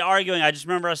not necessarily arguing. I just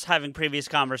remember us having previous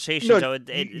conversations, No, so it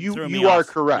threw me you off. are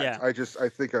correct. Yeah. I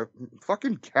think a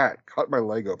fucking cat cut my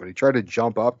leg open. He tried to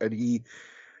jump up and he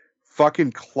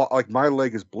fucking like my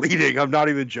leg is bleeding. I'm not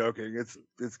even joking.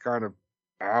 It's kind of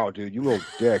ow, dude, you little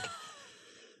dick.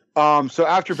 So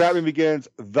after Batman Begins,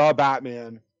 The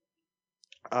Batman,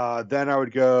 then I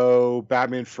would go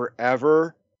Batman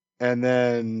Forever, and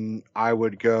then I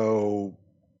would go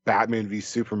Batman v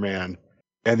Superman.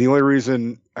 And the only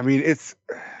reason, I mean,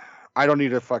 I don't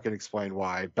need to fucking explain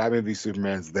why. Batman v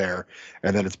Superman's there,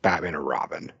 and then it's Batman and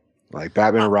Robin. Like,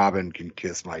 Batman and Robin can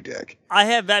kiss my dick. I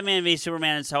have Batman v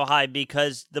Superman so high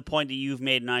because the point that you've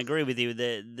made, and I agree with you,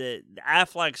 the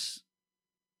Affleck's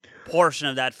portion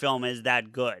of that film is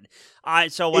that good.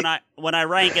 So when I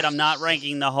rank it, I'm not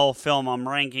ranking the whole film. I'm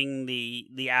ranking the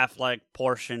Affleck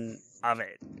portion of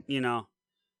it, you know?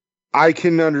 I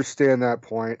can understand that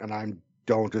point, and I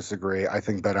don't disagree. I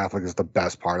think Ben Affleck is the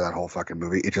best part of that whole fucking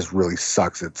movie. It just really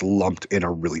sucks. It's lumped in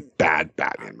a really bad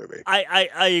Batman movie.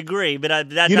 I agree, but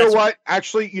know what?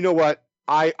 Actually, you know what?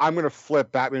 I'm going to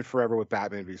flip Batman Forever with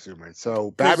Batman v Superman.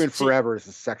 So Batman Forever is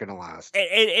the second to last.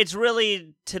 It's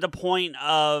really to the point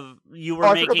of you were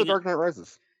I making... forgot The Dark Knight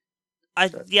Rises. I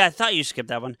thought you skipped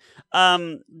that one.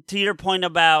 To your point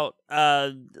about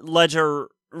Ledger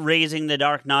raising the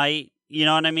Dark Knight, you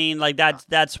know what I mean? Like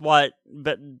that's what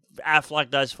Affleck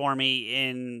does for me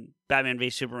in Batman v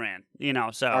Superman. You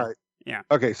know, so all right. Yeah.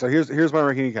 Okay, so here's my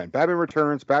ranking again: Batman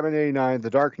Returns, Batman '89, The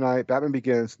Dark Knight, Batman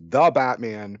Begins, The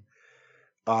Batman,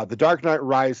 The Dark Knight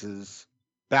Rises,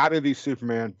 Batman v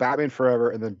Superman, Batman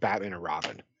Forever, and then Batman and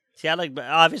Robin. See, I like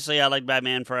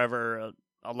Batman Forever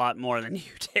a lot more than you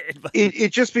did. But...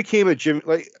 It just became a Jim,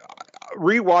 like,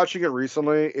 rewatching it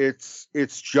recently. It's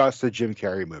just a Jim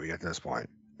Carrey movie at this point.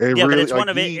 But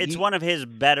it's one of his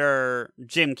better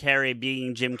Jim Carrey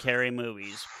being Jim Carrey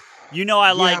movies.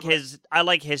 I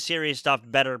like his serious stuff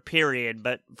better, period.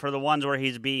 But for the ones where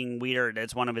he's being weird,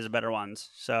 it's one of his better ones.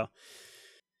 So,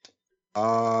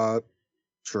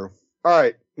 true. All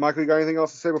right, Michael, you got anything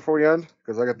else to say before we end?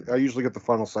 Because I usually get the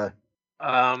final say.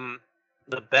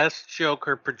 The best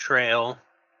Joker portrayal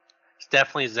is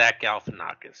definitely Zach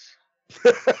Galifianakis.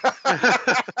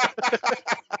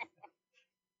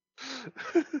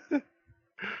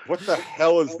 What the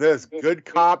hell is this? Good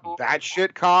cop, bad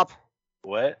shit cop?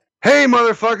 What? Hey,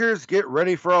 motherfuckers, get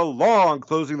ready for a long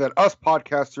closing that us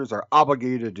podcasters are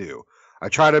obligated to do. I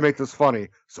try to make this funny,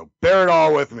 so bear it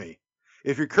all with me.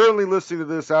 If you're currently listening to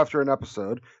this after an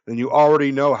episode, then you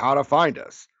already know how to find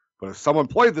us. But if someone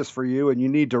played this for you and you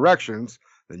need directions,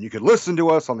 then you can listen to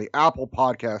us on the Apple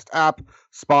Podcast app,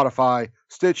 Spotify,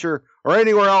 Stitcher, or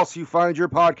anywhere else you find your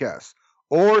podcasts.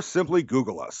 Or simply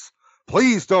Google us.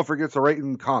 Please don't forget to rate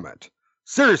and comment.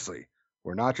 Seriously,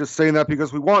 we're not just saying that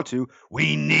because we want to.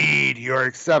 We need your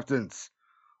acceptance.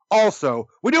 Also,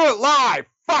 we do it live.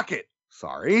 Fuck it.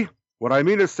 Sorry. What I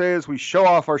mean to say is we show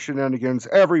off our shenanigans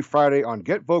every Friday on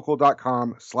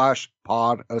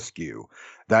getvocal.com/podaskew.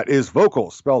 That is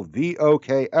vocal, spelled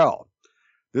VOKL.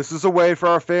 This is a way for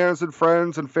our fans and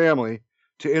friends and family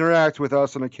to interact with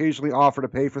us and occasionally offer to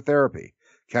pay for therapy.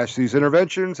 Catch these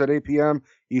interventions at 8 p.m.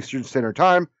 Eastern Standard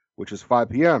Time, which is 5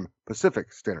 p.m.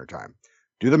 Pacific Standard Time.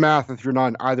 Do the math if you're not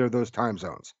in either of those time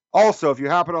zones. Also, if you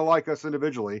happen to like us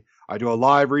individually, I do a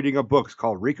live reading of books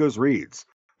called Rico's Reads.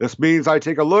 This means I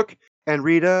take a look and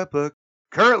read a book.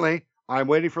 Currently, I'm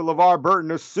waiting for LeVar Burton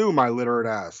to sue my literate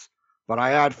ass. But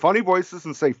I add funny voices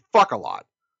and say fuck a lot.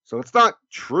 So it's not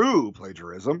true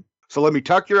plagiarism. So let me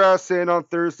tuck your ass in on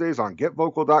Thursdays on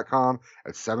getvocal.com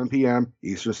at 7 p.m.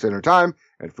 Eastern Standard Time.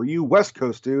 And for you West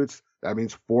Coast dudes, that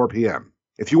means 4 p.m.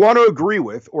 If you want to agree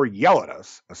with or yell at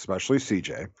us, especially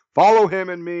CJ, follow him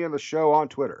and me and the show on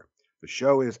Twitter. The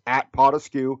show is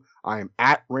 @PodAskew. I am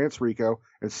 @RanceRico.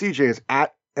 And CJ is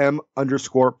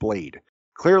 @M_Blade.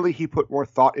 Clearly, he put more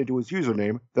thought into his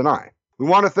username than I. We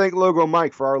want to thank Logo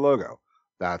Mike for our logo.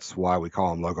 That's why we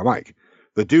call him Logo Mike.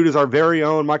 The dude is our very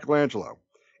own Michelangelo.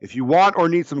 If you want or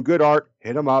need some good art,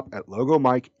 hit him up at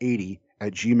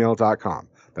logomike80@gmail.com.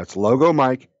 That's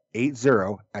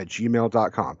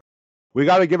logomike80@gmail.com. We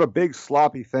got to give a big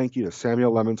sloppy thank you to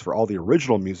Samuel Lemons for all the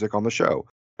original music on the show,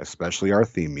 especially our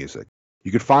theme music.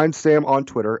 You can find Sam on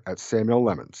Twitter at Samuel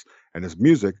Lemons and his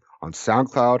music on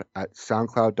SoundCloud at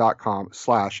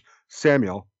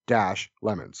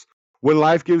soundcloud.com/Samuel-Lemons. When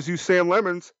life gives you Sam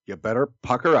Lemons, you better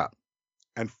pucker up.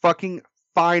 And fucking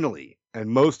finally, and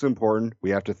most important, we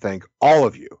have to thank all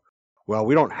of you. Well,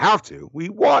 we don't have to. We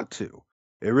want to.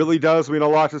 It really does mean a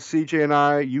lot to CJ and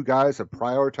I. You guys have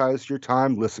prioritized your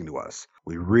time listening to us.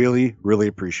 We really, really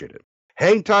appreciate it.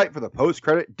 Hang tight for the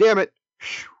post-credit. Damn it.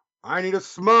 I need a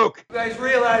smoke. You guys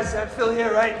realize I'm still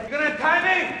here, right? You're gonna time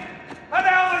me? How the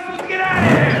hell am I supposed to get out of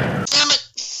here? Damn it!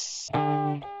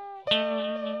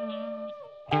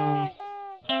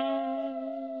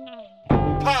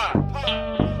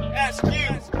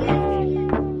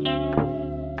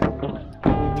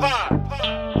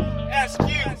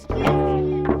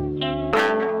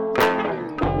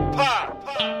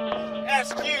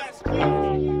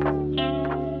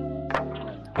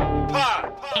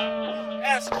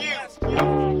 Ask you.